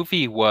 This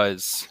movie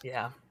was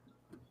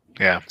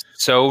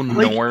so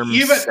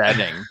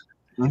norm-setting.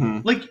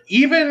 Like,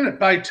 even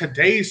by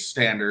today's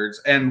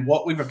standards and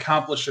what we've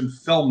accomplished in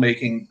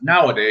filmmaking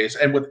nowadays,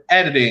 and with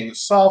editing,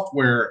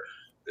 software,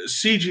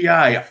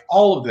 CGI,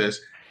 all of this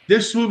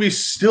movie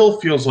still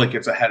feels like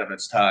it's ahead of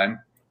its time,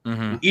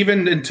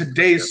 even in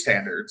today's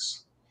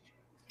standards.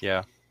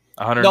 Yeah.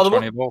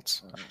 120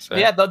 volts.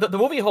 Yeah, the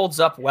movie holds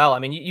up well. I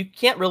mean, you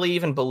can't really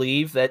even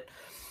believe that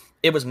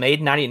it was made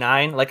in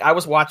 99. Like, I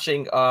was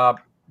watching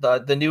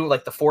the new,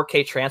 like, the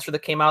 4K transfer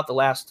that came out the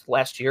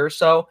last year or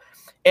so,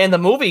 and the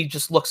movie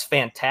just looks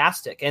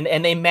fantastic.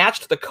 And they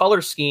matched the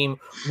color scheme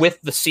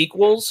with the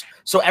sequels,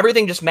 so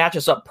everything just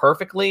matches up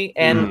perfectly.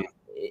 And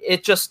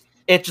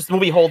the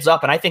movie holds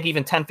up. And I think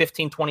even 10,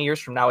 15, 20 years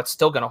from now, it's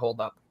still going to hold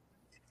up.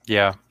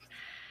 Yeah.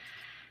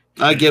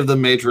 I give The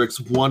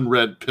Matrix 1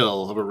 red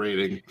pill of a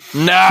rating.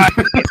 Nah.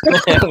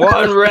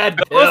 1 red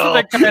pill. Those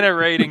are the kind of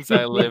ratings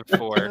I live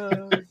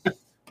for.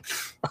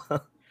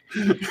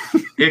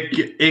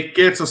 It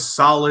gets a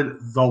solid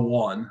the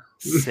 1.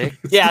 6?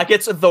 Yeah, it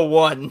gets the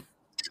 1.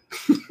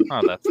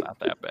 Oh, that's not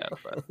that bad.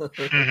 But...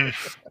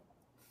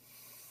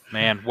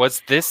 Man,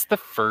 was this the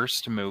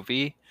first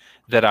movie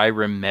that I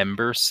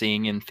remember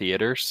seeing in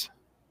theaters?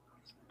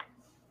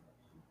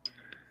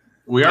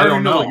 We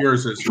already know what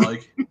yours is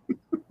like.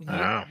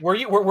 Were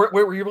you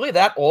really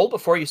that old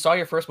before you saw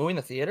your first movie in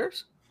the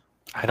theaters?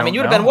 I mean,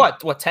 you would have been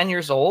what 10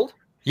 years old?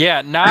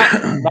 Yeah,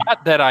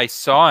 not that I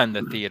saw in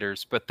the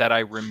theaters, but that I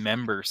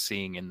remember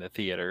seeing in the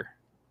theater.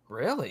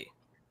 Really?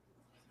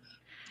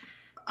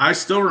 I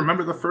still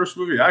remember the first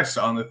movie I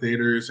saw in the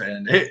theaters,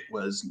 and it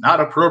was not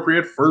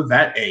appropriate for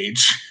that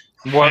age.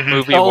 What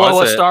movie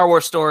was it? A Star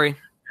Wars Story.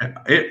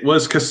 It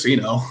was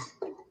Casino.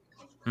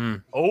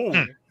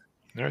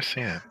 Never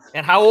seen it.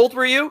 And how old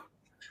were you?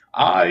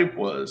 I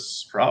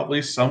was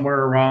probably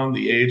somewhere around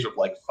the age of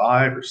like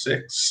 5 or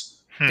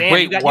 6. Dan,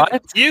 Wait,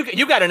 what?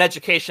 You got an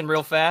education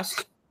real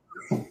fast.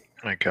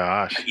 My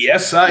gosh.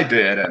 Yes, I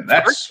did, and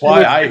that's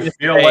why I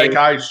feel like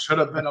I should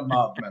have been a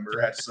mob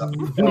member at some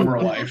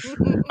former life.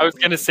 I was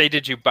gonna say,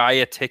 did you buy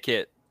a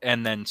ticket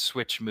and then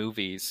switch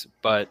movies?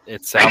 But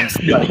it sounds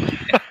like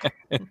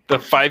the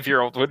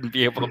 5-year-old wouldn't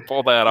be able to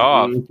pull that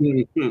off.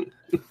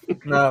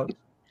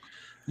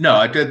 No,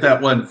 I did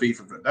that when V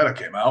for Vendetta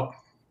came out.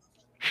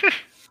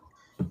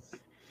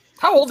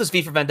 How old is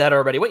V for Vendetta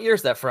already? What year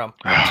is that from?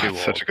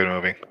 It's such a good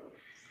movie.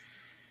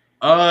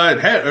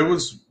 It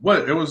was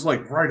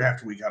like right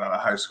after we got out of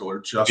high school, or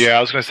just I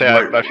was gonna say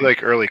I feel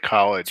like early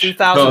college.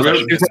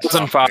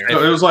 2005. It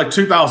was like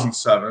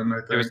 2007. I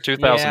think It was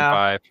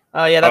 2005.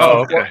 Oh yeah,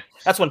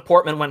 that's when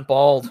Portman went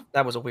bald.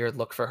 That was a weird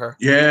look for her.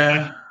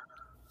 Yeah,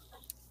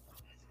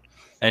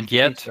 and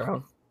yet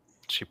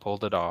she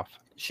pulled it off.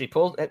 She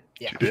pulled it.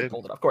 Yeah, she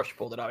pulled it off. Of course, she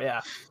pulled it off.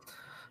 Yeah.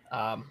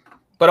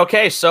 But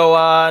okay,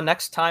 so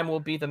next time will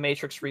be The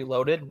Matrix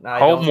Reloaded. I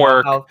don't know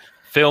Homework. how-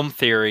 Film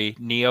theory.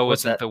 Neo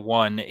What's isn't that? the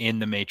one in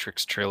the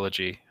Matrix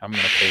trilogy. I'm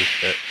gonna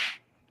paste it.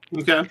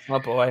 Okay. Oh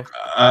boy.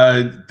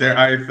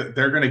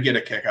 They're going to get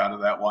a kick out of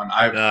that one.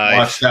 I've Nice.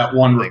 watched that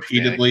one Thanks,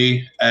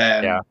 repeatedly,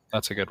 and Yeah,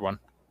 that's a good one.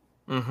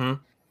 Mm-hmm.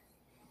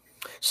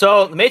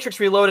 So The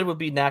Matrix Reloaded would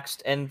be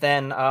next, and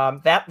then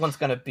that one's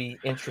going to be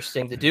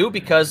interesting to do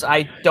because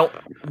I don't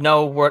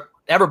know what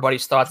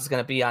everybody's thoughts is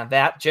going to be on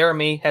that.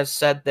 Jeremy has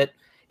said that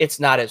it's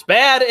not as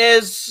bad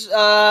as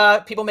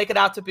people make it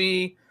out to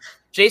be.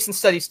 Jason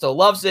said he still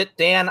loves it.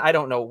 Dan, I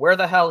don't know where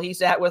the hell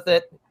he's at with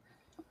it.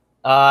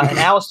 And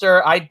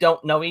Alistair, I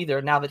don't know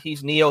either. Now that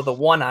he's Neo the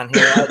One on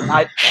here,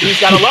 he's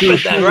got to love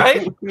it then,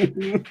 right?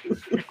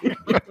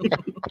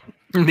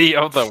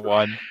 Neo the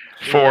One.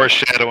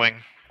 Foreshadowing.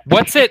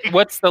 What's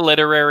the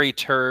literary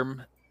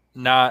term?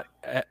 Not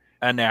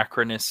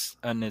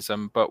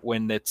anachronism, but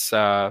when it's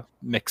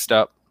mixed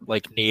up,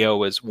 like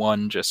Neo is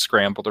one just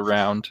scrambled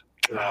around.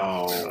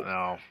 Oh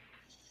no.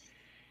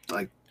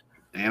 Like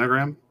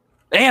anagram?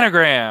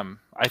 Anagram.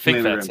 I think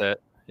Anagram. that's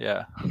it.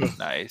 Yeah.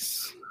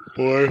 Nice.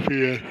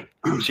 Morpheus.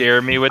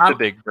 Jeremy with the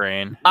big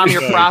brain. I'm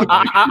your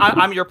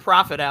I'm your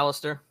prophet,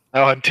 Alistair.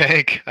 Oh, and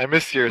Tank. I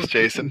missed yours,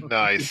 Jason.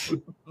 Nice.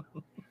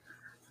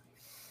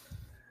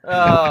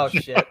 Oh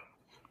shit.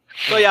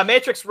 So yeah,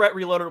 Matrix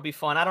Reloaded will be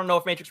fun. I don't know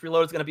if Matrix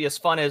Reloaded is going to be as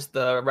fun as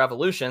the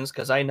Revolutions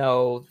because I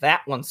know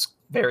that one's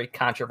very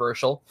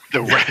controversial.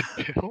 The red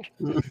pill.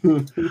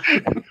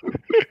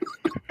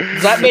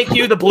 Does that make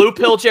you the blue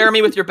pill,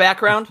 Jeremy, with your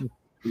background?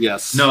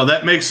 Yes. no,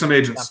 that makes him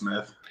Agent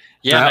Smith.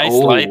 Yeah, nice Oh.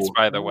 lights,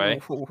 by the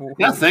way.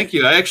 Yeah, thank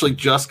you. I actually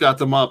just got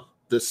them up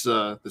this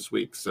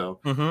week, so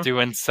Mhm.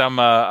 Doing some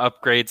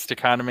upgrades to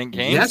Condiment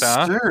Games, yes,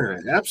 huh? sir,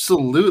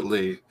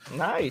 absolutely.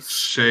 Nice.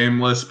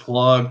 Shameless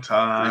plug I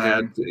time.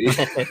 had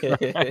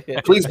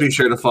to- Please be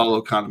sure to follow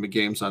Condiment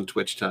Games on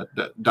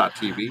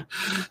Twitch.tv.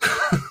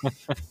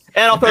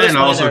 And I'll throw this And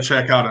one in also there.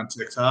 check out on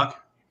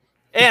TikTok.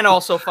 And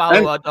also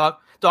follow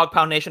Dog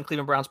Pound Nation,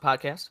 Cleveland Browns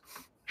podcast.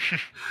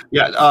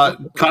 Yeah,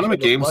 Condiment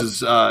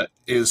Games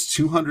is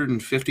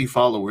 250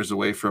 followers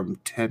away from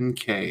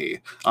 10K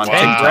on Wow.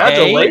 TikTok.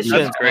 Congratulations,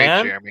 That's great,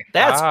 man. Jeremy.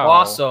 That's Wow.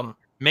 awesome.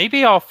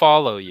 Maybe I'll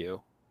follow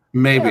you.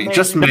 Maybe, Yeah,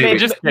 just maybe. maybe.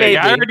 Just Maybe. kidding.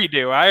 I already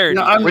do.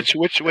 No, I'm Which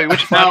Now,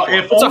 platform?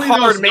 if It's a only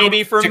hard those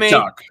maybe for me.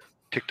 TikTok.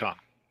 TikTok.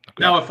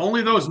 Now, if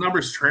only those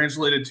numbers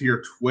translated to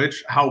your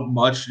Twitch, how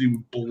much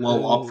you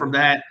blow up from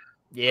that?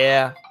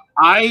 Yeah.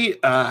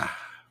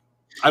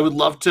 I would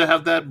love to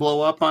have that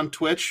blow up on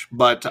Twitch,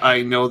 but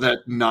I know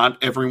that not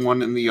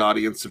everyone in the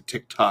audience of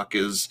TikTok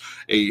is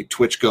a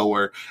Twitch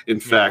goer. In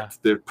fact,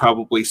 they're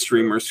probably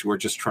streamers who are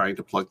just trying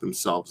to plug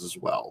themselves as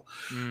well,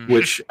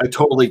 which I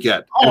totally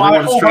get. Oh, I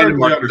Everyone's trying to wholeheartedly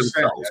market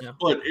understand themselves. that,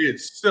 but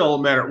it's still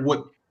a matter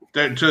what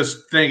that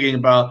just thinking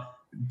about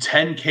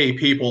 10K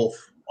people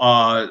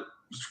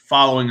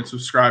following and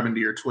subscribing to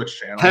your Twitch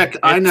channel. Heck,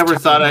 I It's never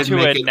thought time I'd to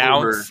make it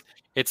over. announce.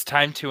 It's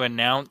time to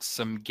announce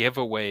some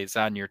giveaways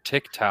on your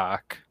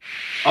TikTok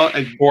Oh,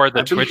 for the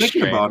I've been Twitch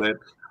thinking stream. about it.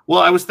 Well,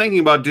 I was thinking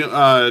about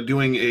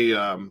doing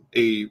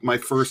my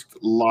first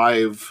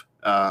live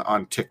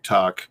on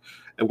TikTok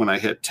when I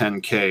hit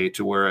 10K,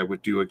 to where I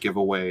would do a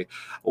giveaway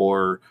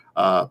or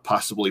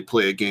possibly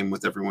play a game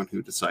with everyone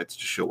who decides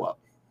to show up.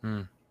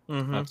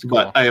 Mm-hmm. That's cool.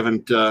 But I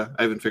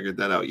haven't figured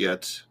that out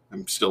yet.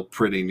 I'm still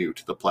pretty new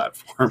to the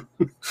platform.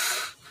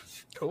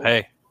 Cool.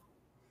 Hey,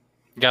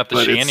 got the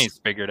But it's- shanties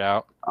figured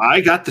out.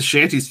 I got the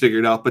shanties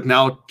figured out, but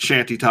now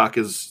Shanty Talk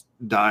is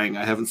dying.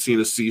 I haven't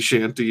seen a sea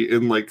shanty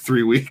in like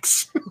 3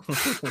 weeks.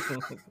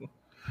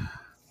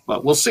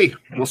 But we'll see.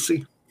 We'll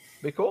see.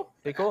 Be cool.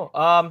 Be cool.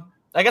 I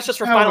guess just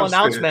for Yeah, final we'll see.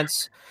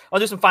 announcements, I'll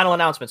do some final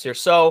announcements here.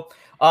 So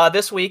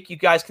this week, you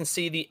guys can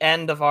see the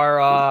end of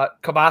our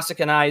Kabasik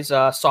and I's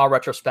Saw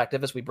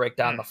retrospective as we break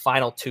down the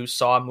final 2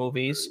 Saw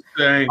movies.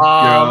 Thank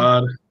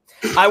God.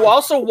 I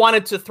also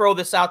wanted to throw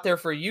this out there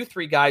for you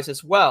 3 guys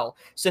as well.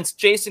 Since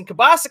Jason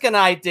Kabasik and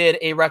I did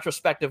a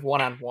retrospective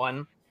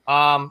one-on-one,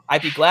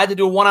 I'd be glad to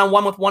do a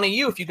one-on-one with one of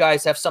you if you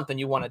guys have something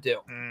you want to do.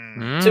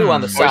 2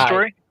 on the Toy side.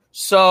 Story?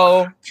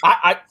 So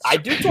I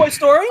do Toy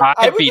Story. I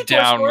I'd would be do Toy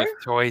down Story.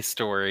 with Toy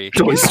Story.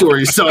 Toy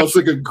Story sounds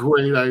like a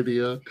great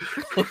idea.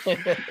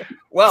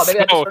 Well, maybe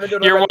I So just started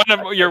doing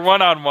your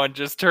one-on-one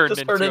just turned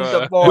just turned into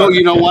into a, more. Well,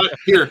 you know what?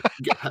 Here,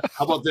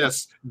 how about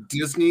this?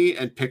 Disney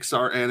and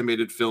Pixar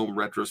animated film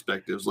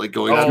retrospectives, like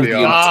going Oh, through the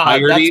God,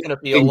 entirety that's gonna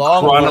be a in,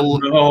 long one.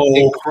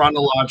 in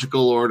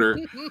chronological order.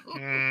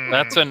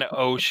 that's an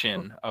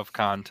ocean of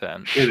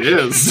content. It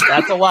is.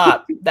 That's a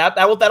lot.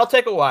 That'll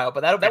take a while,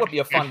 but that would be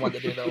a fun one to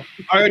do though.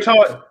 Are you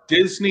talking about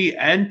Disney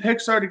and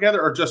Pixar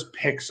together, or just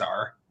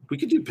Pixar? We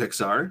could do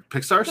Pixar.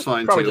 Pixar's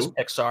fine Probably too. just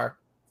Pixar.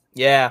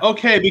 Yeah,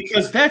 Okay,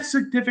 because that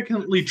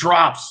significantly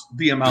drops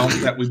the amount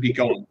that we'd be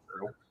going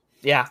through.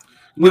 yeah.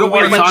 We don't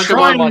want to We're talk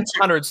trying about. to-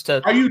 hundreds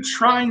to. Are you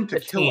trying to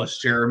 15. kill us,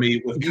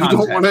 Jeremy? With You don't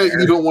content want to. there?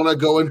 You don't want to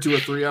go into a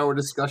 3-hour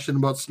discussion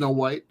about Snow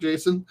White,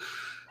 Jason.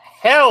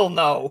 Hell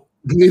no.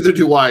 Neither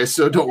do I.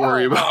 So don't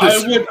worry about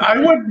it. I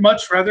would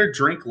much rather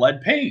drink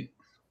lead paint.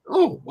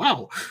 Oh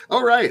wow!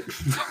 All right.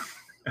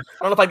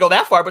 don't know if I go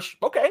that far, but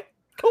okay,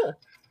 cool.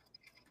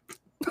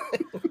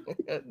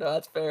 No,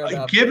 that's fair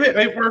enough. Give it.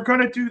 If we're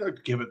gonna do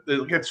that, give it.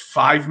 It gets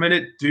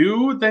 5-minute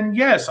due. Then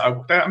yes,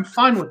 I'm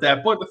fine with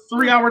that. But the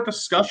 3-hour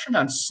discussion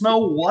on Snow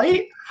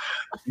White,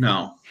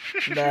 no.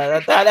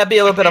 That'd be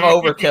a little bit of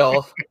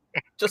overkill,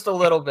 just a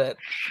little bit.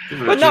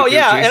 But no,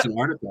 yeah.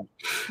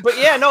 But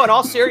yeah, no. In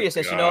all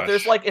seriousness,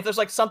 if there's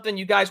like something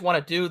you guys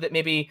want to do that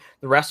maybe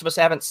the rest of us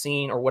haven't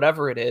seen or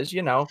whatever it is,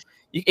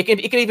 it can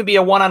even be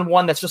a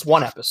one-on-one that's just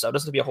one episode. It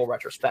doesn't have to be a whole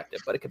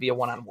retrospective, but it could be a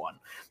one-on-one,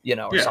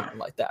 or something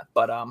like that.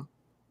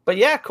 But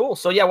yeah, cool.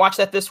 So yeah, watch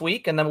that this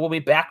week, and then we'll be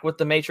back with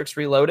The Matrix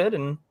Reloaded,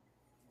 and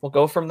we'll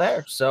go from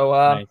there. So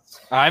nice.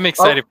 I'm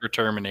excited for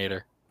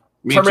Terminator.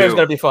 Terminator's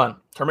gonna be fun.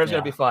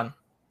 Gonna be fun.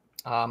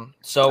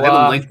 So I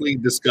had a lengthy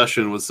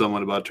discussion with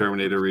someone about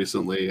Terminator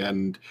recently,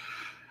 and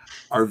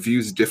our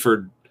views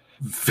differed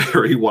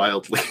very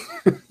wildly.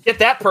 Get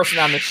that person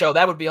on the show.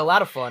 That would be a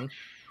lot of fun.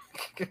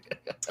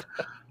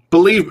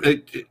 Believe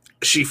it,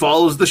 she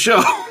follows the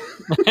show.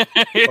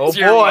 It's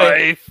your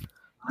wife.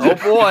 Oh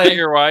boy,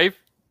 your wife.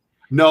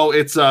 No,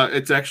 it's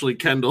actually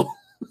Kendall.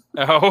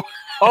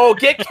 Oh,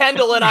 get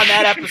Kendall in on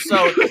that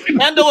episode.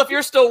 Kendall, if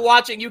you're still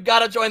watching, you got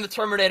to join the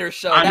Terminator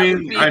show. That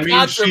would be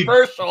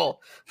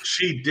controversial.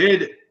 She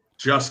did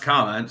just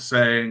comment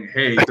saying,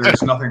 "Hey,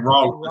 there's nothing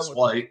wrong with this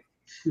flight."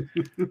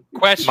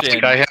 Question: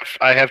 Mike,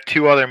 I have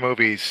 2 other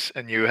movies,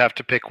 and you have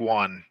to pick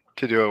one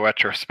to do a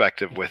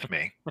retrospective with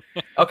me.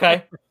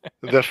 Okay.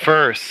 The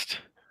first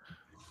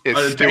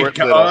is Stuart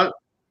Little.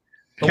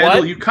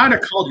 Kendall, you kind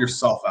of called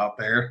yourself out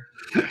there.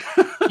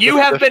 You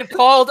have been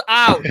called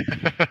out.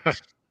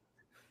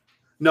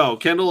 No,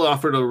 Kendall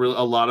offered a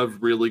lot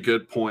of really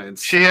good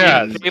points. She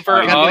has.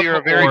 Kendall, you're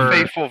a very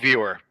faithful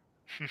viewer.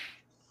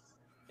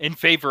 In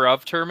favor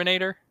of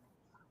Terminator?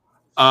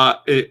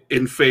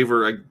 In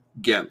favor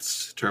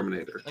against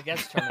Terminator.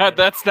 Against Terminator.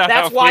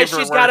 That's why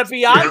she's got to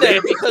be on there,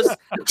 because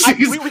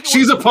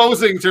she's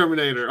opposing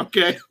Terminator.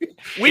 Okay.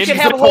 We can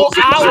have a whole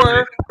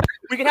hour.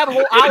 We can have a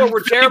whole hour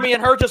where Jeremy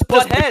and her just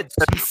butt heads.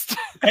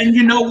 And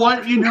you know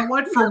what?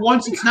 For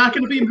once, it's not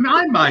going to be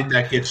my mind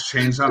that gets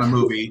changed on a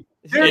movie.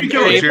 There you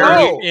go,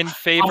 Jeremy. In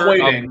favor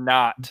of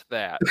not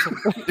that.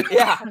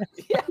 Yeah.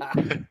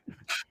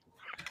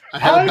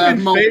 I'm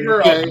in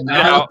favor of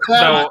not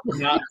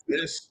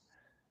this.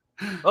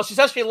 Well, she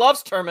says she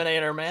loves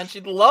Terminator, man.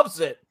 She loves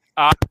it.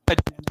 I'm an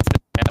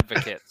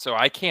advocate, so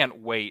I can't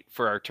wait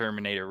for our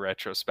Terminator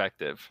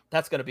retrospective.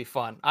 That's going to be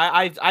fun.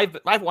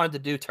 I've wanted to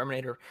do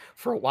Terminator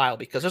for a while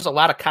because there's a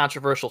lot of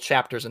controversial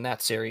chapters in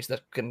that series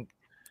that can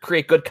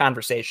create good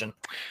conversation.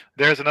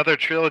 There's another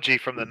trilogy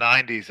from the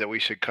 90s that we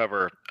should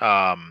cover.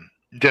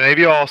 Did any of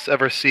you all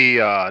ever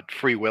see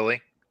Free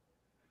Willy?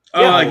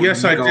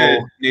 Yes, I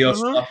did. Neil's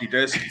floppy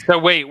disk. So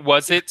wait,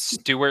 was it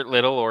Stuart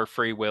Little or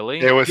Free Willy?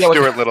 It was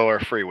Stuart Little or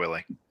Free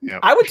Willy. Yep.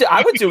 I would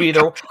do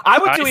either. I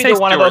would do either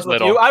one of those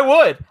with you. I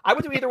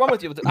would do either one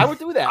with you. I would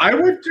do that.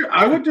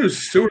 I would do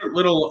Stuart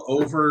Little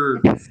over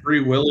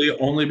Free Willy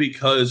only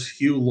because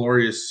Hugh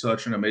Laurie is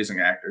such an amazing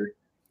actor.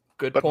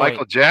 Good point. But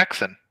Michael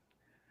Jackson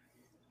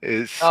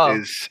is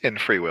in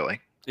Free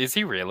Willy. Is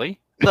he really?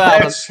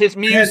 His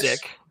music.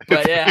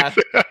 But yeah.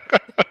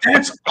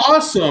 That's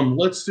awesome.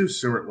 Let's do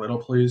Stuart Little,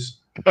 please.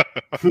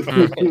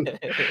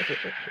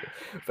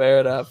 Fair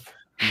enough.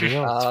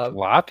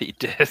 Floppy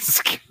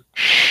disk.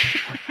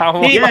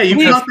 Yeah,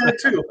 you got that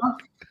too, huh?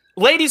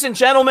 Ladies and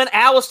gentlemen,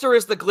 Alistair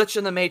is the glitch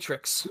in the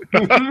Matrix.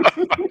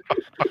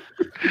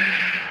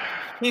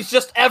 He's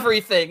just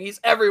everything. He's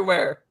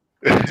everywhere.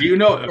 Do you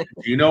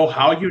know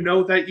how you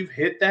know that you've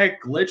hit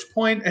that glitch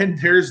point and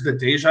there's the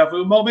deja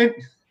vu moment?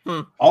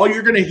 All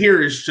you're gonna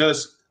hear is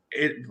just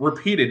it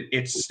repeated.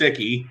 It's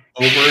sticky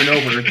over and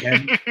over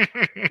again.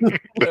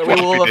 We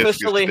will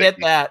officially hit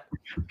that,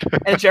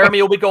 and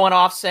Jeremy will be going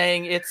off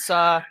saying it's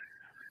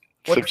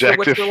subjective.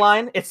 What's your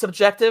line? It's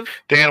subjective.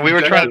 Dan, we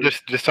were trying to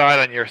just decide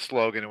on your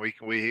slogan, and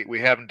we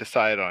haven't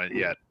decided on it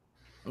yet.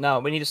 No,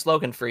 we need a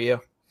slogan for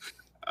you.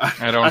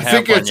 I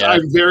think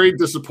I'm very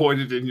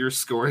disappointed in your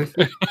scoring.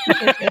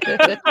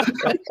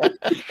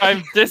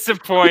 I'm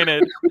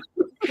disappointed.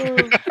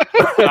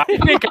 I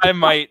think I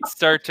might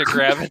start to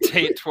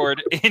gravitate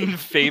toward in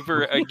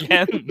favor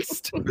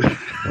against.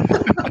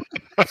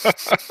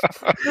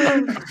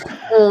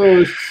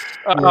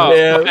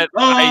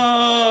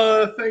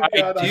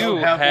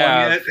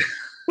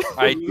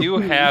 I do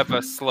have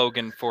a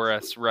slogan for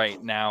us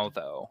right now,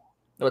 though.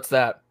 What's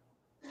that?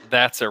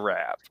 That's a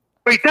wrap.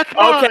 Wait, that's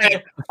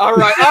okay. All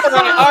right.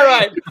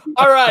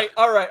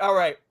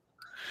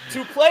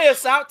 To play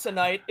us out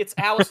tonight, it's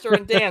Alistair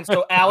and Dan.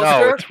 So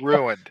Alistair, no, it's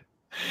ruined.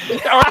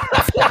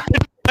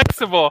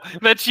 Flexible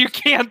that you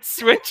can't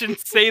switch and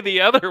say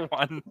the other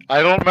one.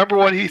 I don't remember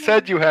what he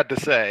said you had to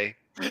say.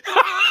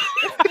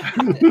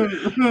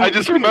 I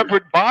just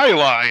remembered my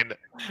line.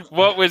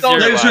 What was your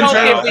line?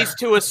 Don't give these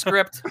two a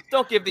script.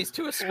 Don't give these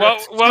two a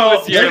script. What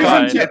was your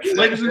line?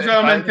 Ladies and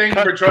gentlemen, thank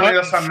you for joining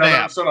us on another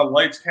episode of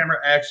Lights, Camera,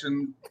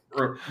 Action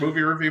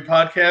Movie Review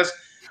Podcast.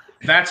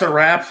 That's a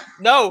wrap.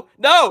 No.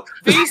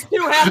 These two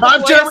have to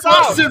I'm play Jeremy us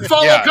out. Weston.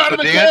 Follow Yeah, Conor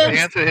so Dan McCann.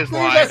 answered his Please,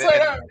 line, I say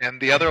that. and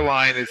the other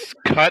line is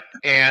cut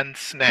and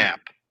snap.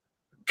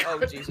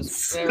 Oh,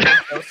 Jesus. There we go.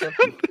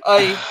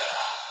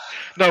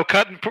 No,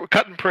 cut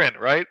and print,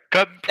 right?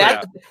 Cut and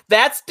print.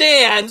 That's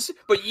Dan's,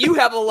 but you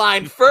have a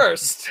line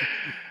first.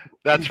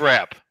 That's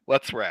rap.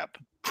 Let's rap.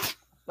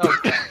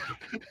 Okay.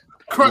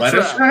 Crunch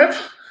Lettuce wrap. wrap?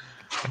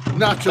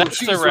 Nacho That's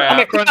cheese the wrap.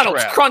 wrap.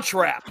 McDonald's Crunch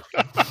Wrap.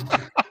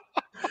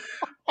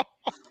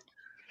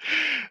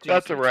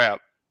 That's a wrap.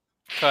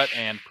 Cut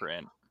and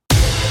print.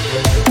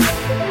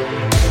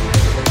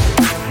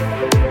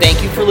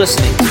 Thank you for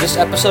listening to this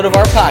episode of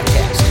our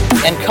podcast,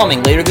 and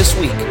coming later this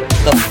week,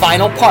 the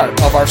final part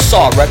of our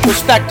Saw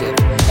retrospective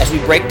as we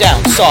break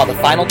down Saw the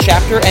Final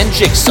Chapter and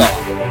Jigsaw.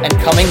 And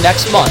coming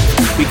next month,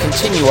 we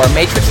continue our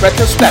Matrix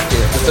retrospective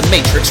with The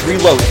Matrix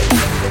Reloaded.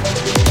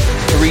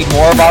 To read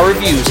more of our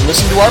reviews and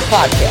listen to our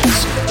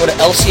podcasts, go to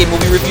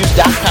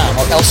lcamoviereviews.com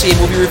or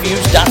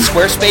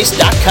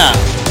lcamoviereviews.squarespace.com.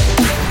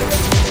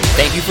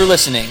 Thank you for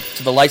listening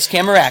to the Lights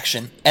Camera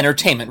Action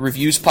Entertainment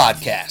Reviews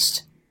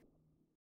Podcast.